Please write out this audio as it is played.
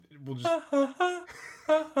we'll just.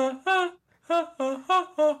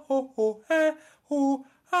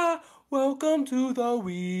 Welcome to the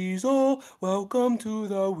Weasel. Welcome to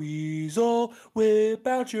the Weasel. Whip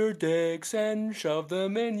out your dicks and shove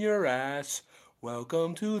them in your ass.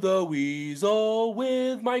 Welcome to the Weasel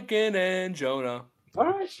with Mike and Jonah. All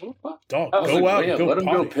right, Dog, go out and go let him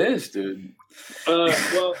potty. go piss, dude.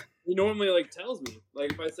 Well, he normally like tells me,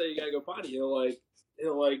 like if I say you gotta go potty, he'll run to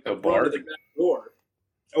the back door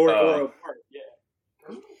or a bark. Yeah.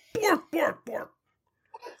 Bark.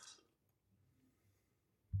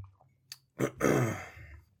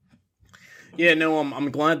 Yeah, no, I'm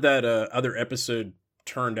glad that other episode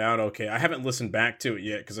turned out okay. I haven't listened back to it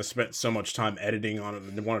yet because I spent so much time editing on it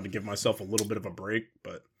and wanted to give myself a little bit of a break.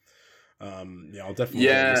 But yeah, I'll definitely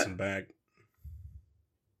listen back.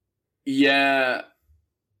 Yeah,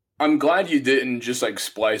 I'm glad you didn't just like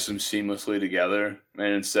splice them seamlessly together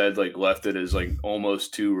and instead like left it as like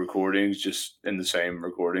almost two recordings just in the same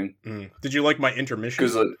recording. Did you like my intermission?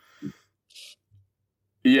 Because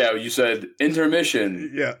yeah, you said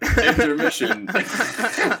intermission. Yeah, intermission.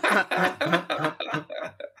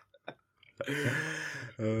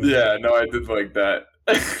 Yeah, no, I did like that.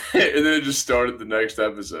 And then it just started the next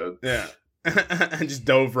episode. Yeah, and just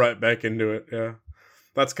dove right back into it. Yeah.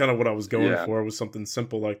 That's kind of what I was going for, was something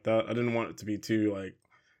simple like that. I didn't want it to be too, like,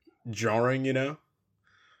 jarring, you know?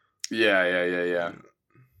 Yeah.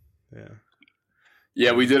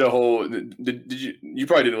 Yeah, we did a whole... Did you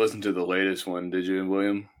probably didn't listen to the latest one, did you,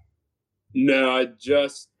 William? No,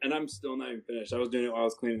 and I'm still not even finished. I was doing it while I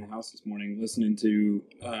was cleaning the house this morning, listening to,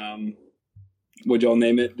 what'd y'all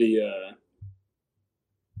name it? The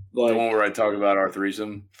one where I talk about our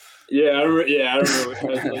threesome? Yeah, I remember. Yeah, I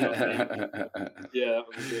remember. Yeah, that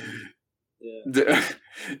was good. Yeah.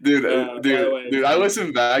 Dude, I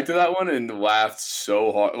listened back to that one and laughed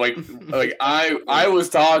so hard. Like I was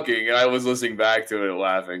talking and I was listening back to it and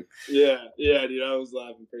laughing. Yeah, dude, I was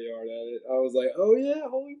laughing pretty hard at it. I was like, "Oh yeah,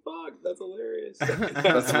 holy fuck, that's hilarious."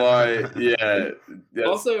 That's why, yeah.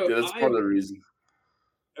 That's part of the reason.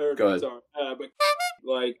 Go ahead. Sorry, but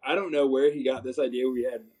like, I don't know where he got this idea. We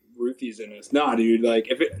had roofies in us. Nah, dude.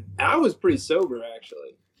 Like, I was pretty sober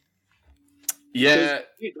actually. Yeah,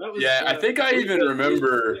 dude, I think I even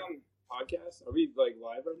remember. Podcast? Are we like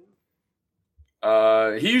live right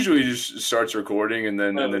now? He usually just starts recording and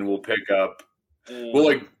then we'll pick up.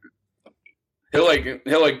 We'll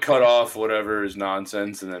he'll cut off whatever is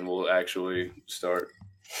nonsense and then we'll actually start.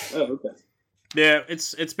 Oh, okay. Yeah,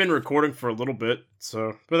 it's been recording for a little bit,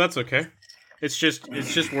 but that's okay. It's just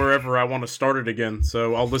wherever I want to start it again.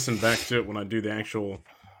 So I'll listen back to it when I do the actual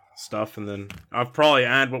stuff, and then I'll probably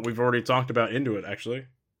add what we've already talked about into it. Actually,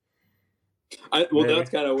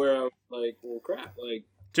 that's kind of where I was like, well, crap. Like,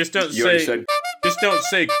 just don't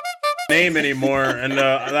say name anymore, and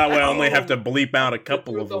that way I only have to bleep out a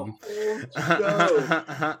couple of them.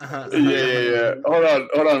 Yeah.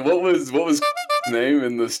 Hold on. What was his name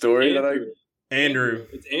in the story Andrew.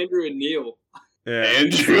 It's Andrew and Neil. Yeah,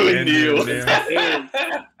 Andrew and Neil.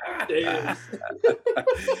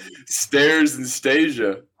 Stairs and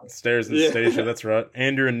Stasia. That's right.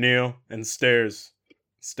 Andrew and Neil and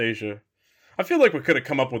Stasia. I feel like we could have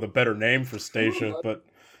come up with a better name for Stasia, but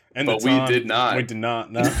we did not. We did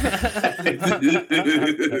not, no.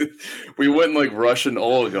 We went like Russian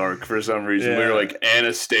oligarch for some reason. Yeah. We were like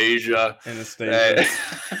Anastasia.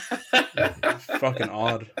 Fucking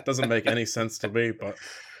odd. Doesn't make any sense to me, but...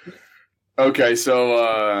 Okay,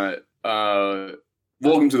 so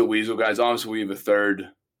welcome to the Weasel, guys. Honestly, we have a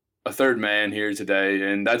third man here today,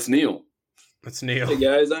 and that's Neil. That's Neil. Hey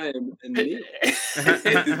guys, I am Neil.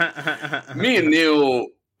 Me and Neil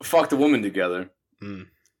fucked a woman together. Mm.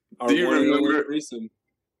 Do you remember?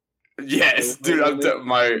 Yes, dude.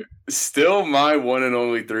 My one and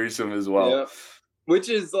only threesome as well. Yeah. Which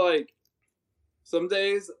is like, some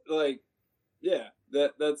days, like, yeah,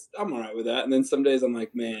 that's I'm alright with that, and then some days I'm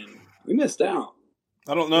like, man, we missed out.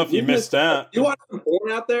 I don't know if you missed out. You watch some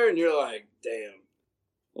porn out there, and you're like, damn,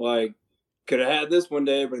 like, could have had this one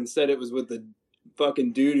day, but instead it was with the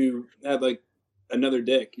fucking dude who had like another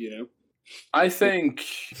dick, you know? I think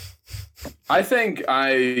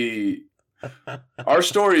our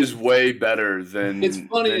story is way better than it's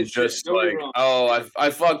funny than just like, oh, I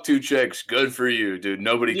fucked two chicks. Good for you, dude.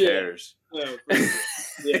 Nobody cares. No, it's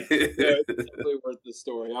definitely worth the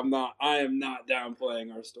story. I am not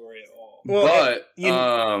downplaying our story at all. Well,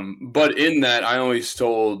 but in that, I only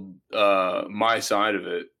told my side of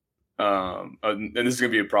it. And this is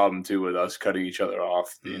gonna be a problem too with us cutting each other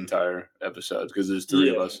off the entire episode because there's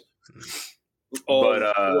three of us.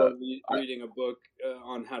 Reading a book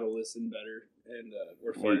on how to listen better, and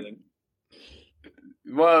we're failing.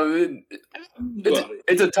 Well,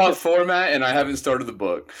 it's a tough format, and I haven't started the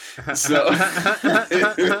book. So,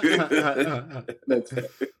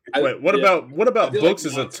 wait, what about books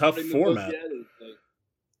as a tough format?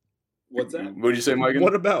 What's that? What did you say, Mike?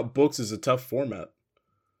 What about books as a tough format?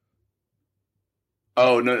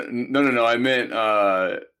 Oh no! I meant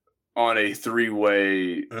on a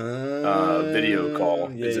 3-way video call.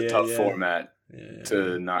 It's a tough format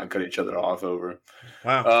to not cut each other off over.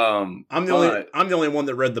 Wow. I'm the only one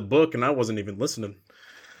that read the book, and I wasn't even listening.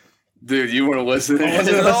 Dude, you weren't listening. I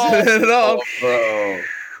wasn't listening at all. Oh,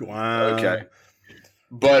 bro. Wow. Okay.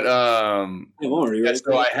 But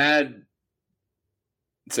so I had.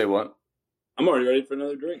 Say what? I'm already ready for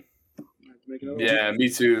another drink. Yeah, me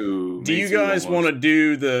too. Do you guys want to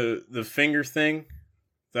do the finger thing?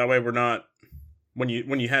 That way we're not when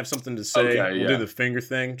you have something to say, we'll do the finger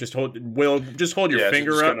thing. Just hold your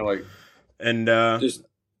finger up, like, and now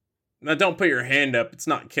don't put your hand up. It's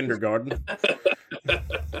not kindergarten.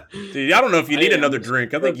 Dude, I don't know if you need another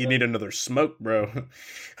drink. I think you need another smoke, bro.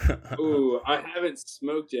 Ooh, I haven't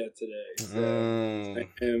smoked yet today. So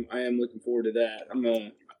I am looking forward to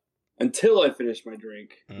that. Until I finish my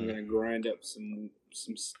drink, I'm gonna grind up some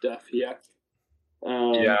stuff here.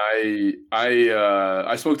 I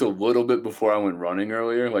smoked a little bit before I went running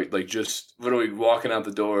earlier, like just literally walking out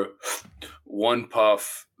the door, one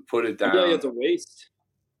puff, put it down. I feel like it's a waste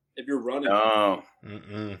if you're running.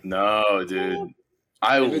 No, dude.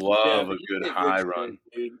 I love a good high run.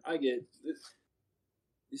 Dude, I get this.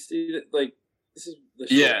 You see, like this is the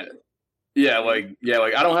like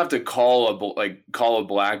I don't have to call a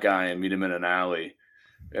black guy and meet him in an alley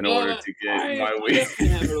in order to get my weed. I can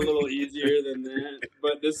have it a little easier than that,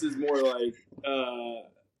 but this is more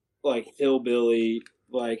like hillbilly.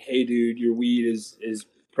 Like, hey, dude, your weed is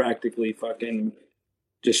practically fucking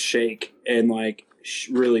just shake and like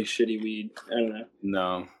really shitty weed. I don't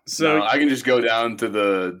know. No, I can just go down to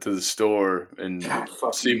the store and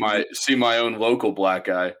see my own local black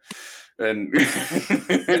guy. And is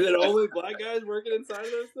it only black guys working inside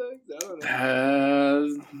of those things? I don't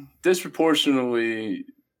know. Disproportionately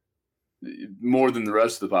more than the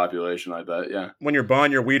rest of the population, I bet. Yeah. When you're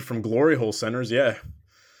buying your weed from glory hole centers, yeah.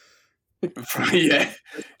 yeah. Is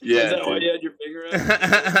that why you had your finger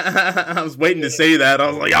out? I was waiting to say that.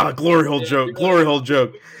 I was like, glory hole joke, glory hole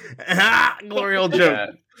joke. Glory hole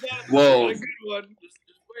joke. Yeah. Well, a good one. Just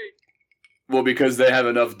wait. Well, because they have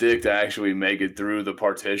enough dick to actually make it through the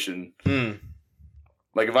partition.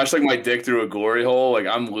 Like, if I stick my dick through a glory hole, like,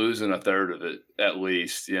 I'm losing a third of it, at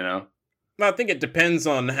least, you know? Well, I think it depends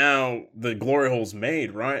on how the glory hole's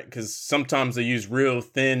made, right? Because sometimes they use real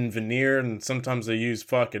thin veneer, and sometimes they use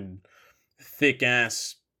fucking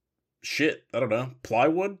thick-ass shit. I don't know.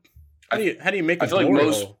 Plywood? How do you make a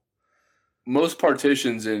glory hole? Most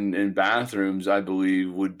partitions in bathrooms, I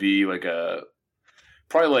believe, would be like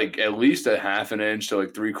probably like at least a half an inch to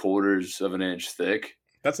like 3/4 of an inch thick.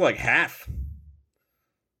 That's like half.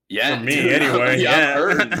 Yeah, for me anyway. Yeah.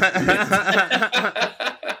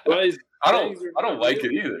 I don't like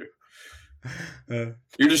it either.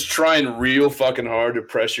 You're just trying real fucking hard to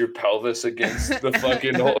press your pelvis against the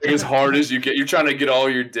fucking hole as hard as you can. You're trying to get all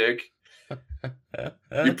your dick.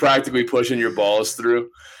 You're practically pushing your balls through.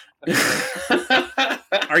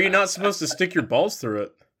 Are you not supposed to stick your balls through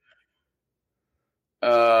it?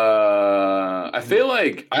 I feel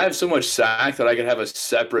like I have so much sack that I could have a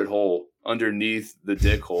separate hole underneath the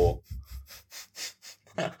dick hole.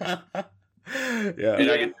 Yeah.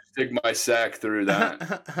 And I can stick my sack through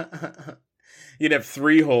that. You'd have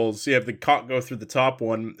 3 holes. You have the cock go through the top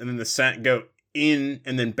one, and then the sack go in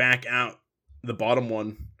and then back out the bottom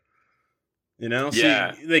one. You know?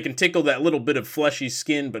 Yeah. So they can tickle that little bit of fleshy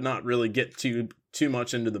skin, but not really get too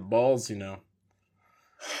much into the balls, you know?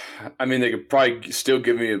 I mean, they could probably still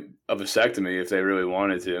give me a vasectomy if they really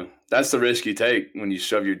wanted to. That's the risk you take when you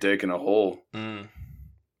shove your dick in a hole.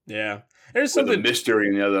 Yeah. There's something mystery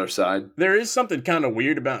on the other side. There is something kind of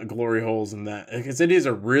weird about glory holes in that, because it is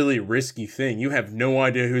a really risky thing. You have no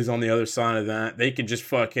idea who's on the other side of that. They could just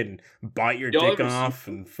fucking bite your dick off,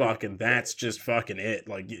 and fucking that's just fucking it.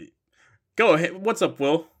 Like, go ahead. What's up,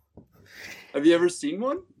 Will? Have you ever seen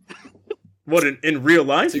one? What, in real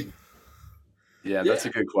life? Yeah, that's a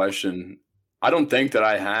good question. I don't think that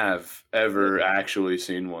I have ever actually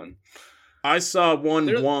seen one. I saw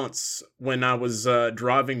one once when I was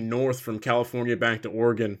driving north from California back to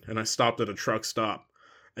Oregon, and I stopped at a truck stop,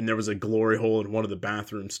 and there was a glory hole in one of the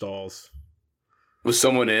bathroom stalls. Was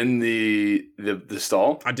someone in the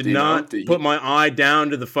stall? I did not put my eye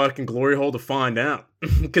down to the fucking glory hole to find out.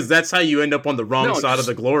 Because that's how you end up on the wrong side of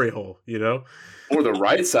the glory hole, you know? Or the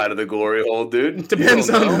right side of the glory hole, dude. Depends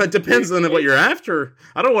on what you're after.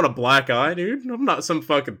 I don't want a black eye, dude. I'm not some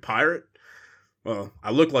fucking pirate. Well,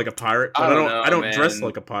 I look like a pirate, but I don't dress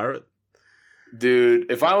like a pirate.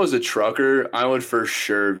 Dude, if I was a trucker, I would for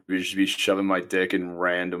sure be shoving my dick in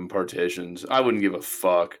random partitions. I wouldn't give a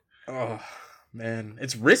fuck. Oh, man.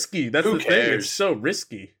 It's risky. That's Who the cares? thing. It's so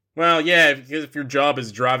risky. Well, yeah, if your job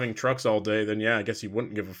is driving trucks all day, then yeah, I guess you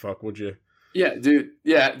wouldn't give a fuck, would you? Yeah, dude.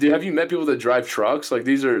 Yeah, dude. Have you met people that drive trucks? Like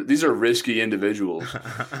these are risky individuals.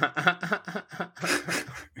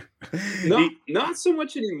 Not so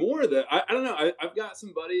much anymore. Though I don't know. I've got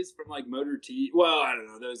some buddies from like Motor T. Well, I don't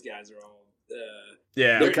know. Those guys are all.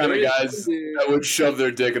 The kind of guys that would shove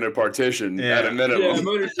their dick in a partition at a minimum. Yeah,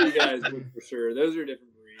 Motor T guys would for sure. Those are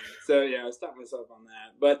different breeds. So yeah, I stopped myself on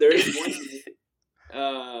that. But there is one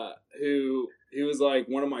who was like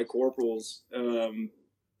one of my corporals.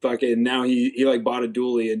 Fucking now he like bought a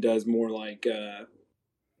dually and does more like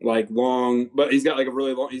long, but he's got like a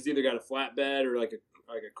really long. He's either got a flatbed or like a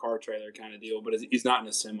car trailer kind of deal, but he's not in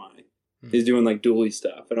a semi. He's doing like dually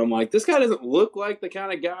stuff, and I'm like, this guy doesn't look like the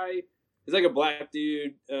kind of guy. He's like a black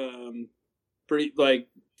dude, pretty like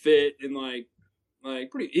fit and like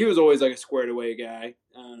pretty. He was always like a squared away guy,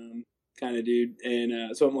 kind of dude,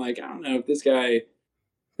 and so I'm like, I don't know if this guy.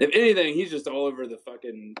 If anything, he's just all over the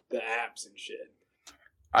apps and shit.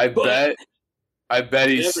 I bet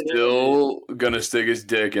he's still gonna stick his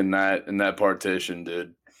dick in that partition,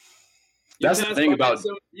 dude. That's the thing about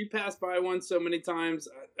you pass by one so many times.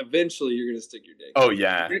 Eventually, you're gonna stick your dick. Oh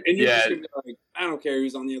yeah, and you're just gonna be like, I don't care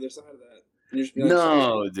who's on the other side of that. And you're just be like,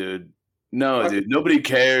 no, dude. Nobody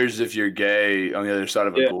cares if you're gay on the other side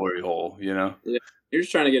of a glory hole. You know. Yeah, you're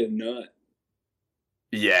just trying to get a nut.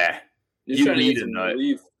 Yeah, you need a nut,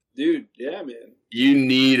 dude. Yeah, man. You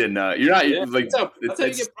need a nut. You're not like that's how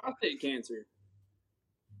you get prostate cancer.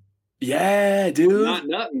 Yeah, dude. Not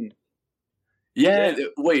nothing. Yeah.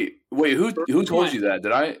 Wait. Who told you that?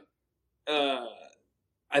 Did I?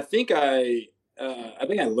 I think I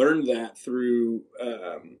learned that through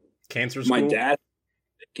cancer school. My dad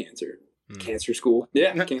had cancer. Cancer school.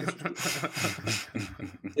 Yeah, cancer.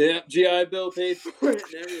 Yeah, GI Bill paid for it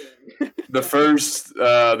and everything.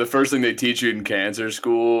 The first thing they teach you in cancer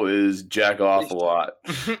school is jack off a lot.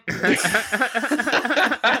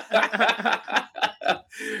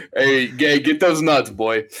 Hey, gay, get those nuts,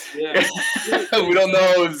 boy. Yeah. We don't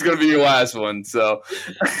know if it's gonna be your last one, so.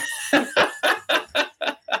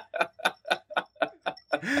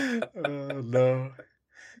 Oh no.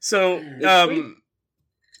 So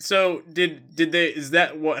did they? Is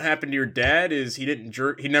that what happened to your dad? Is he didn't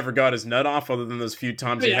jerk? He never got his nut off, other than those few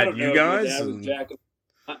times he had you guys.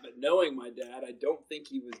 But knowing my dad, I don't think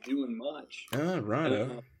he was doing much. Oh, right.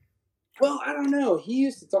 Well, I don't know. He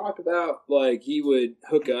used to talk about like he would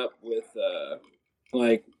hook up with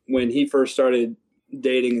like when he first started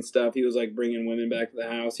dating and stuff. He was like bringing women back to the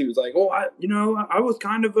house. He was like, "Oh, I was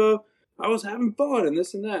kind of I was having fun and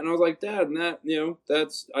this and that." And I was like, "Dad, and that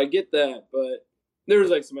that's I get that, but." There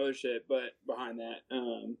was like some other shit, but behind that,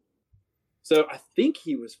 so I think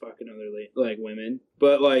he was fucking other like women,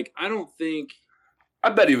 but like I don't think.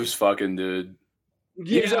 I bet he was fucking, dude. Yeah,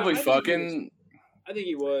 he was definitely fucking. I think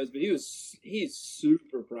he was, but he's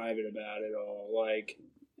super private about it all. Like,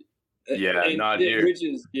 yeah, not here. Which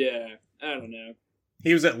is, I don't know.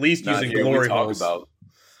 He was at least not using glory holes.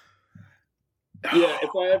 Yeah, if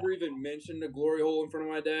I ever even mentioned a glory hole in front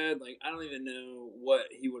of my dad, like I don't even know what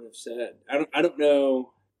he would have said. I don't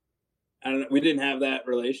know. We didn't have that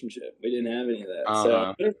relationship. We didn't have any of that.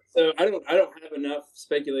 Uh-huh. So I don't have enough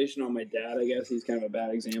speculation on my dad. I guess he's kind of a bad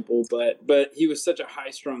example, but he was such a high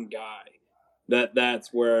strung guy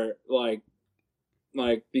that's where like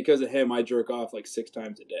because of him I jerk off like 6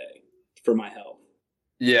 times a day for my health.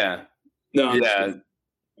 Yeah. No. Yeah.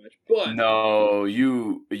 But no,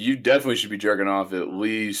 you definitely should be jerking off at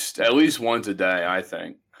least once a day, I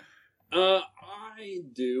think. I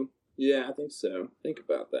do. Yeah, I think so. Think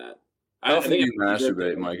about that. How often do you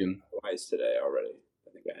masturbate, Mikan? Twice today already.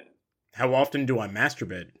 I think I have. How often do I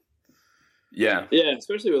masturbate? Yeah. Yeah,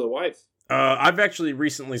 especially with a wife. I've actually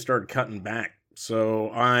recently started cutting back, so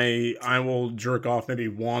I will jerk off maybe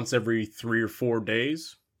once every 3 or 4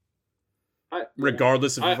 days.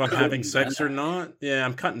 Regardless of if I'm having sex or not. Yeah,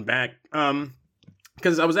 I'm cutting back.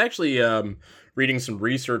 Because I was actually reading some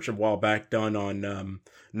research a while back done on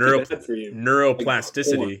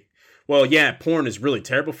neuroplasticity. Well, yeah, porn is really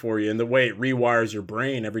terrible for you, and the way it rewires your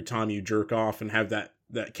brain every time you jerk off and have that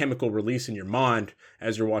that chemical release in your mind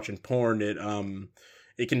as you're watching porn,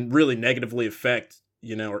 it can really negatively affect,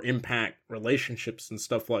 or impact relationships and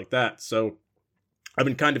stuff like that. So I've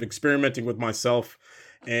been kind of experimenting with myself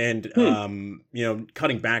and,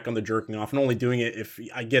 cutting back on the jerking off and only doing it if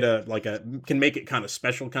I get can make it kind of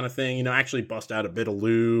special kind of thing, actually bust out a bit of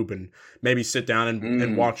lube and maybe sit down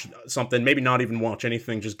and watch something, maybe not even watch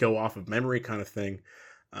anything, just go off of memory kind of thing.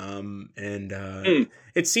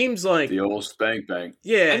 It seems like the old spank bank.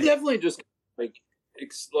 Yeah. I definitely just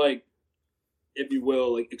if you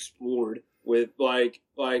will, explored with let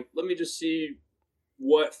me just see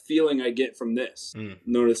what feeling I get from this.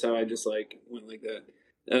 Notice how I just went like that.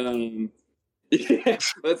 Yeah,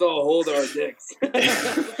 let's all hold our dicks.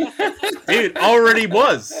 Dude, already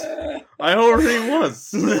was. I already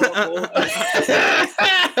was.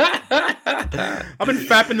 I've been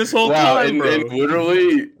fapping this whole time, bro. And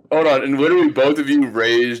literally both of you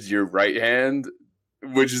raised your right hand,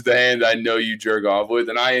 which is the hand I know you jerk off with,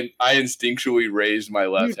 and I instinctually raised my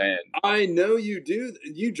left hand. I know you do.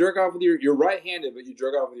 You jerk off with your right-handed, but you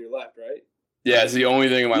jerk off with your left, right? Yeah, it's the only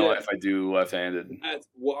thing in my life I do left-handed. That's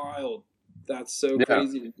wild. That's so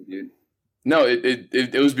crazy, dude. No,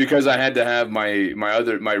 it was because I had to have my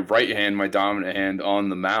right hand, my dominant hand, on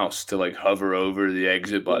the mouse to hover over the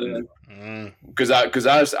exit button. Because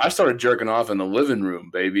I started jerking off in the living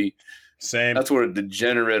room, baby. Same. That's what a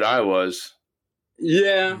degenerate I was.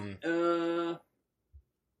 Yeah.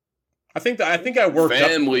 I think I worked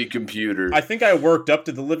family computer. I think I worked up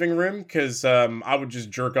to the living room because I would just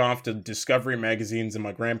jerk off to Discovery magazines in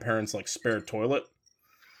my grandparents' spare toilet.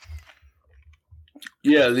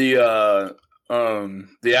 Yeah, the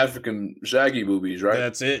African saggy boobies, right?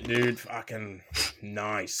 That's it, dude. Fucking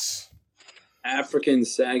nice. African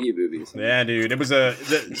saggy boobies. Yeah, dude. It was I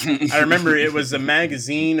remember it was a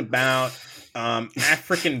magazine about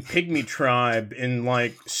African pygmy tribe in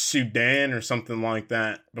Sudan or something like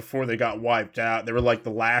that before they got wiped out. They were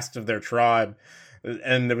the last of their tribe,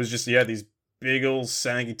 and there was just these big old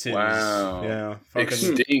saggy titties. Wow. Yeah,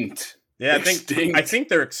 extinct. Yeah, I think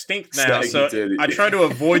they're extinct now. So I try to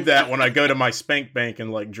avoid that when I go to my spank bank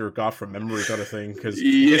and jerk off from memory kind of thing because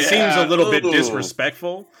it seems a little bit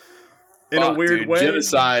disrespectful in a weird way.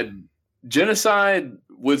 Genocide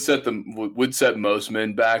would set most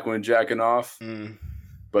men back when jacking off,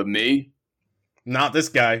 but me, not this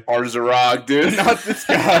guy. Hard as a rock, dude. Not this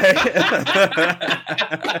guy.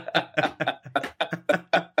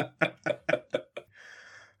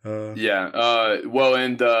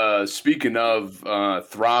 Speaking of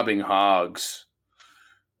throbbing hogs,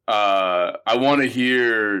 I want to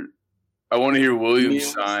hear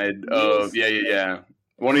William's side of I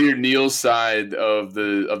want to hear Neil's side of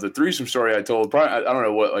the threesome story I told. Probably I don't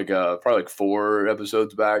know what probably 4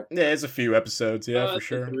 episodes back. Yeah, it's a few episodes. Yeah, for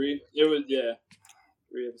sure. 3. It was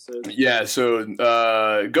 3 episodes. Yeah, so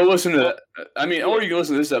go listen to that. I mean, or you can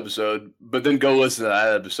listen to this episode, but then go listen to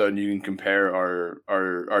that episode and you can compare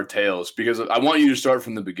our tales because I want you to start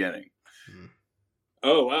from the beginning.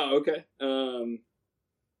 Oh wow, okay.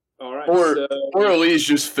 All right. Or at least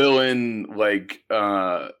just fill in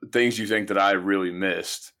things you think that I really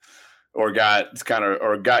missed or got kind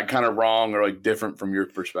of wrong or different from your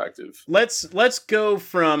perspective. Let's go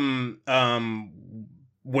from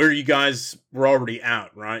where you guys were already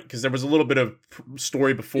out, right? Because there was a little bit of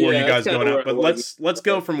story before you guys going out, but let's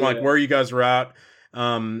go from where you guys were out.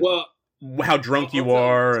 How drunk you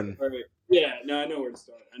are, and yeah, no, I know where to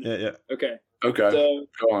start. Yeah. Okay. So,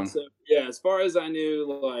 go on. So yeah, as far as I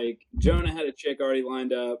knew, Jonah had a chick already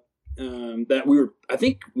lined up. That I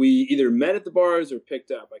think we either met at the bars or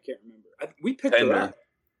picked up. I can't remember. We picked her up.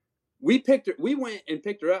 We went and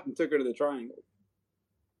picked her up and took her to the Triangle.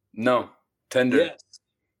 No, Tender. Yes.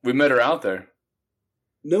 We met her out there.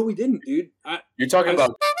 No, we didn't, dude. You're talking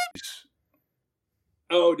about.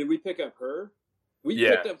 Oh, did we pick up her? We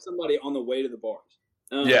picked up somebody on the way to the bars.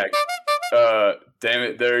 Damn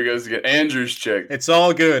it! There he goes again. Andrew's chick. It's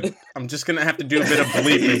all good. I'm just gonna have to do a bit of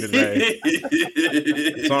bleeping today.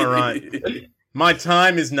 It's all right. My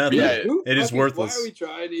time is nothing. Yeah, it is worthless. Why are we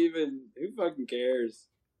trying to even? Who fucking cares?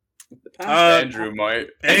 Andrew might.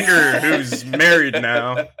 Andrew, who's married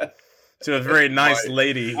now to a very nice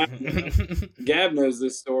lady. Gab knows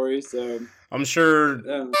this story, so I'm sure.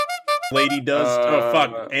 Lady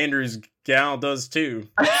does. Andrew's gal does too.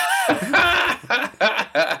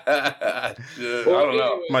 I don't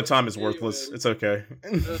know. My time is worthless. It's okay.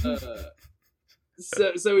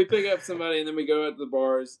 So we pick up somebody and then we go out to the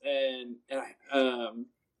bars and I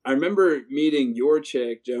remember meeting your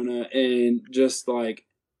chick, Jonah, and just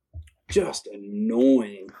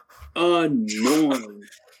annoying.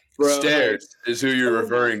 Bro, Stairs is who you're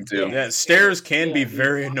referring to. Yeah, stairs can be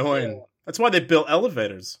very annoying. Yeah. That's why they built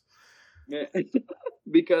elevators.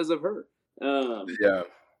 Because of her. Yeah.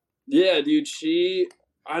 Yeah, dude, she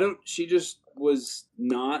just was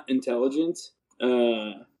not intelligent,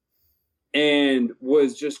 and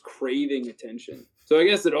was just craving attention. So I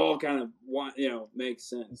guess it all kind of, makes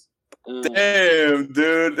sense. Damn,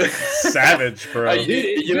 dude. Savage, bro. Dude,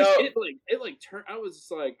 it turned. I was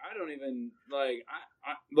just like, I don't even like.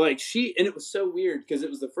 And it was so weird because it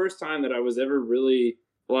was the first time that I was ever really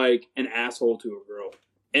like an asshole to a girl,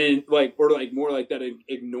 and more like that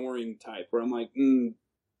ignoring type where I'm like,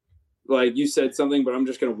 like you said something, but I'm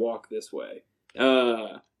just gonna walk this way.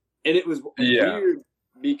 And it was weird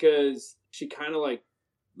because she kind of like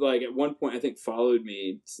at one point I think followed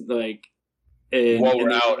me like. While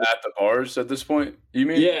we're out at the bars at this point, you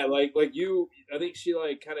mean? Yeah, like you. I think she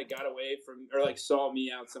like kind of got away from, or like saw me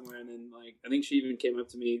out somewhere, and then like I think she even came up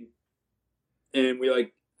to me, and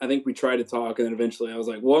I think we tried to talk, and then eventually I was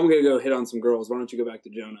like, "Well, I'm gonna go hit on some girls. Why don't you go back to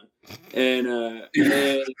Jonah?"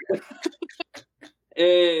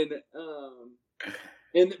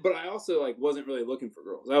 But I also like wasn't really looking for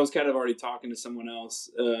girls. I was kind of already talking to someone else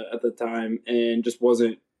at the time, and just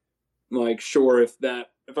wasn't like sure if I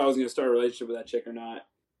was going to start a relationship with that chick or not.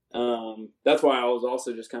 That's why I was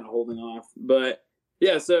also just kind of holding off. But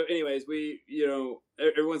yeah, so anyways, we,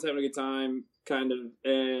 everyone's having a good time kind of,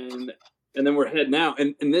 and then we're heading out.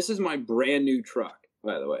 And this is my brand new truck,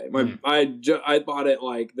 by the way. I bought it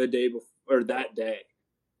like the day before, or that day.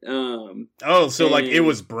 Like it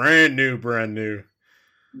was brand new.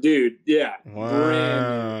 Dude, yeah. Wow.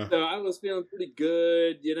 Brand new. So I was feeling pretty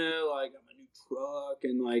good, like I'm a new truck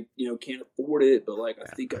and like, can't afford it, but like I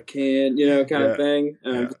think I can, kind of thing.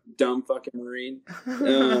 Just dumb fucking Marine. Was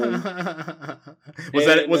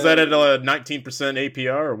that at a 19%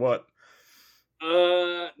 APR or what?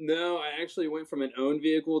 No, I actually went from an owned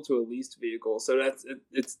vehicle to a leased vehicle, so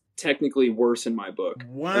it's technically worse in my book.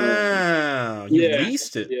 Wow, you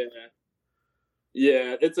leased it?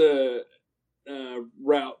 Yeah, it's a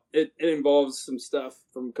route. It involves some stuff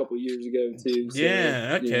from a couple years ago too. So,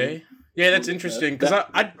 yeah, okay, yeah, that's interesting because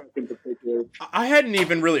I hadn't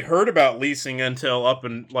even really heard about leasing until up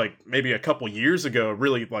in like maybe a couple years ago.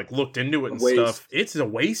 Really like looked into it and stuff. It's a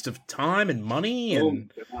waste of time and money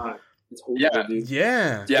and. God. Dude.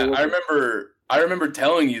 Yeah. I remember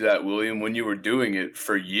telling you that, William, when you were doing it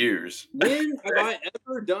for years. When have I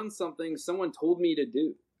ever done something someone told me to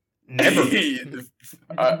do? Never.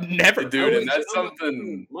 Never, dude. And that's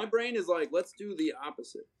something. My brain is like, let's do the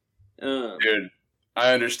opposite. Dude,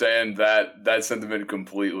 I understand that sentiment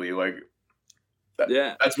completely. Like,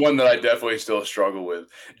 that's one that I definitely still struggle with.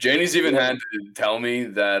 Janie's even had to tell me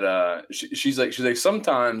that she's like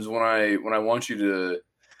sometimes when I want you to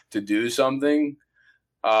do something,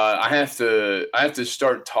 I have to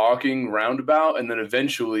start talking roundabout, and then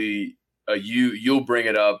eventually you'll bring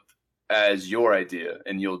it up as your idea,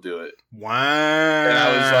 and you'll do it. Wow!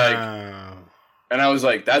 And I was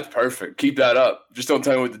like, that's perfect. Keep that up. Just don't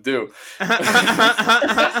tell me what to do.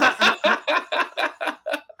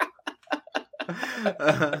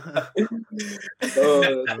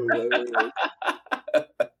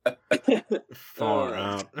 Far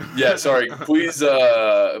out. Yeah, sorry. Please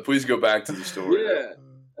go back to the story. Yeah.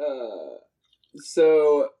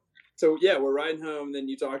 So yeah, we're riding home. Then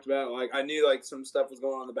you talked about like I knew like some stuff was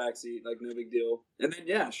going on in the backseat, like no big deal. And then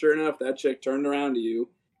yeah, sure enough, that chick turned around to you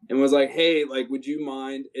and was like, "Hey, like, would you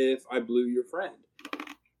mind if I blew your friend?"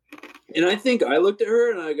 And I think I looked at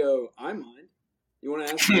her and I go, "I mind. You want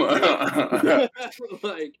to ask me?"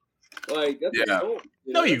 like that's assault,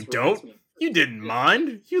 No, you don't. Harassment. You didn't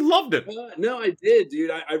mind. You loved it. No, I did, dude.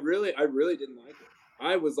 I really didn't like it.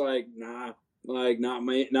 I was like, nah. Like not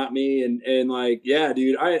me, and like yeah,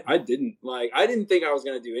 dude. I didn't think I was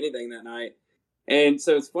gonna do anything that night, and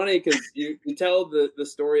so it's funny because you tell the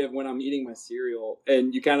story of when I'm eating my cereal,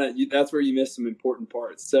 and you kind of that's where you miss some important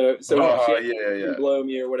parts. So she blow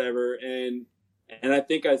me or whatever, and I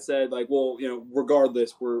think I said like, well,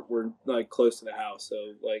 regardless, we're like close to the house, so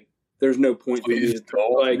like there's no point for me to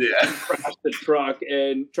crash the truck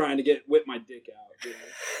and trying to whip my dick out,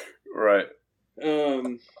 right?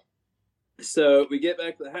 So we get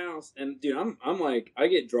back to the house, and dude, I'm like, I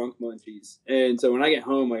get drunk munchies, and so when I get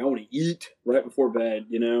home, like I want to eat right before bed,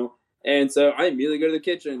 and so I immediately go to the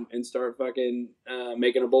kitchen and start fucking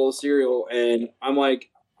making a bowl of cereal, and I'm like,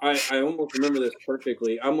 I almost remember this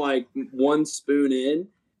perfectly. I'm like 1 spoon in,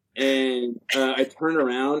 and I turn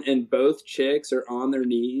around, and both chicks are on their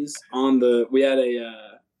knees on we had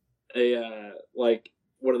a like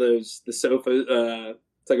one of those the sofa,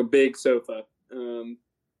 it's like a big sofa.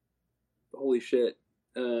 Holy shit.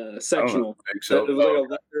 sectional. Think so. It was like a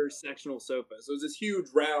leather sectional sofa. So it was this huge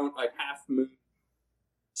round, like half moon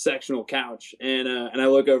sectional couch. And I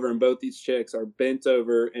look over and both these chicks are bent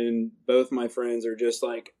over and both my friends are just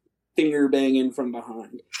like finger banging from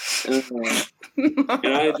behind. And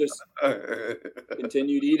I just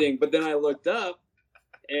continued eating. But then I looked up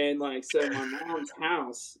and like, so my mom's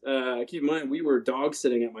house, keep in mind, we were dog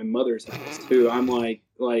sitting at my mother's house too. I'm like,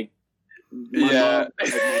 my yeah.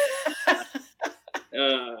 mom,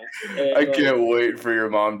 I can't wait for your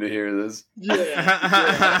mom to hear this. Yeah.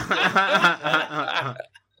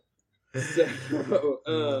 So,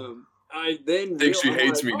 I then think she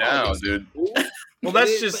hates me now, dude. Cool. Well,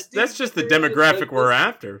 that's just the demographic like, we're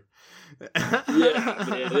after. Yeah,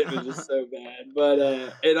 man, it was just so bad. But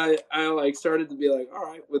and I like started to be like, all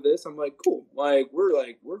right, with this, I'm like, cool. Like we're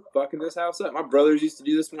fucking this house up. My brothers used to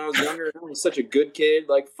do this when I was younger. And I was such a good kid.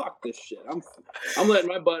 Like, fuck this shit. I'm letting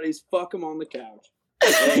my buddies fuck them on the couch.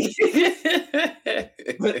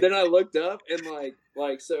 But then I looked up and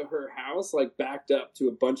like so her house like backed up to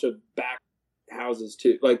a bunch of back houses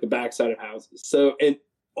too, like the backside of houses. So and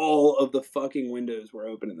all of the fucking windows were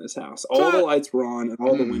open in this house. All the lights were on and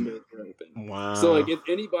all the windows were open. Wow. So like if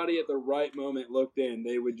anybody at the right moment looked in,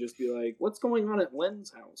 they would just be like, "What's going on at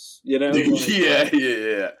Len's house?" You know? Like,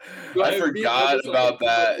 yeah. I forgot about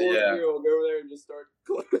that. Yeah. We'll go over there and just start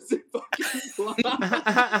closing fucking blinds.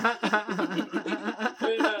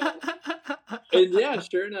 And yeah,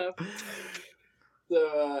 sure enough.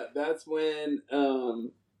 So that's when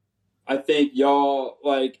I think y'all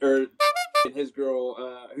like or his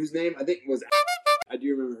girl whose name I think was I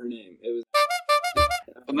do remember her name. It was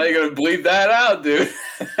I'm not gonna bleep that out, dude.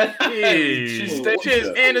 She's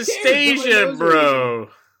Anastasia, bro.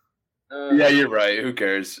 Yeah, you're right. Who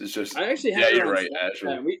cares? It's just I actually had you're right,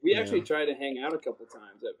 Ashley. We actually tried to hang out a couple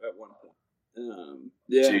times at one point.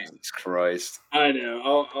 Yeah. Jesus Christ. I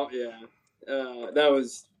know. Yeah. That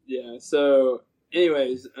was so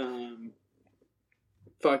anyways,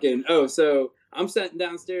 so I'm sitting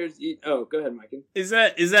downstairs go ahead, Mikey. Is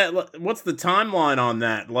that what's the timeline on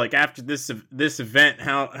that? Like after this event,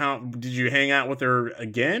 how did you hang out with her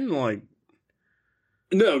again? Like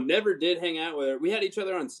no, never did hang out with her. We had each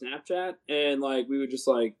other on Snapchat and like we would just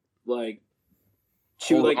like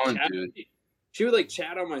she would she would like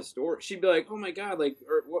chat on my story. She'd be like, "Oh my god, like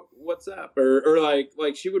or what's up?" Or like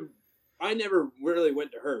she would I never really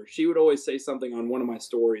went to her. She would always say something on one of my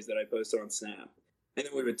stories that I posted on Snap. And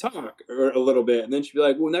then we would talk a little bit. And then she'd be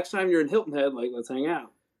like, well, next time you're in Hilton Head, like, let's hang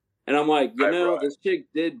out. And I'm like, this chick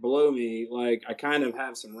did blow me. Like, I kind of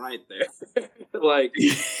have some right there. Like,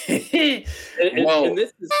 and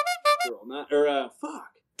this is girl, not, or,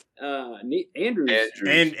 Andrews.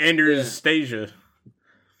 And Anastasia.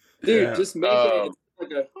 Dude, just make like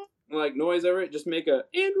a like noise over it. Just make a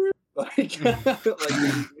Andrew. Like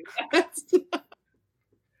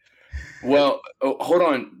well, hold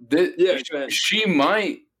on. She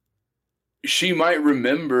might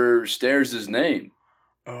remember Stairs' name.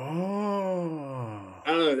 Oh,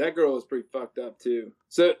 I don't know. That girl was pretty fucked up too.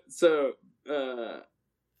 So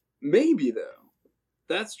maybe though.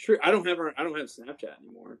 That's true. I don't have Snapchat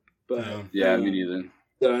anymore. But yeah, me neither.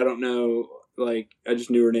 So I don't know. Like I just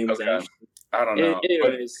knew her name was Ashley. I don't know.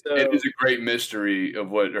 Anyways, so it is a great mystery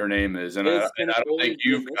of what her name is, and I don't think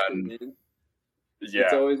you've gotten. Man. Yeah,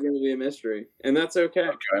 it's always going to be a mystery, and that's okay.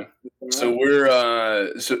 Okay, so we're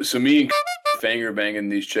so me and finger banging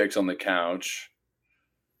these chicks on the couch.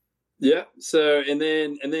 Yeah. So and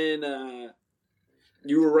then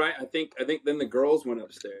you were right. I think then the girls went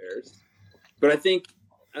upstairs, but I think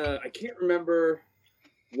I can't remember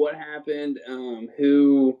what happened.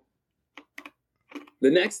 The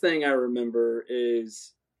next thing I remember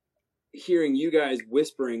is hearing you guys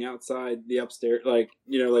whispering outside the upstairs, like,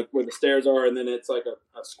 you know, like where the stairs are, and then it's like a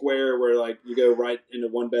square where like you go right into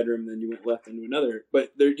one bedroom, and then you went left into another.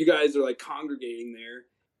 But there, you guys are like congregating there,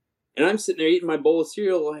 and I'm sitting there eating my bowl of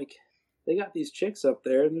cereal, like they got these chicks up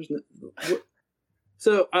there, and there's no.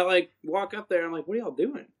 So I like walk up there, I'm like, what are y'all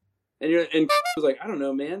doing? And I was like, I don't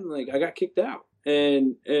know, man. Like I got kicked out,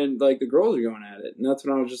 and like the girls are going at it, and that's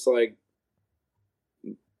when I was just like.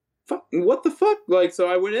 What the fuck? Like, so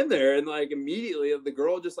I went in there and like immediately the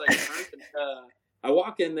girl just like turned and, I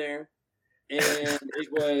walk in there and it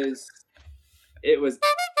was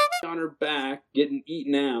on her back getting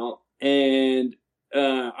eaten out, and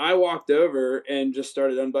I walked over and just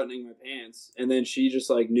started unbuttoning my pants, and then she just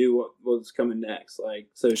like knew what was coming next. Like,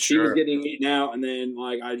 so she was getting eaten out, and then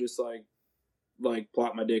like I just like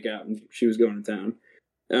plopped my dick out and she was going to town.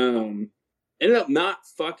 Ended up not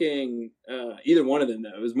fucking either one of them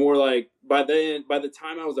though. It was more like by the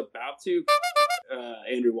time I was about to,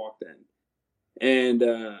 Andrew walked in, and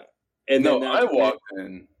then No, that's I when- walked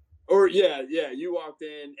in. or yeah, you walked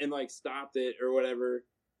in and like stopped it or whatever,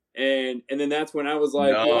 and then that's when I was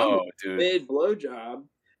like, No, well, I'm dude. mid blowjob.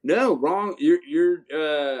 No, wrong. You're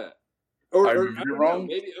or I I remember don't you're know, wrong?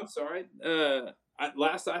 maybe I'm sorry.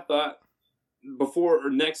 Last I thought before or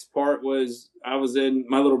next part was I was in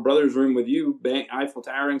my little brother's room with you, Eiffel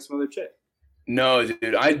Towering some other chick. No,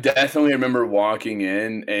 dude, I definitely remember walking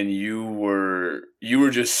in and you were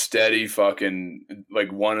just steady fucking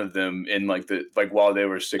like one of them in like while they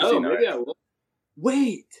were 69. Oh, maybe I will.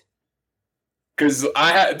 Wait. Because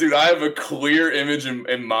I have a clear image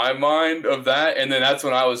in my mind of that, and then that's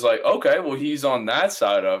when I was like, okay, well, he's on that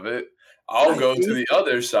side of it. I'll go to the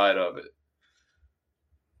other side of it.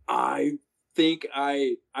 I think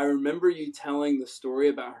I remember you telling the story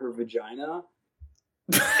about her vagina,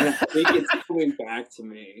 and I think it's coming back to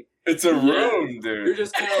me. It's a room, dude. You're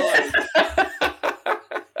just kind of like,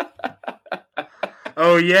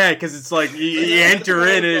 Oh yeah, because it's like you enter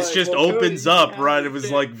in and it Like, just well, Cody, opens you up, have right? to It was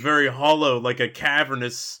fit. like very hollow, like a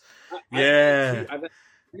cavernous. I've had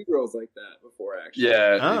 2 girls like that before, actually.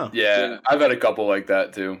 Yeah, Oh. yeah. I've had a couple like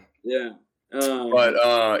that too. Yeah. But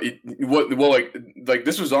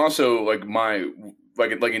this was also like my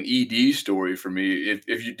like an ED story for me.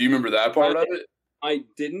 If you do you remember that part of it? I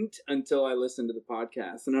didn't until I listened to the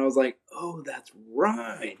podcast, and I was like, "Oh, that's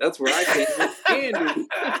right. That's where I came with Andy."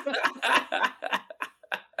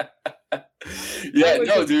 Yeah, I was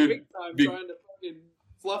no, just dude. big time trying to fucking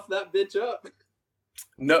fluff that bitch up.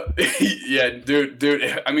 No, yeah, dude.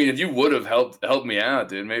 I mean, if you would have helped me out,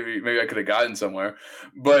 dude, maybe I could have gotten somewhere.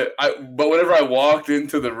 But whenever I walked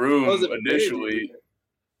into the room initially,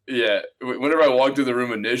 whenever I walked into the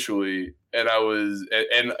room initially, and I was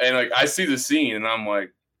and like I see the scene, and I'm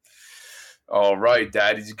like, all right,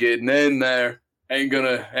 Daddy's getting in there. Ain't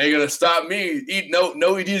gonna stop me.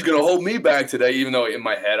 No ED's gonna hold me back today. Even though in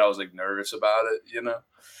my head I was like nervous about it, you know.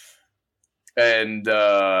 And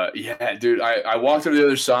yeah, dude, I walked to the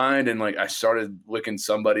other side and like I started licking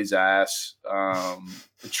somebody's ass,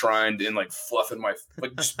 trying and like fluffing my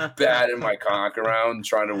like just batting my cock around,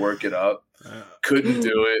 trying to work it up. Couldn't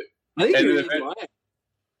do it. I think And you're then- eating mine.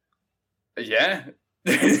 Yeah,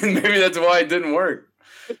 maybe that's why it didn't work.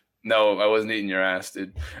 No, I wasn't eating your ass,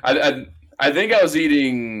 dude. I think I was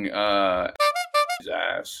eating his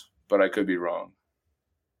ass, but I could be wrong.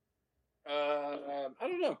 I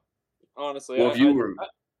don't know. Honestly, Well, if you were,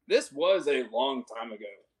 this was a long time ago.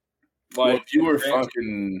 well, if you were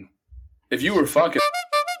fucking,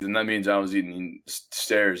 then that means I was eating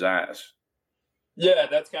Stairs' ass. Yeah,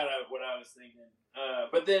 that's kind of what I was thinking.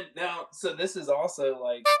 But then now, so this is also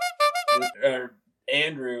like,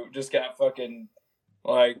 Andrew just got fucking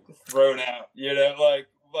like thrown out. You know,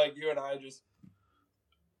 like you and I just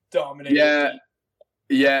dominated. Yeah.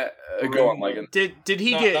 Yeah, go on, Megan. Did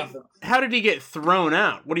he how did he get thrown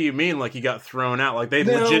out? What do you mean, like he got thrown out? Like they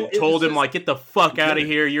No, legit it told was him, just- like, get the fuck out of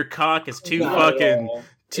here. Your cock is too Not at fucking all.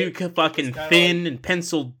 fucking kinda thin and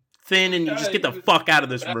penciled thin, and you just get the fuck out of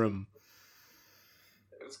this room.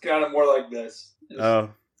 It was kind of more like this. Oh,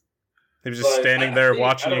 he was just Like, standing I there think-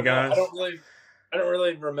 watching I you don't know. guys. I don't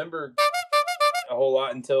really remember a whole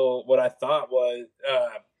lot until what I thought was.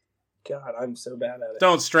 God, I'm so bad at it.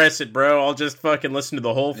 Don't stress it, bro. I'll just fucking listen to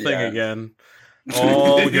the whole thing Yeah. again.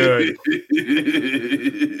 All good.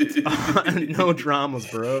 No dramas,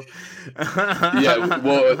 bro. Yeah,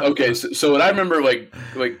 well, okay. So what I remember, like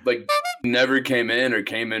never came in or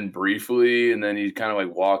came in briefly, and then he kind of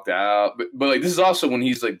like walked out. But like this is also when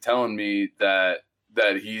he's like telling me that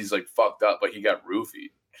he's like fucked up, like he got roofied,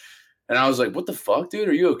 and I was like, what the fuck, dude?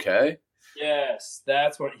 Are you okay? Yes,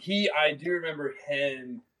 that's what I do remember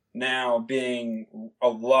him now being a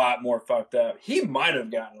lot more fucked up. He might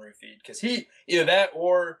have gotten roofied because he either that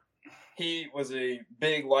or he was a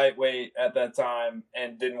big lightweight at that time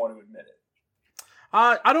and didn't want to admit it.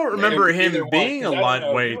 I don't remember Either him one, being 'cause a I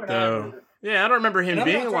don't know, you lightweight, and I though. were- Yeah, I don't remember him And I'm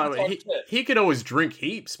being not a trying to lightweight. talk shit. He could always drink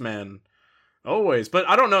heaps, man. Always. But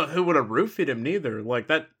I don't know who would have roofied him, neither. Like,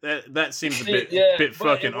 that seems a bit but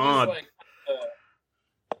fucking it was odd. like,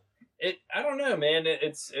 I don't know, man.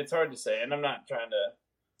 It's hard to say, and I'm not trying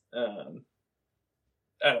to,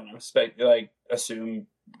 I don't know, assume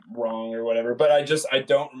wrong or whatever. But I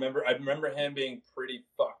don't remember. I remember him being pretty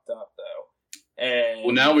fucked up though. And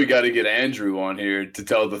Well, now we got to get Andrew on here to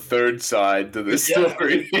tell the third side to this Yeah,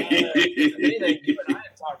 story. you and I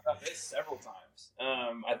have talked about this several times.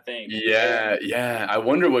 I think. Yeah. I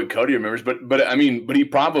wonder what Cody remembers, but he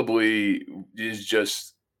probably is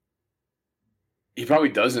just he probably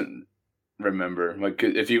doesn't remember, like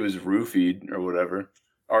if he was roofied or whatever,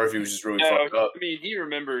 or if he was just really fucked up. I mean, he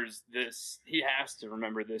remembers this. He has to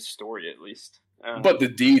remember this story at least. But the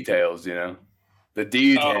details, the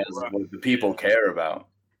details right. is what the people care about.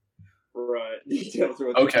 Right. Details are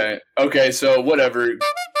what Okay. So whatever.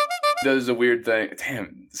 Does a weird thing.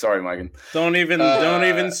 Damn. Sorry, Megan. Don't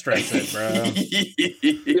even stress it, bro.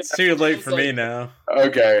 It's too late for me now.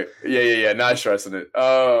 Okay. Yeah. Not stressing it.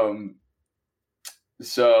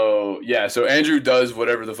 So Andrew does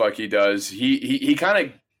whatever the fuck he does. He kind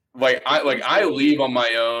of I leave on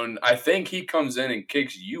my own. I think he comes in and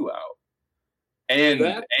kicks you out. And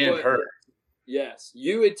her. Yes.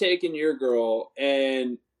 You had taken your girl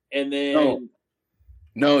and then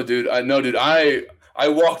No, dude. I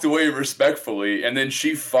walked away respectfully, and then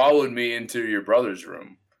she followed me into your brother's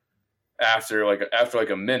room after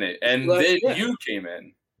a minute, and then you came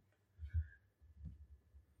in.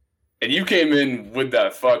 And you came in with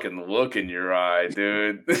that fucking look in your eye,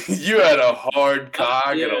 dude. You had a hard cock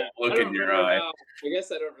and a look in your eye. I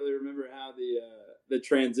guess I don't really remember how the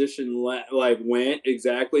transition went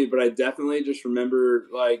exactly, but I definitely just remember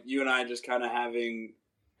you and I just kind of having.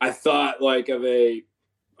 I thought I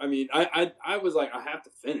was like, I have to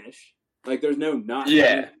finish. There's no not.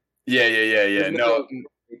 Yeah.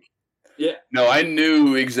 No, I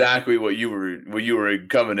knew exactly what you were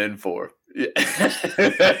coming in for. Yeah.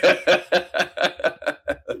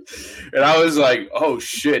 And I was like, oh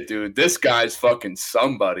shit, dude, this guy's fucking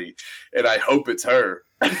somebody, and I hope it's her.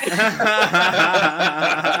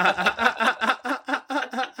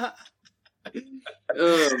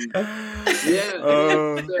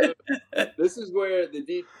 This is where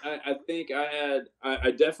I think I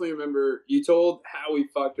definitely remember you told how we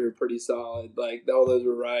fucked her pretty solid. All those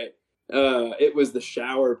were right. It was the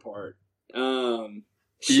shower part.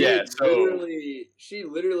 She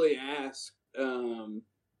literally asked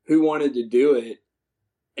who wanted to do it,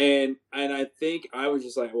 and I think I was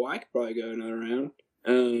just like, well, I could probably go another round.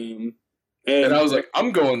 And I was like,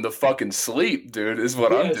 I'm going to fucking sleep, dude, is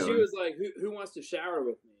what I'm doing. She was like, who wants to shower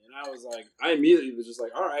with me? And I was like, I immediately was just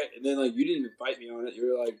like, all right. And then you didn't even fight me on it.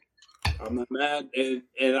 You were like, I'm not mad. And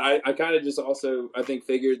I kind of just also, I think,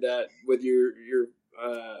 figured that with your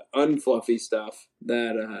unfluffy stuff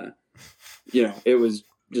that, it was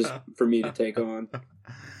just for me to take on.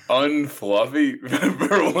 Unfluffy?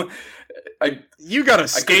 You got a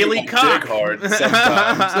scaly cock. Dick hard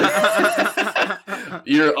sometimes.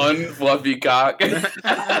 Your unfluffy cock.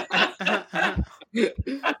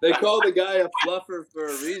 They call the guy a fluffer for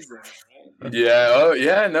a reason, right? Yeah. Oh,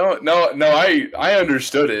 yeah. No. I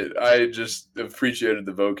understood it. I just appreciated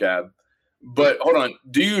the vocab. But hold on.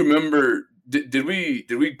 Do you remember? Did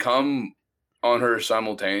we come on her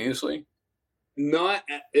simultaneously? Not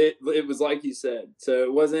it. It was like you said. So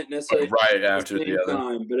it wasn't necessarily right after the other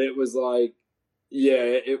time, but it was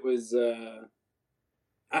it was.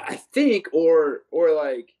 I think, or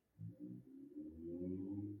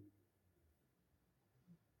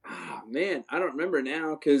man, I don't remember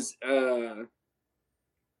now because I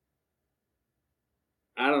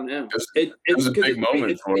don't know. It was a big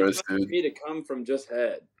moment for us, dude. Me to come from just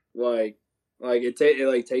head, it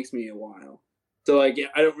takes me a while. So I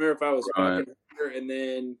don't remember if I was fucking her and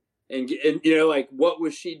then and what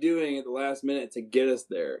was she doing at the last minute to get us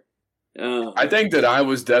there? I think that I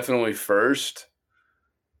was definitely first.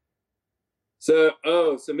 So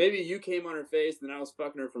maybe you came on her face, and then I was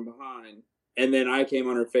fucking her from behind, and then I came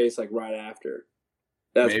on her face right after.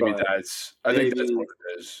 I think that's what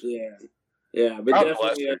it is. Yeah, but God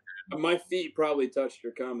definitely, my feet probably touched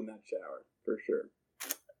her cum in that shower for sure.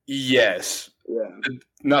 Yes. Yeah.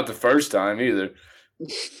 Not the first time either.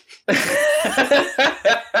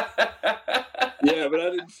 Yeah, but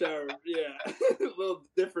I didn't shower. Yeah, a little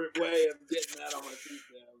different way of getting that on my feet.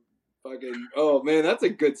 Fucking. Oh man, that's a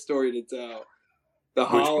good story to tell. The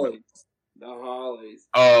Hollies.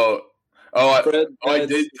 I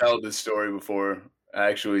did tell this story before,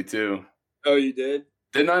 actually, too. Oh, you did?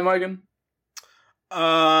 Didn't I, Megan?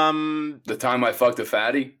 The time I fucked a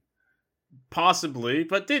fatty? Possibly,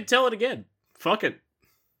 but dude, tell it again. Fuck it.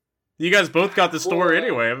 You guys both got the story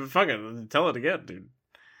anyway. Fuck it. Tell it again, dude.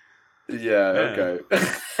 Yeah. Okay.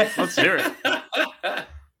 Let's hear it.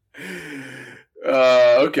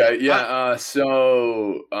 Okay, yeah.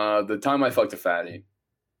 So the time I fucked a fatty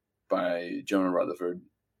by Jonah Rutherford.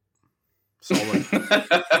 Solid.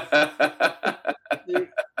 Dude,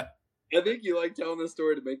 I think you like telling this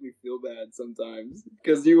story to make me feel bad sometimes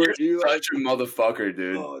because you such a motherfucker,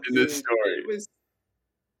 dude. In this story,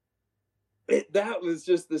 that was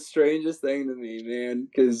just the strangest thing to me, man.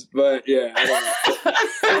 But yeah, I don't know.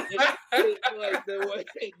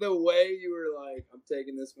 the way you were like, I'm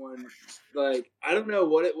taking this one. I don't know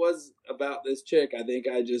what it was about this chick. I think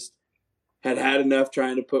I just had enough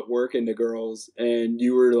trying to put work into girls, and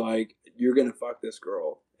you were like, you're gonna fuck this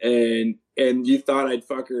girl, and you thought I'd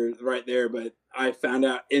fuck her right there, but I found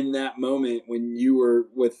out in that moment when you were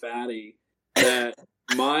with Fatty that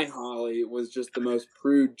my Holly was just the most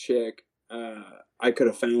prude chick I could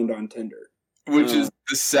have found on Tinder. Which is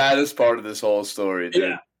the saddest part of this whole story, dude.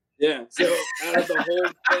 Yeah. Yeah, so out of the whole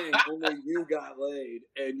thing, only you got laid,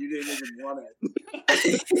 and you didn't even want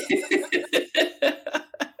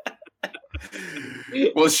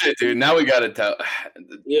it. Well, shit, dude. Now we gotta tell.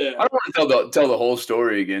 Yeah, I don't want to tell the whole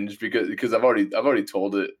story again, just because I've already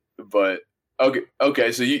told it. But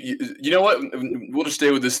okay. So you know what? We'll just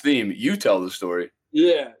stay with this theme. You tell the story.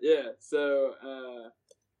 yeah. So,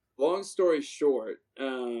 long story short,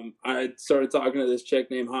 I started talking to this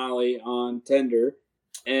chick named Holly on Tinder.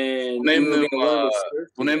 And we'll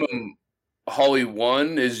name them Holly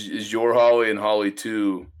 1 is your Holly, and Holly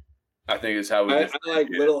 2, I think, is how we. I like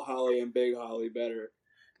Little Holly and Big Holly better.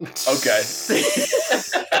 Okay.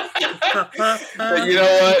 But you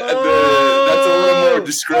know what? That's a little more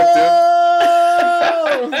descriptive.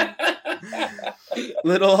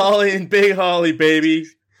 Little Holly and Big Holly, baby.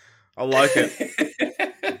 I like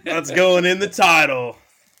it. That's going in the title.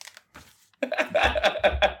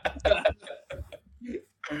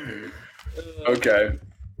 Okay.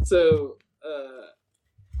 So,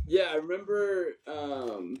 yeah, I remember.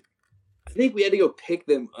 I think we had to go pick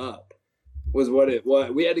them up. Was what it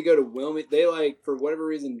was. We had to go to Wilmington. They for whatever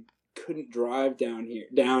reason couldn't drive down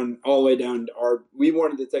all the way down to our. We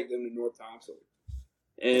wanted to take them to North Thompson,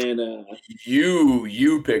 and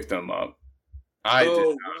you picked them up. I did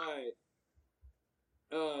not.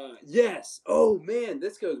 Right. Yes. Oh man,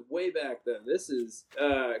 this goes way back though. This is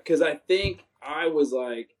because I think I was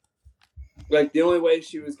like the only way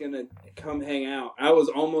she was gonna come hang out. I was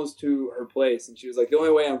almost to her place, and she was like, the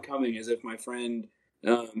only way I'm coming is if my friend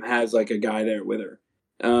has like a guy there with her.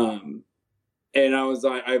 And I was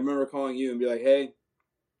like, I remember calling you and be like, hey,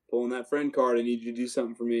 pulling that friend card. I need you to do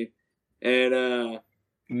something for me. And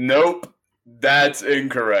nope. That's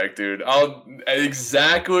incorrect, dude. I'll tell you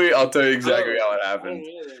exactly how it happened.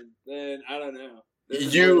 Then I don't know.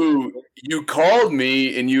 You called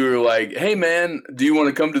me and you were like, "Hey man, do you want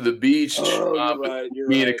to come to the beach? You're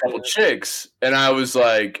me and a couple chicks." And I was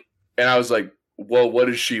like, "Well, what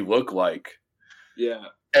does she look like?" Yeah.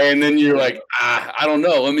 And then you're like, "I don't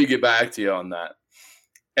know. Let me get back to you on that."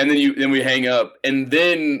 And then we hang up. And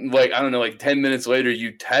then I don't know, 10 minutes later,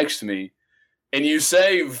 you text me. And you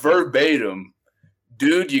say verbatim,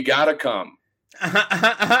 dude, you gotta come.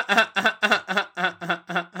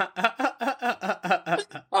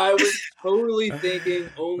 I was totally thinking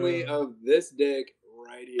only of this dick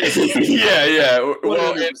right here. Yeah.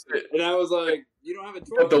 Well, and I was like, you don't have a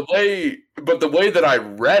choice. But the way that I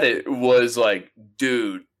read it was like,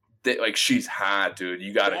 dude, she's hot, dude.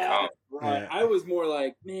 You gotta come. Right. I was more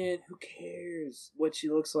like, man, who cares what she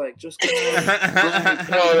looks like? Just come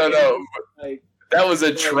on. No. That was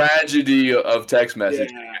a tragedy of text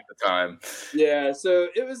messaging at the time. Yeah, so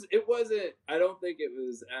it wasn't. I don't think it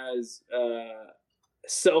was as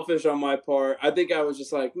selfish on my part. I think I was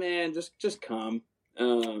just like, man, just come.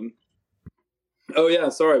 Oh yeah,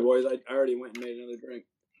 sorry boys, I already went and made another drink.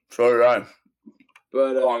 So did I.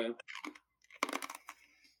 But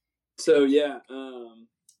so yeah,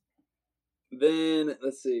 then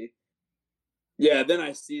let's see. Yeah, then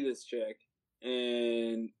I see this chick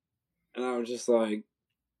and I was just like,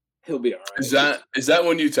 he'll be all right. Is that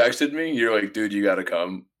when you texted me? You're like, dude, you gotta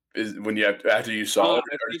come. Is when you after you saw it,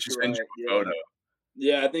 or did you send you a photo?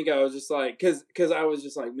 Yeah, I think I was just like, because I was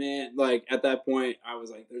just like, man, at that point, I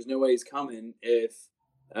was like, there's no way he's coming if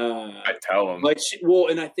I tell him.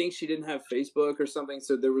 And I think she didn't have Facebook or something,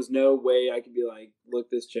 so there was no way I could be like, look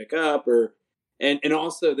this chick up and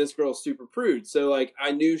also this girl's super prude, so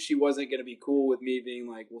I knew she wasn't gonna be cool with me being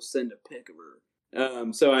like, we'll send a pic of her.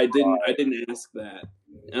 So I didn't ask that.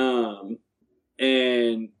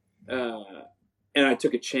 And I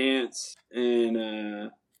took a chance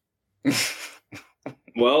and,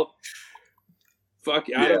 well, fuck,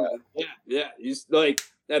 I don't know. Yeah. You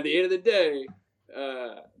at the end of the day,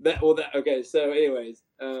 okay. So anyways,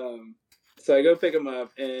 so I go pick him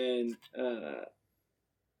up and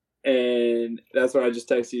that's when I just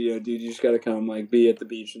texted you, dude, you just gotta come, be at the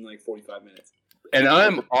beach in 45 minutes. And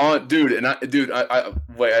I'm on, dude. And I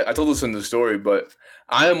told this in the story, but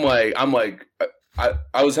I was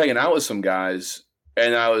hanging out with some guys,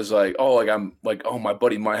 and I was like, oh, my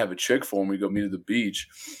buddy might have a chick for him. We go meet at the beach,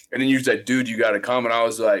 and then you said, dude, you got to come, and I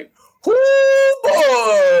was like, whoo,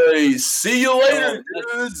 boy, see you later,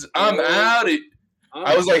 dudes. I'm out.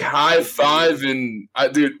 I was like high fiving,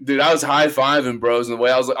 dude. I was high fiving bros in the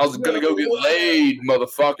way I was gonna go get laid,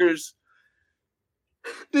 motherfuckers.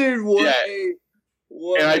 Dude, what? Yeah.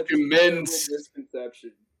 What And I a commend.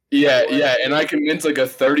 misconception. Yeah, and I commenced like a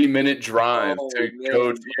 30-minute drive Oh, to man.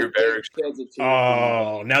 go to your barracks.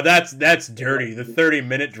 Oh, now that's dirty. The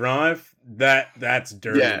 30-minute drive, that's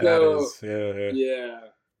dirty. Yeah. That is,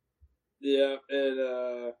 Yeah, and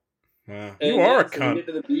wow. and You are a so we cunt. get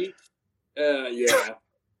to the beach. Yeah.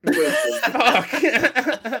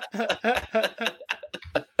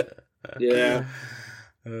 Yeah.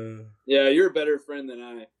 Yeah, you're a better friend than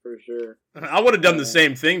I, for sure. I would have done the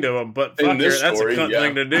same thing to him, but In fuck this that's story, a cunt yeah.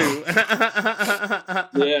 thing to do.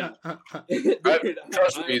 Dude,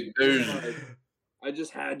 Trust me, dude. I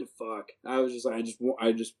just had to fuck. I was just like, I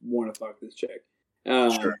just want to fuck this chick.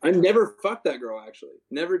 Sure. I never fucked that girl, actually.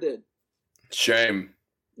 Never did. Shame.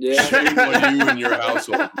 Yeah. Shame on you and your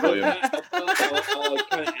household, William. I'll like,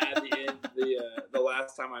 kind of add the end, the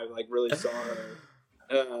last time I like really saw her.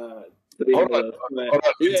 Hold on.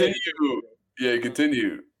 Continue. Yeah,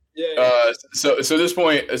 continue. Yeah. So at this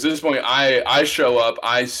point, I show up.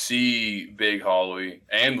 I see Big Holly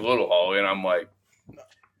and Little Holly, and I'm like,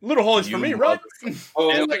 Little Holly's for me, right?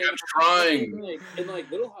 Oh, and like I'm trying. And like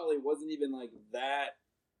Little Holly wasn't even like that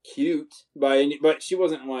cute but she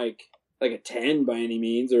wasn't like a 10 by any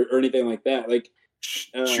means or anything like that. Like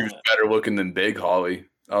She was better looking than Big Holly.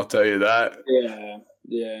 I'll tell you that.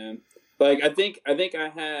 Yeah. Like I think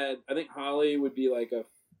Holly would be like a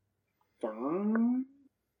 5,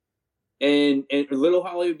 and Little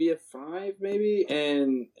Holly would be a 5 maybe,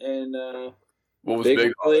 and what was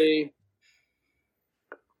Big Holly?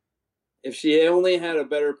 If she only had a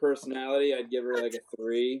better personality, I'd give her like a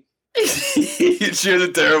 3. She had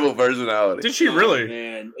a terrible personality. Did she really? Oh,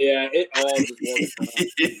 man, yeah, it all just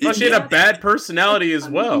wasn't. But she had a bad personality as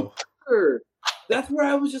well. That's where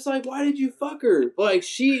I was just like, why did you fuck her? Like,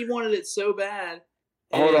 she wanted it so bad.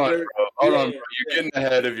 Hold on, bro. You're getting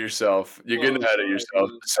ahead of yourself.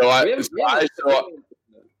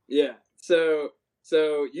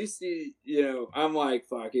 So you see, I'm like,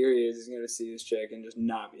 fuck, here he is. He's gonna see this chick and just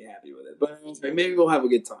not be happy with it. But I was like, maybe we'll have a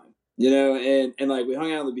good time, And like we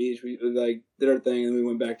hung out on the beach. We like did our thing, and then we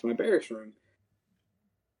went back to my barracks room.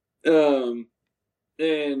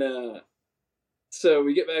 So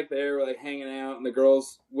we get back there, we're like hanging out, and the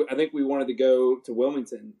girls. I think we wanted to go to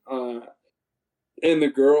Wilmington, and the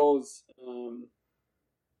girls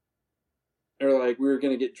are like, we were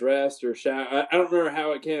gonna get dressed or shower. I don't remember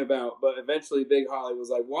how it came about, but eventually Big Holly was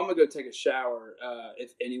like, "Well, I'm gonna go take a shower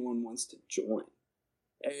if anyone wants to join,"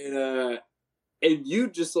 and you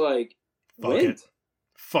just like went.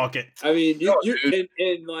 Fuck it. I mean,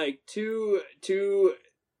 and like two.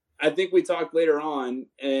 I think we talked later on,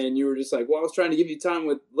 and you were just like, "Well, I was trying to give you time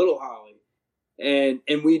with Little Holly," and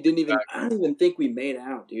we didn't even. I don't even think we made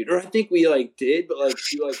out, dude. Or I think we like did, but like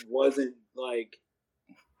she like wasn't like.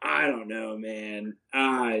 I don't know, man.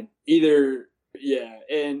 Either, yeah,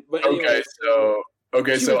 but anyway, so I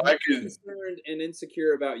could concerned and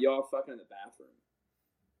insecure about y'all fucking in the bathroom.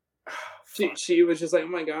 She was just like, "Oh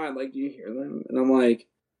my god, like, do you hear them?" And I'm like,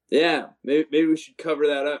 "Yeah, maybe we should cover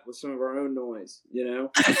that up with some of our own noise,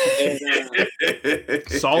 And,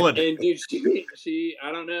 solid. And dude, she,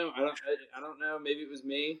 I don't know, I don't know. Maybe it was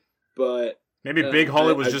me, but maybe Big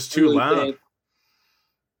Holly was just too loud.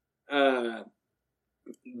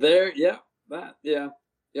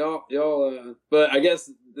 Y'all. But I guess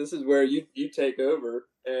this is where you take over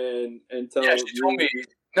and tell. Yeah, she told me.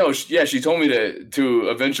 No, she told me to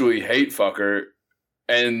eventually hate fuck her,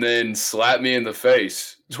 and then slap me in the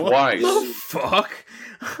face twice. What the fuck?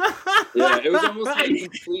 Yeah, it was almost like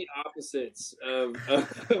complete opposites of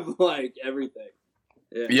like everything.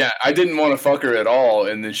 Yeah, I didn't want to fuck her at all,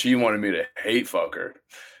 and then she wanted me to hate fuck her.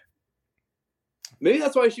 Maybe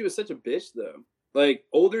that's why she was such a bitch, though. Like,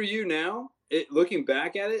 older you now, looking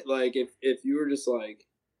back at it, like if you were just like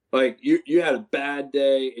you had a bad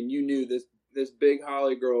day and you knew this Big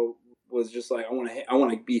Holly girl was just like, I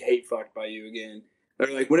want to be hate fucked by you again, or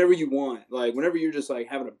like whenever you want, like whenever you're just like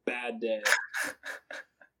having a bad day.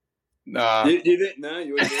 Nah, you didn't. No,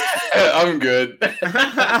 you wouldn't. I'm good.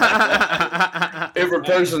 If her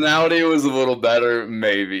personality was a little better,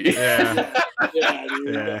 maybe. Yeah. Yeah,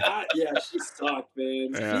 dude. Yeah, she sucked, man.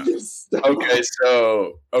 Yeah. She just sucked.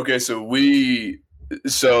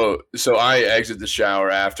 So I exit the shower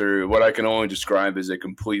after what I can only describe as a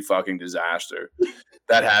complete fucking disaster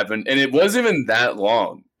that happened, and it wasn't even that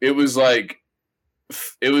long. It was like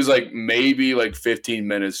maybe like 15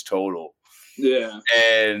 minutes total. Yeah.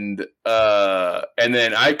 And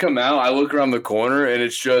then I come out, I look around the corner, and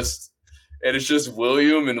it's just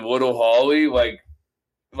William and Little Holly like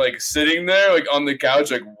like sitting there like on the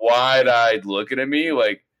couch, like wide-eyed looking at me,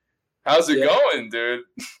 like, how's it going, dude?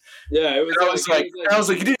 Yeah, it was. And I was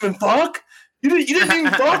like, you didn't even fuck? You didn't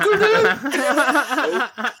even fuck her, dude?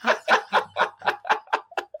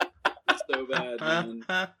 So bad, man.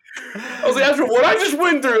 I was like, after what I just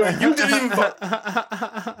went through, you didn't even fuck.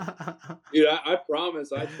 Dude, I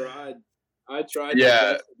promise, I tried.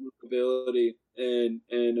 Yeah. My ability, and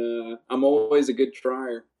I'm always a good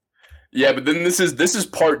trier. Yeah, but then this is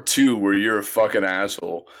part 2 where you're a fucking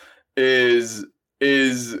asshole. Is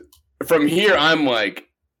from here I'm like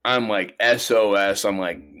SOS. I'm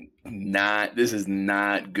like, this is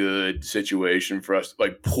not good situation for us.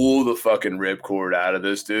 Like, pull the fucking ripcord out of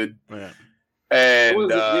this, dude. Yeah. And I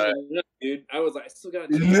wasn't giving up, dude. I was like, I still got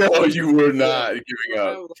a chance. no, you were not giving I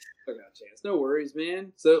up. was like, I still got a chance. No worries,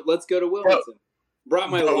 man. So let's go to Wilmington. Brought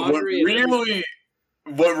my laundry.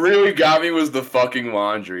 What really got me was the fucking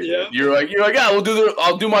laundry. Yeah. Dude. You're like, yeah,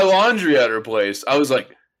 I'll do my laundry at her place. I was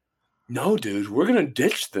like, no, dude, we're gonna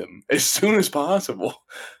ditch them as soon as possible.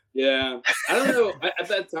 Yeah, I don't know. At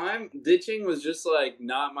that time, ditching was just like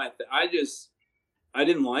not my thing. I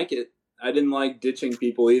didn't like it. I didn't like ditching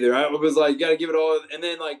people either. I was like, gotta give it all, and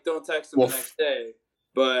then like don't text them the next day.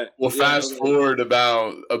 But fast forward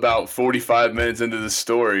about 45 minutes into the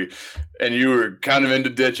story, and you were kind of into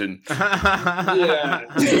ditching. Yeah.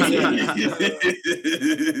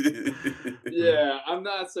 Yeah, I'm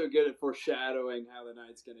not so good at foreshadowing how the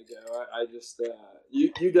night's gonna go. I just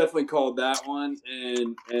you definitely called that one,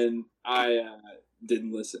 and I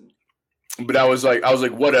didn't listen. But I was like,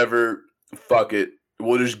 whatever, fuck it,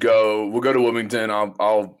 we'll just go. We'll go to Wilmington.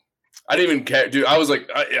 I didn't even care, dude. I was like,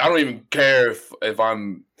 I don't even care if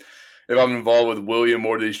I'm involved with William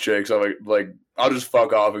or these chicks. I'm like I'll just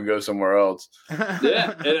fuck off and go somewhere else.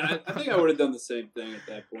 Yeah, and I think I would have done the same thing at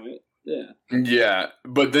that point. Yeah. Yeah,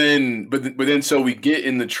 but then so we get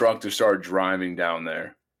in the truck to start driving down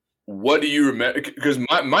there. What do you remember? Because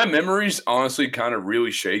my memory's honestly kind of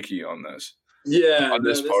really shaky on this. Yeah, on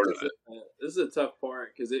this part of it. This is a tough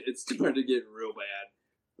part because it's starting to get real bad.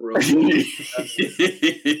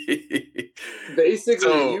 Basically,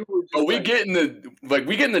 so, you were just we get in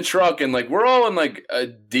the truck and like we're all in like a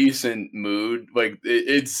decent mood. Like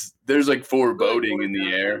there's like foreboding in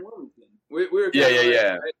the air. We were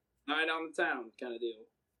yeah. Right? Night on the town kind of deal.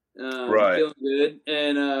 Right. Feeling good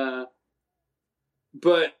and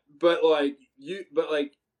but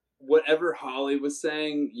whatever Holly was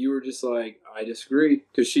saying, you were just like, I disagree,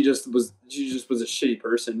 because she just was a shitty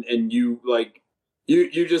person, and you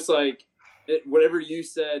just like whatever you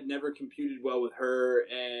said never computed well with her,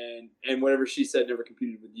 and whatever she said never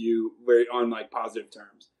computed with you very on like positive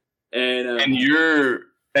terms. And you're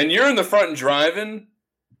in the front and driving,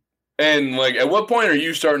 and like at what point are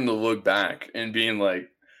you starting to look back and being like,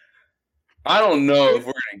 I don't know if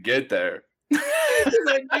we're gonna get there.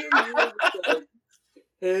 Like, you were like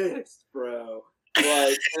pissed, bro.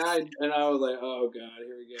 Like, and I was like, oh god,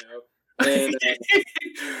 here we go. And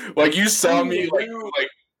like you saw me like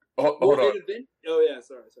hold on. Oh yeah,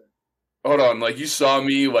 sorry. Hold on, like you saw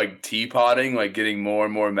me like teapotting, like getting more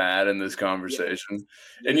and more mad in this conversation,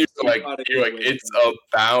 and you're like, it's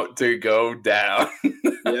about to go down.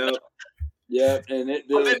 Yep, and it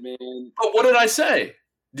did, man. But what did I say?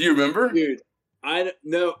 Do you remember, dude?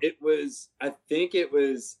 No, it was. I think it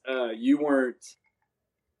was. You weren't.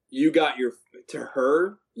 You got your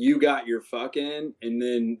fucking, and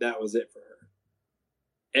then that was it for her.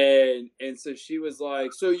 And so she was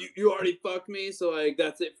like, so you already fucked me, so like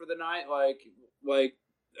that's it for the night, like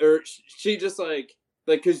or she just like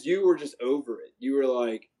because you were just over it. You were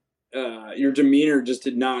like, your demeanor just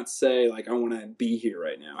did not say like, I want to be here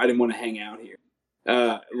right now. I didn't want to hang out here,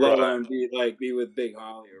 let alone be with Big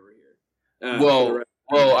Holly over here.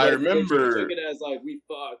 Well, I remember she took it as like we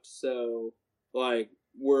fucked, so like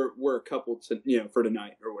we're a couple to for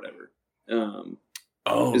tonight or whatever.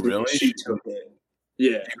 Oh really? She took it.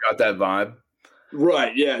 Yeah, you got that vibe,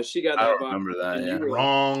 right? Yeah, she got that vibe. I remember that. Yeah,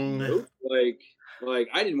 wrong. Like, nope. Like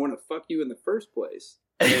I didn't want to fuck you in the first place,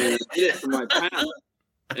 and I did it for my pal.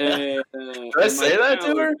 And did I say that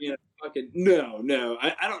to her? No.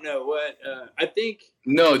 I don't know what. I think.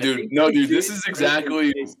 No, dude. This is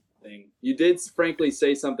exactly. You did frankly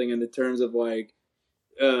say something in the terms of like,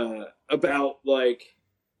 about like,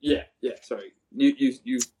 yeah. Sorry,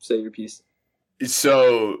 you say your piece.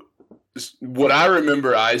 So, what I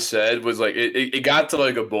remember I said was like it got to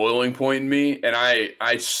like a boiling point in me, and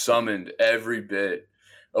I summoned every bit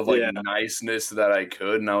of like niceness that I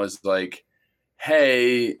could, and I was like,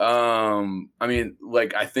 hey, I mean,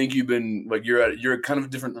 like I think you've been like you're kind of a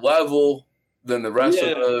different level. than the rest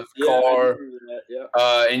of the car. I remember that,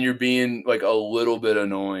 yeah. And you're being like a little bit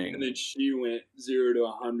annoying. And then she went 0 to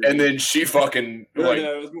 100. And then she fucking no,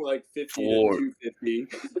 it was more like 50 to 250.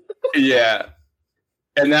 Yeah.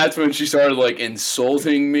 And that's when she started like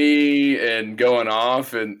insulting me and going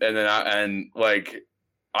off, and then I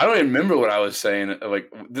don't even remember what I was saying.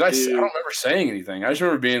 Like, I don't remember saying anything. I just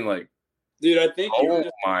remember being like, dude, I think you were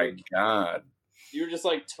oh my God. You were just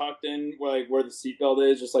like tucked in like where the seatbelt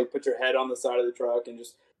is, just like put your head on the side of the truck and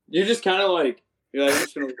you're just kind of like, you're like, I'm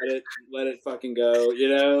just gonna let it fucking go, you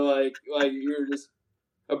know, like you were just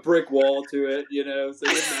a brick wall to it, you know. So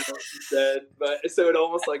it didn't matter what you said, but so it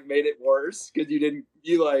almost like made it worse because you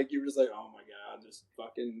were just like, oh my God, just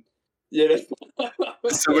fucking, you know.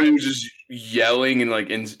 Somebody was just yelling and like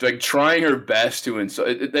trying her best to insult.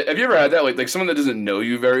 Have you ever had that? Like someone that doesn't know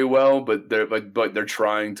you very well, but they're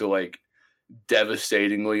trying to like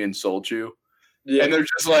devastatingly insult you. Yeah. And they're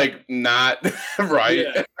just like not right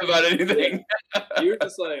about anything. Yeah. You're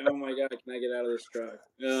just like, oh my God, can I get out of this truck?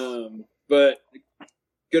 But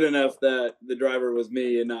good enough that the driver was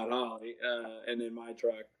me and not Holly. And in my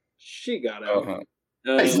truck, she got out. Uh-huh.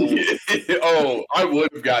 Oh, I would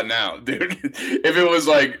have gotten out, dude. If it was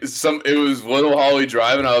like it was little Holly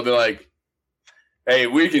driving, I would be like, hey,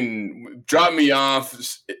 we can drop me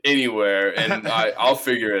off anywhere and I'll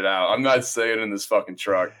figure it out. I'm not staying in this fucking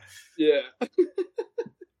truck. Yeah.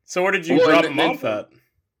 So where did you drop him off at?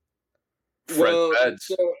 So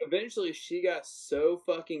eventually she got so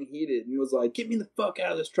fucking heated and was like, get me the fuck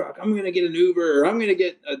out of this truck. I'm going to get an Uber or I'm going to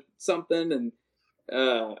get something. And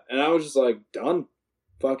I was just like, done.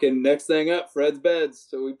 Fucking next thing up, Fred's Beds.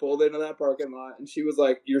 So we pulled into that parking lot and she was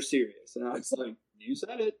like, you're serious. And I was like, you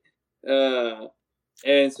said it.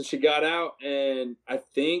 And so she got out and I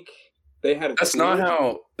think they had a That's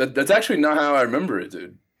actually not how I remember it,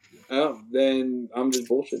 dude. Oh, then I'm just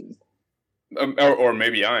bullshitting. Or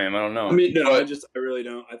maybe I am. I don't know. I mean, no, I really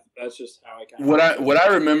don't. That's just how I kind of. What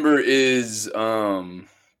I remember is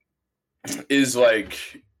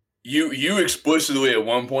like you explicitly at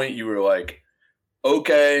one point you were like,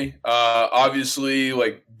 okay, obviously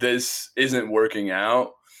like this isn't working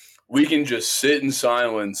out. We can just sit in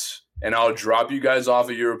silence and I'll drop you guys off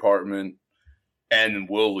at your apartment and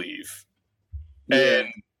we'll leave. Yeah.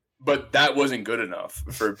 But that wasn't good enough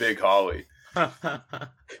for Big Holly.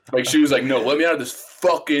 Like she was like, no, let me out of this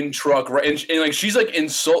fucking truck, right? And like she's like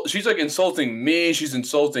insulting me, she's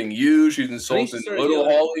insulting you, she's insulting little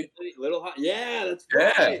Holly. Yeah, that's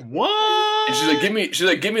right. Yeah. What? And she's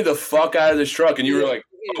like, give me the fuck out of this truck. And you were like,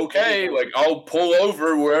 okay, like I'll pull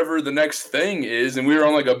over wherever the next thing is. And we were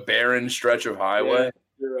on like a barren stretch of highway. Yeah,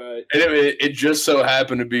 you're right. And it just so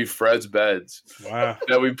happened to be Fred's Beds. Wow.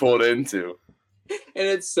 That we pulled into. And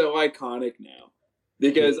it's so iconic now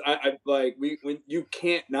because I when you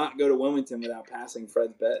can't not go to Wilmington without passing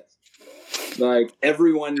Fred's Beds. Like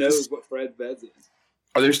everyone knows what Fred's Beds is.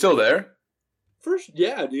 Are they still there? First,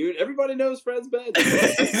 yeah, dude. Everybody knows Fred's Beds. I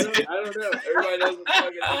don't know. Everybody knows what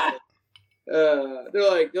fucking they're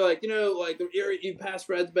like, you know, like you pass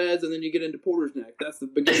Fred's Beds and then you get into Porter's Neck. That's the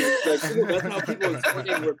beginning. Like, that's how people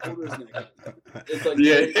explain where Porter's Neck is. It's like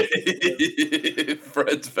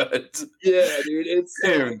Fred's Beds. Yeah, dude. It's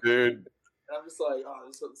damn, dude. I'm just like,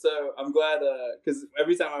 so I'm glad because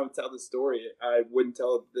every time I would tell this story, I wouldn't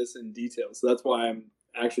tell this in detail. So that's why I'm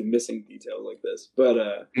actually missing details like this.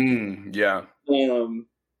 But yeah.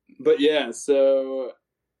 But yeah, so.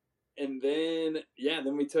 And then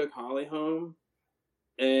we took Holly home,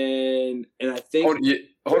 and I think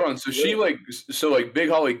hold on. So Big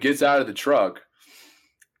Holly gets out of the truck,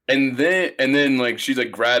 and then like she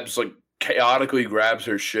like chaotically grabs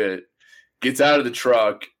her shit, gets out of the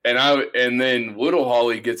truck, and then little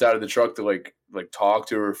Holly gets out of the truck to like talk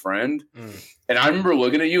to her friend, and I remember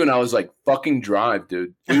looking at you and I was like, "Fucking drive,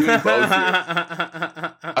 dude! Leave them both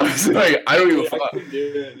here." I was like, "I don't give a fuck.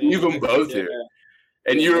 Leave them both here."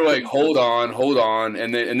 And you were like, hold on.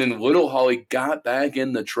 And then little Holly got back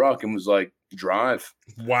in the truck and was like, drive.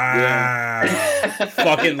 Wow. Yeah.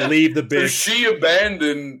 Fucking leave the bitch. So she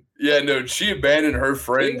abandoned her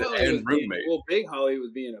friend and roommate. Big Holly was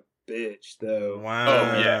being a bitch, though. Wow.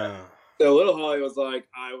 Oh, yeah. So little Holly was like,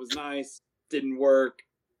 I was nice, didn't work,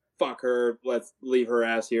 fuck her, let's leave her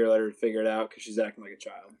ass here, let her figure it out, because she's acting like a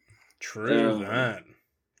child. True that.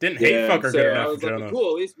 Didn't hate fuck her good enough. I was like, cool,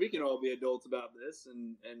 at least we can all be adults about this.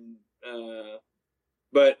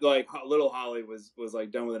 But like little Holly was like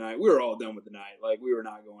done with the night. We were all done with the night. Like we were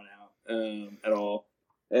not going out at all.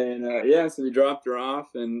 And so we dropped her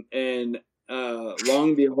off, and long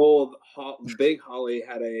and behold, Big Holly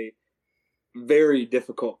had a very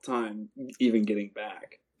difficult time even getting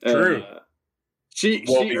back. True. She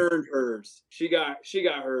earned hers. She got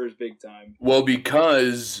hers big time. Well,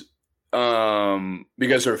 because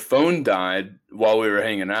her phone died while we were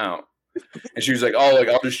hanging out, and she was like, "Oh, like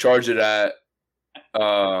I'll just charge it at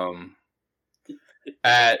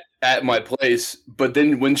my place." But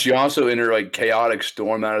then when she also in her like chaotic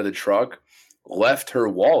storm out of the truck, left her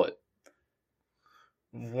wallet.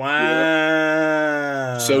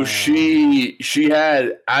 Wow. So she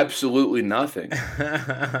had absolutely nothing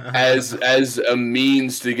as a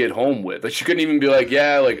means to get home with. Like she couldn't even be like,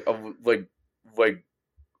 yeah, like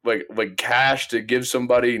cash to give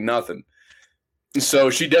somebody, nothing. So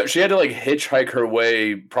she had to like hitchhike her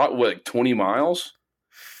way, probably like 20 miles.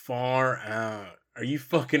 Far out. Are you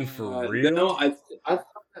fucking for real? No,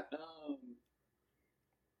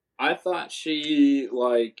 I thought she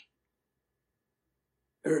like.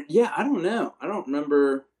 Yeah, I don't know. I don't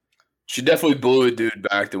remember. She definitely blew a dude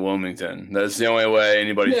back to Wilmington. That's the only way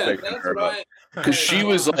anybody's picking her up. Because she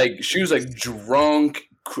was like drunk,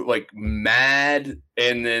 like mad,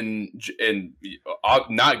 and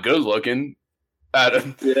not good looking.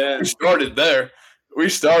 We started there.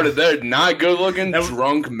 Not good looking,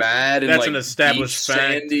 drunk, mad, and that's like an established fact.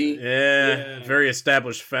 Sandy. Yeah, very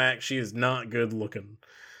established fact. She is not good looking.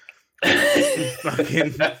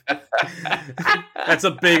 Fucking, that's a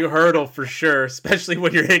big hurdle for sure, especially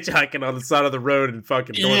when you're hitchhiking on the side of the road in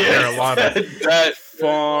fucking North Carolina.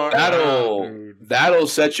 That'll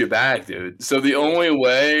set you back, dude. So the only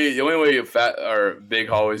way a fat or big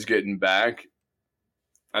haul is getting back,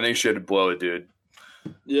 I think she had to blow it, dude.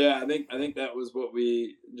 Yeah, I think that was what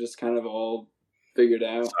we just kind of all figured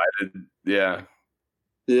out. Yeah.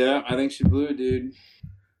 Yeah, I think she blew it, dude.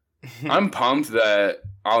 I'm pumped that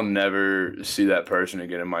I'll never see that person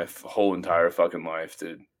again in my whole entire fucking life,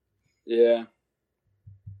 dude. Yeah.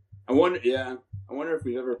 I wonder if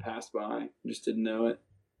we've ever passed by. Just didn't know it.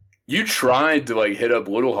 You tried to like hit up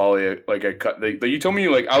Little Holly like you told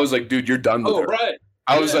me I was like, dude, you're done with her. Right.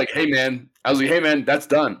 I was like, hey man, that's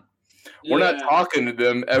done. We're not talking to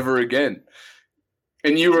them ever again.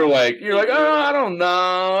 And you're like, oh, I don't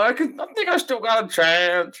know. I think I still got a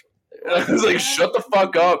chance. I was like, shut the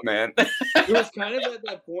fuck up, man. It was kind of at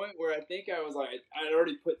that point where I think I was like, I'd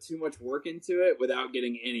already put too much work into it without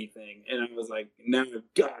getting anything. And I was like, now I've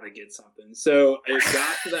got to get something. So it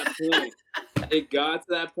got to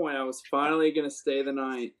that point. I was finally going to stay the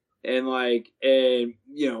night. And I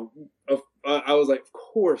was like, of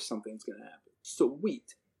course something's going to happen.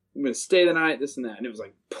 Sweet. I'm going to stay the night, this and that. And it was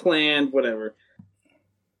like planned, whatever.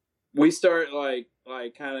 We start like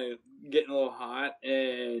kind of getting a little hot,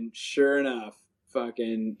 and sure enough,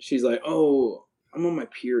 fucking, she's like, "Oh, I'm on my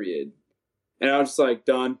period," and I was just like,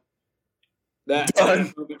 "Done." That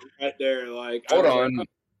right there, like, hold on,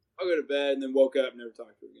 I'll go to bed, and then woke up, and never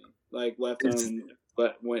talked to her again. Like, left home,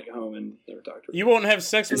 but went home and never talked to her. You won't have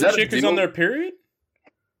sex with a chick who's on their period?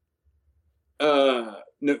 No.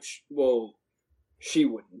 Well, she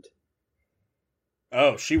wouldn't.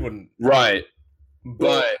 Oh, she wouldn't. Right.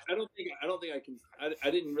 But I don't think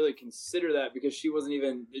I didn't really consider that because she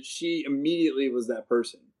immediately was that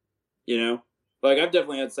person, you know? Like, I've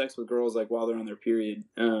definitely had sex with girls like while they're on their period.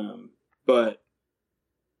 But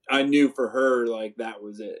I knew for her, like, that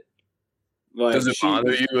was it. Like, does it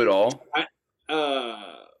bother you at all?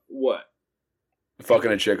 What?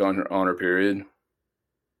 Fucking a chick on her period?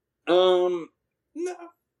 No.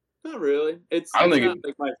 Not really. It's not like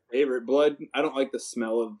my favorite. Blood, I don't like the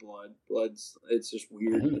smell of blood. It's just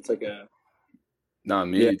weird. It's like a... Not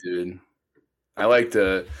me, dude. I like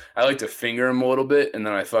to finger him a little bit, and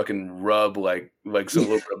then I fucking rub like some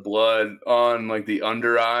little bit of blood on like the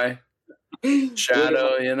under eye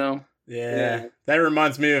shadow, you know? Yeah. That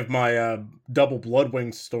reminds me of my double blood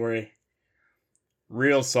wing story.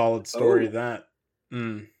 Real solid story, that.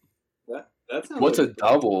 That sounds What's a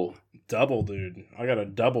double? Double, dude. I got a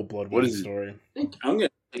double blood wing story. I think I'm going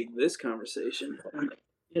to take this conversation. I'm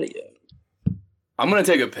going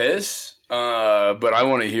to take a piss, but I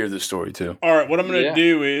want to hear the story too. All right, what I'm going to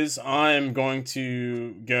do is I'm going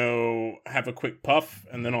to go have a quick puff,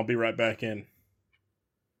 and then I'll be right back in.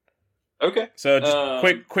 Okay. So just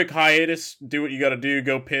quick hiatus. Do what you got to do.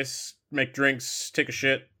 Go piss, make drinks, take a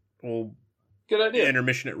shit. We'll good idea.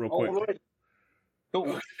 Intermission it real quick. Right.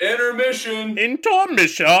 Cool. Intermission.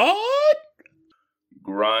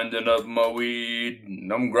 Grinding up my weed.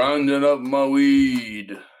 I'm grinding up my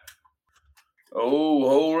weed. Oh,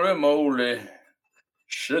 holy moly.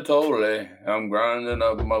 Shit holy. I'm grinding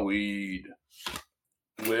up my weed.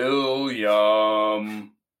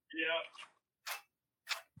 William. Yeah.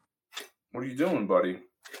 What are you doing, buddy?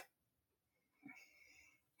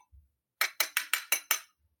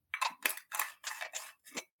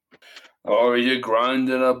 Or you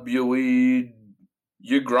grinding up your weed?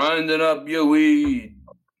 You grinding up your weed?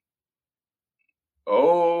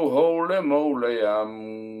 Oh, holy moly,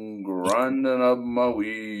 I'm grinding up my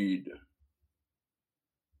weed.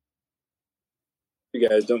 You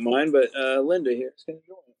guys don't mind, but Linda here is going to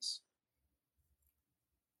join us.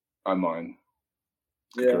 I mind.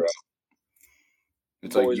 Yeah.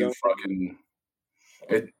 It's Always like you on. fucking...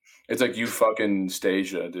 It's like you fucking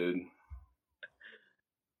Stasia, dude.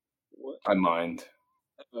 What? I mind.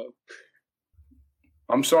 Uh-oh.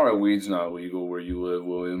 I'm sorry weed's not legal where you live,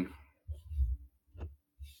 William.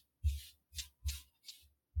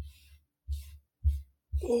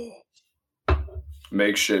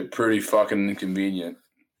 Makes shit pretty fucking inconvenient,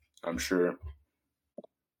 I'm sure.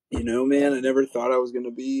 You know, man, I never thought I was going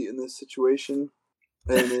to be in this situation.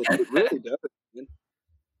 And it really does, man.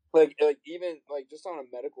 Like even like just on a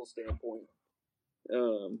medical standpoint,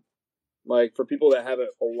 like for people that have it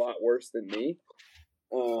a lot worse than me,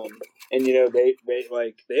 and you know they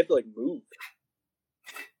have to like move.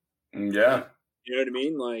 Yeah. You know what I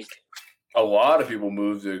mean? Like a lot of people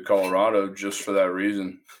move to Colorado just for that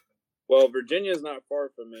reason. Well, Virginia's not far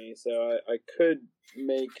from me, so I could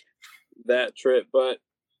make that trip, but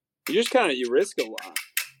you just you risk a lot.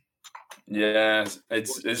 Yeah,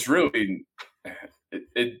 it's really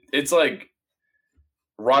it's like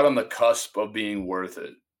right on the cusp of being worth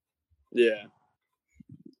it. Yeah.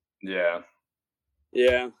 Yeah.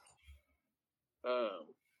 Yeah. I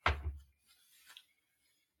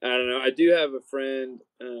don't know. I do have a friend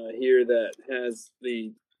here that has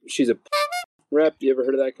she's a rep. You ever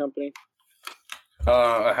heard of that company?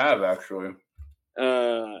 I have actually.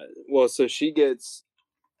 Well, so she gets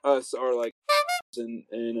us our like, and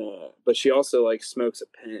but she also like smokes a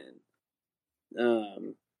pen,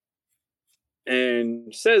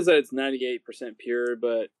 and says that it's 98% pure,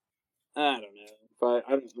 but I don't know I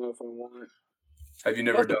don't know if I want. Have you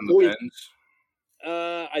never done the pens?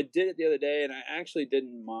 I did it the other day, and I actually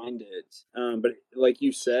didn't mind it. But like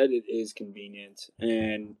you said, it is convenient,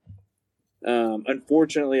 and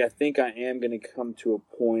unfortunately, I think I am going to come to a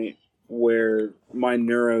point where my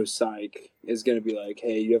neuropsych is going to be like,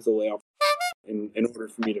 "Hey, you have to lay off in order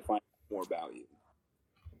for me to find more value."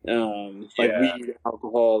 Like weed,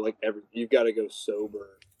 alcohol, like you've got to go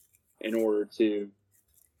sober in order to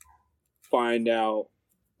find out,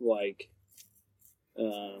 like,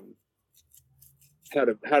 how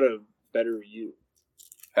to better you.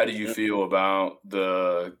 How do you feel about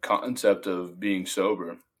the concept of being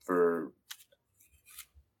sober for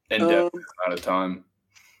indefinite amount of time?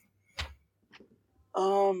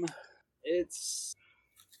 It's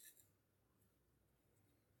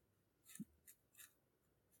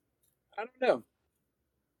I don't know.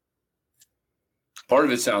 Part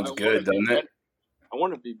of it sounds good, doesn't it? I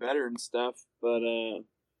want to be better and stuff, but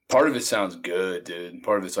part of it sounds good, dude.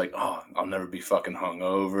 Part of it's like, oh, I'll never be fucking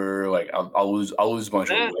hungover. Like I'll lose a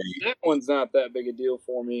bunch of weight. That one's not that big a deal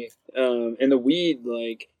for me. And the weed,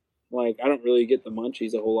 like I don't really get the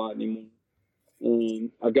munchies a whole lot anymore.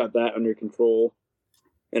 I've got that under control.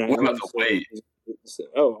 And what about the weight?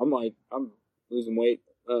 Oh, I'm losing weight.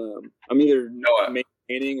 I'm either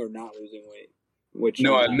maintaining or not losing weight.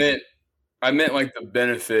 I meant like the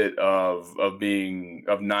benefit of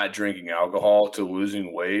not drinking alcohol to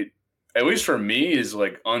losing weight. At least for me, is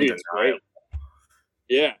like undeniable.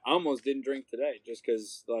 Yeah, I almost didn't drink today just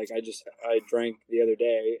because like I drank the other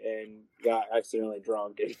day and got accidentally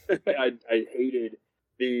drunk, and I hated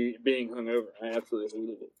being hungover. I absolutely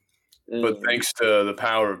hated it. But thanks to the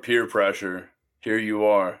power of peer pressure, here you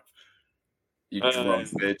are, you drunk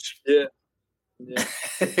bitch. Yeah.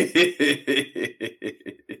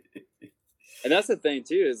 And that's the thing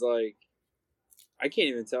too, is like I can't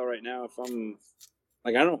even tell right now if I'm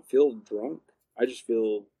like I don't feel drunk. I just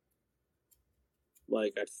feel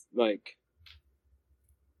like I've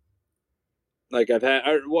had.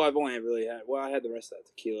 I've only really had. Well, I had the rest of that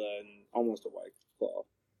tequila and almost a White Claw,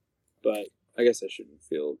 but I guess I shouldn't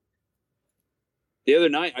feel. The other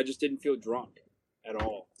night, I just didn't feel drunk at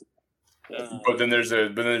all. But then there's a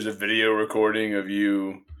video recording of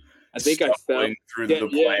you. I think I fell through the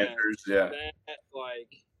planters. Yeah.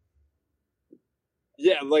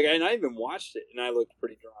 And I even watched it, and I looked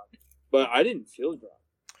pretty drunk, but I didn't feel drunk.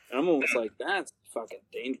 And I'm almost like, that's fucking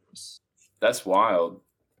dangerous. That's wild.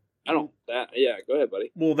 Go ahead,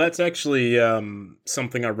 buddy. Well, that's actually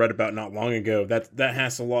something I read about not long ago. That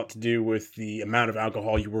has a lot to do with the amount of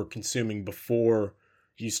alcohol you were consuming before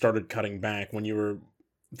you started cutting back. When you were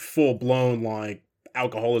full blown like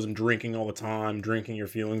alcoholism, drinking all the time, drinking your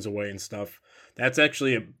feelings away and stuff. That's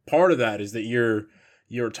actually a part of that is that you're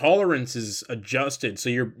your tolerance is adjusted. So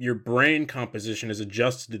your brain composition is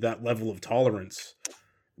adjusted to that level of tolerance,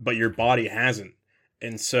 but your body hasn't.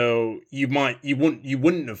 And so you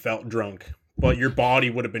wouldn't have felt drunk, but your body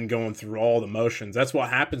would have been going through all the motions. That's what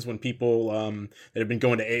happens when people that have been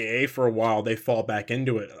going to AA for a while, they fall back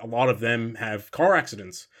into it. A lot of them have car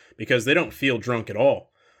accidents because they don't feel drunk at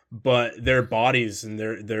all, but their bodies and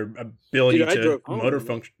their ability to motor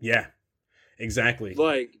function. Yeah, exactly.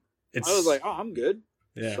 Like, I was like, oh, I'm good.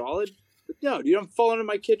 Yeah. Solid. But no, dude, I'm falling in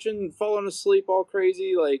my kitchen, falling asleep all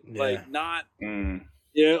crazy. Like not,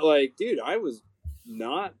 like, dude, I was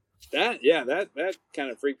not that. Yeah, that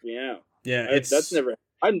kind of freaked me out. Yeah, that's never.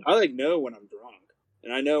 I like know when I'm drunk,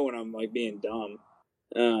 and I know when I'm like being dumb.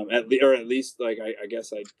 At least like I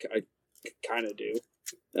guess I kind of do.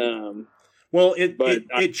 Well,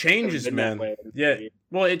 it changes, man. Yeah,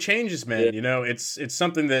 well, it changes, man. Yeah. You know, it's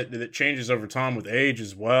something that changes over time with age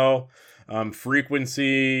as well,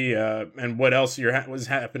 frequency, and what else was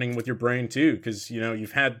happening with your brain too, because you know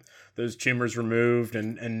you've had those tumors removed,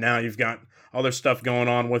 and now you've got other stuff going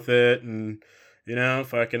on with it, and you know,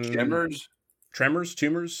 fucking tumors,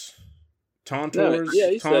 tauntauns, tauntauns.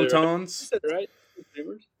 You said it right.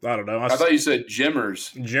 I don't know. I thought you said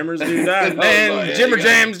Jimmers. Jimmers do that. Man, like, Jimmer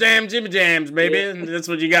Jams, damn Jimmy Jams, baby. Yeah. That's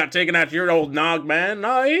what you got taken out your old nog, man.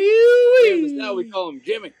 Now we call him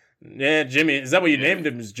Jimmy. Yeah, Jimmy. Is that what you named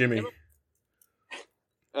him? Is Jimmy?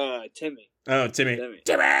 Timmy. Oh, Timmy. Timmy.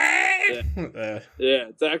 Yeah. Yeah,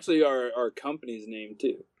 it's actually our company's name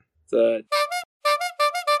too.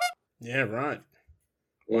 Yeah, right.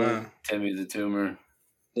 Wow. Timmy the Tumor.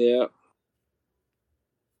 Yeah.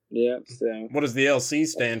 Yeah, so. What does the LC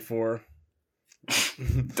stand for?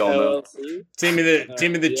 Don't know. Timmy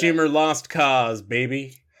the Tumor Lost Cause,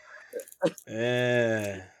 baby.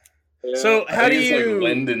 Yeah. So how do you like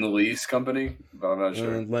Lend and Lease Company? But I'm not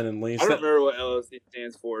sure. Lend and Lease. I don't remember what LLC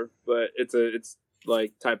stands for, but it's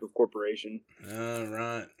like type of corporation. All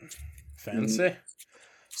right. Fancy. Mm-hmm.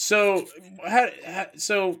 So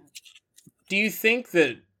so do you think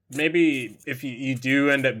that maybe if you do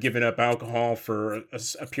end up giving up alcohol for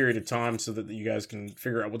a period of time so that you guys can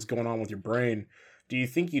figure out what's going on with your brain, do you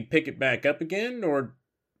think you'd pick it back up again, or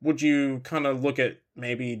would you kind of look at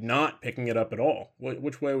maybe not picking it up at all?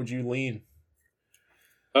 Which way would you lean?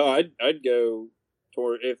 Oh, I'd go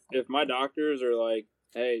toward if my doctors are like,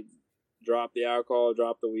 hey, drop the alcohol,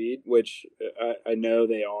 drop the weed, which I know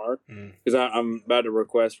they are, because I'm about to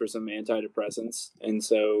request for some antidepressants, and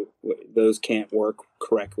so those can't work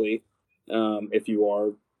correctly if you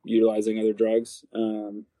are utilizing other drugs.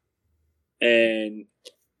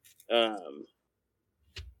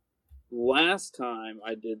 Last time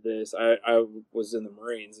I did this, I was in the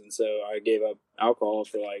Marines, and so I gave up alcohol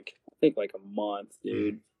for I think a month,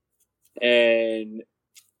 dude, and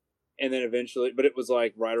then eventually, but it was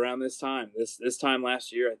like right around this time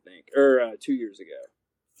last year, I think, or 2 years ago.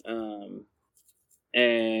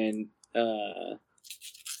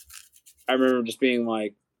 I remember just being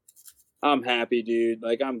like, I'm happy, dude.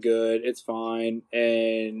 Like, I'm good. It's fine.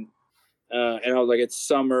 And I was like, it's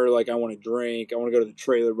summer. Like, I want to drink. I want to go to the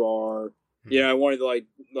trailer bar. Mm-hmm. You know, I wanted to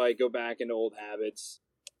like go back into old habits.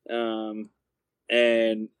 And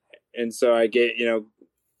so I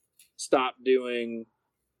stopped doing,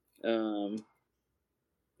 I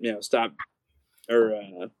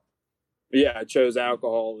chose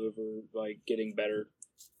alcohol over like getting better.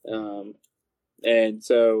 And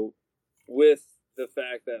so with the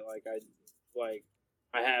fact that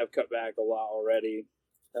I have cut back a lot already,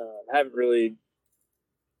 I haven't really,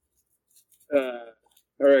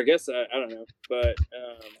 or I guess I don't know, but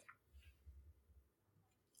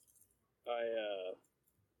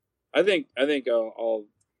I think I'll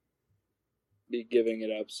be giving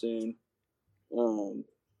it up soon.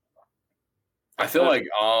 I feel like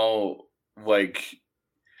I'll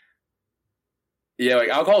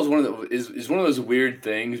alcohol is one of those weird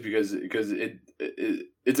things because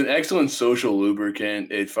it's an excellent social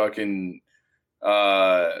lubricant. It fucking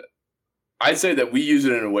I'd say that we use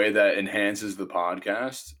it in a way that enhances the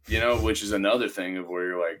podcast, which is another thing of where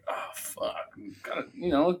you're like, oh fuck,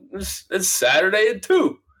 it's Saturday at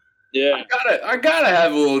 2. Yeah, I gotta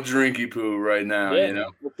have a little drinky poo right now. Yeah,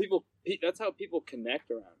 well, that's how people connect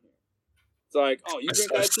around here. It's like, oh, you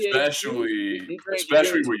drink IPA,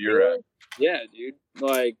 especially where you're at. Yeah, dude.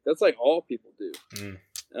 Like that's like all people do.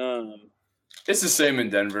 It's the same in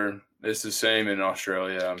Denver. It's the same in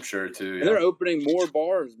Australia, I'm sure too. And they're opening more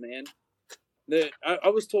bars, man. I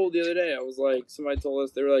was told the other day. I was like, somebody told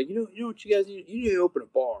us they were like, you know what you guys need? You need to open a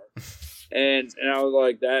bar. And I was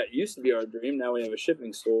like, that used to be our dream. Now we have a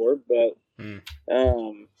shipping store, but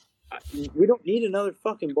we don't need another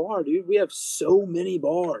fucking bar, dude. We have so many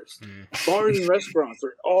bars. Bars and restaurants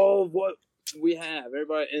are all of what we have.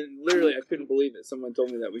 Everybody, and literally, I couldn't believe it. Someone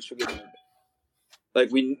told me that we should get one. Like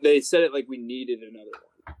they said it like we needed another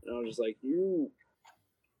one, and I was just like, you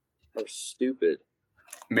are stupid.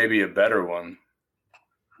 Maybe a better one.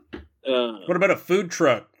 What about a food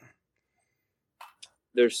truck?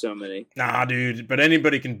 There's so many. Nah, dude, but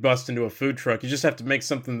anybody can bust into a food truck. You just have to make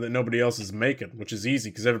something that nobody else is making, which is easy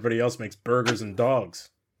because everybody else makes burgers and dogs.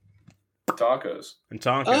 Tacos. And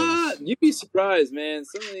tacos. You'd be surprised, man.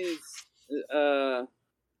 Some of these,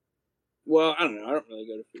 well, I don't know. I don't really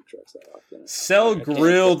go to food trucks that often. Sell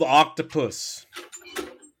grilled octopus.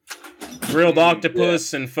 Grilled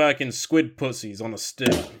octopus and fucking squid pussies on a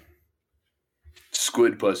stick.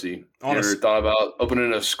 Squid pussy. You ever thought about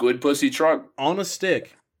opening a squid pussy truck? On a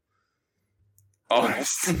stick. Oh,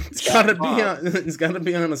 It's gotta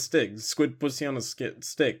be on a stick. Squid pussy on a stick. A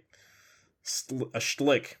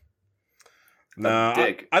schlick. No,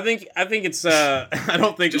 I think it's I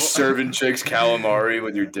don't think just serving chicks calamari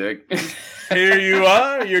with your dick. Here you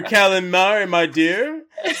are, your calamari, my dear.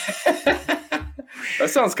 That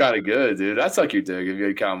sounds kind of good, dude. That's like your dick if you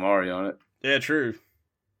had calamari on it. Yeah, true.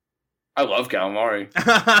 I love calamari.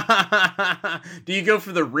 Do you go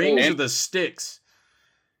for the rings or the sticks?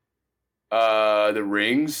 The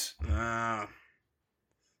rings. Because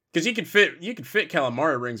you could fit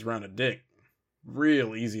calamari rings around a dick,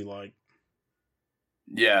 real easy, like.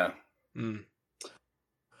 Yeah. I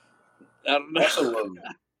don't know.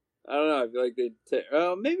 I don't know. I feel like they'd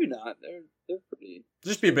maybe not. They're pretty.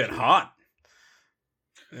 Just be a bit hot.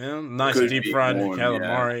 Yeah, nice deep fried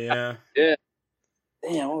calamari. Yeah. Yeah.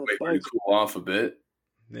 Damn. Wait for it to cool off a bit.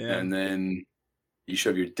 Yeah. And then you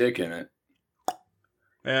shove your dick in it.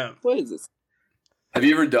 Yeah. What is this? Have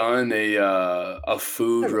you ever done a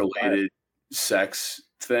food related sex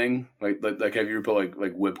thing? Like have you ever put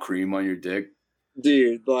like whipped cream on your dick?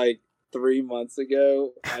 Dude, like 3 months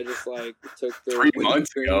ago, I just like took the 3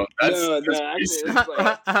 months ago. That's actually, it's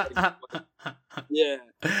like, yeah.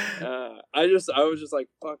 I was just like,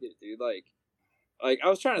 fuck it, dude. Like I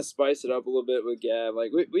was trying to spice it up a little bit with Gab.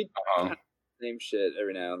 Like we name shit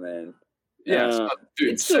every now and then. Yeah,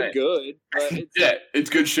 dude, it's still good. But it's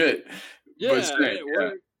good shit. Yeah, but it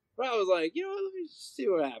worked. But I was like, you know what? Let me just see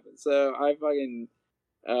what happens. So I fucking.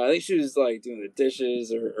 I think she was like doing the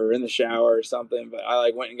dishes or in the shower or something, but I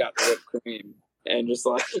like went and got the whipped cream and just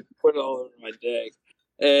like put it all over my dick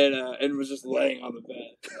and was just laying on the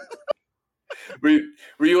bed.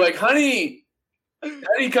 Were you like, honey,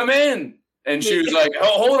 come in? And she was like,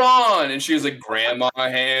 oh, hold on. And she was like, grandma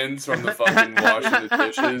hands from the fucking washing the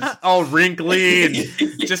dishes. All wrinkly and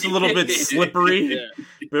just a little bit slippery,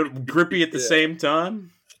 but grippy at the same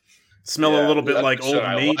time. Smell a little bit like old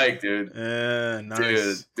meat. I like, dude.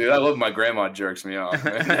 Nice. Dude, I love my grandma jerks me off,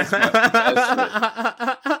 man. That's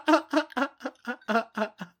my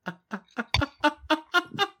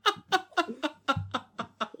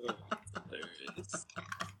shit.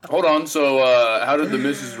 Hold on. So, how did the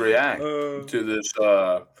missus react to this?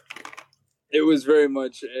 It was very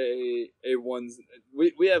much a one.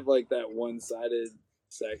 We have like that one-sided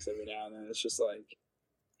sex every now and then. It's just like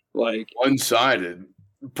one-sided.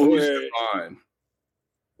 Please define.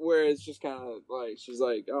 Where it's just kind of like she's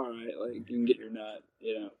like, all right, like you can get your nut,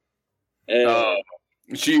 you know.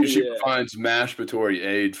 And, she provides masturbatory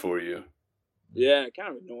aid for you. Yeah, it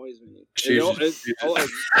kind of annoys me.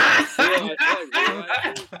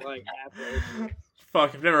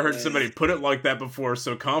 Fuck, I've never heard somebody put it like that before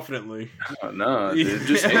so confidently. Oh, no, dude,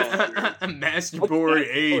 just masturbatory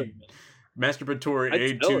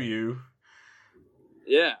aid to you.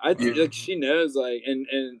 Yeah, like she knows, like, and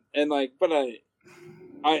like, but I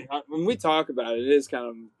when we talk about it, it is kind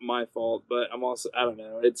of my fault, but I'm also, I don't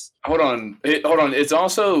know, it's hold on, it's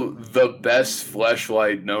also the best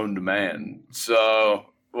fleshlight known to man. So,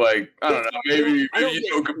 like, I don't know, maybe you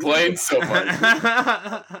don't complain so much.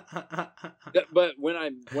 But when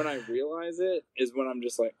I realize it is when I'm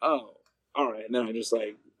just like, oh, all right, and then I just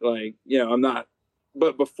like you know, I'm not.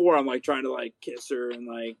 But before I'm like trying to like kiss her and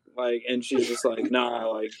like and she's just like, nah,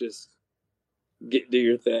 like just do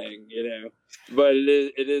your thing, you know. But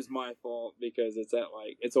it is my fault because it's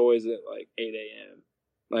always at like 8 a.m.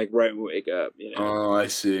 like right when we wake up, you know. Oh, I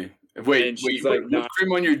see. Wait, you put whipped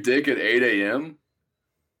cream on your dick at 8 a.m.?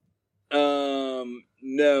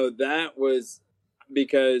 No, that was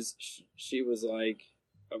because she was like,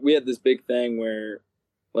 we had this big thing where.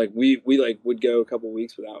 Like we like would go a couple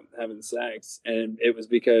weeks without having sex, and it was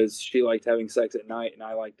because she liked having sex at night and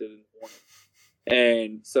I liked it in the morning.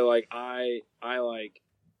 And so like I like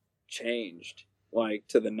changed like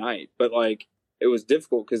to the night, but like it was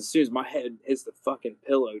difficult because as soon as my head hits the fucking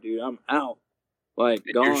pillow, dude, I'm out. Like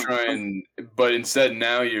gone. You're trying, but instead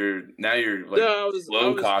now you're like I was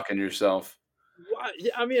cocking yourself.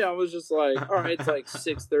 Yeah, I mean, I was just like, all right, it's like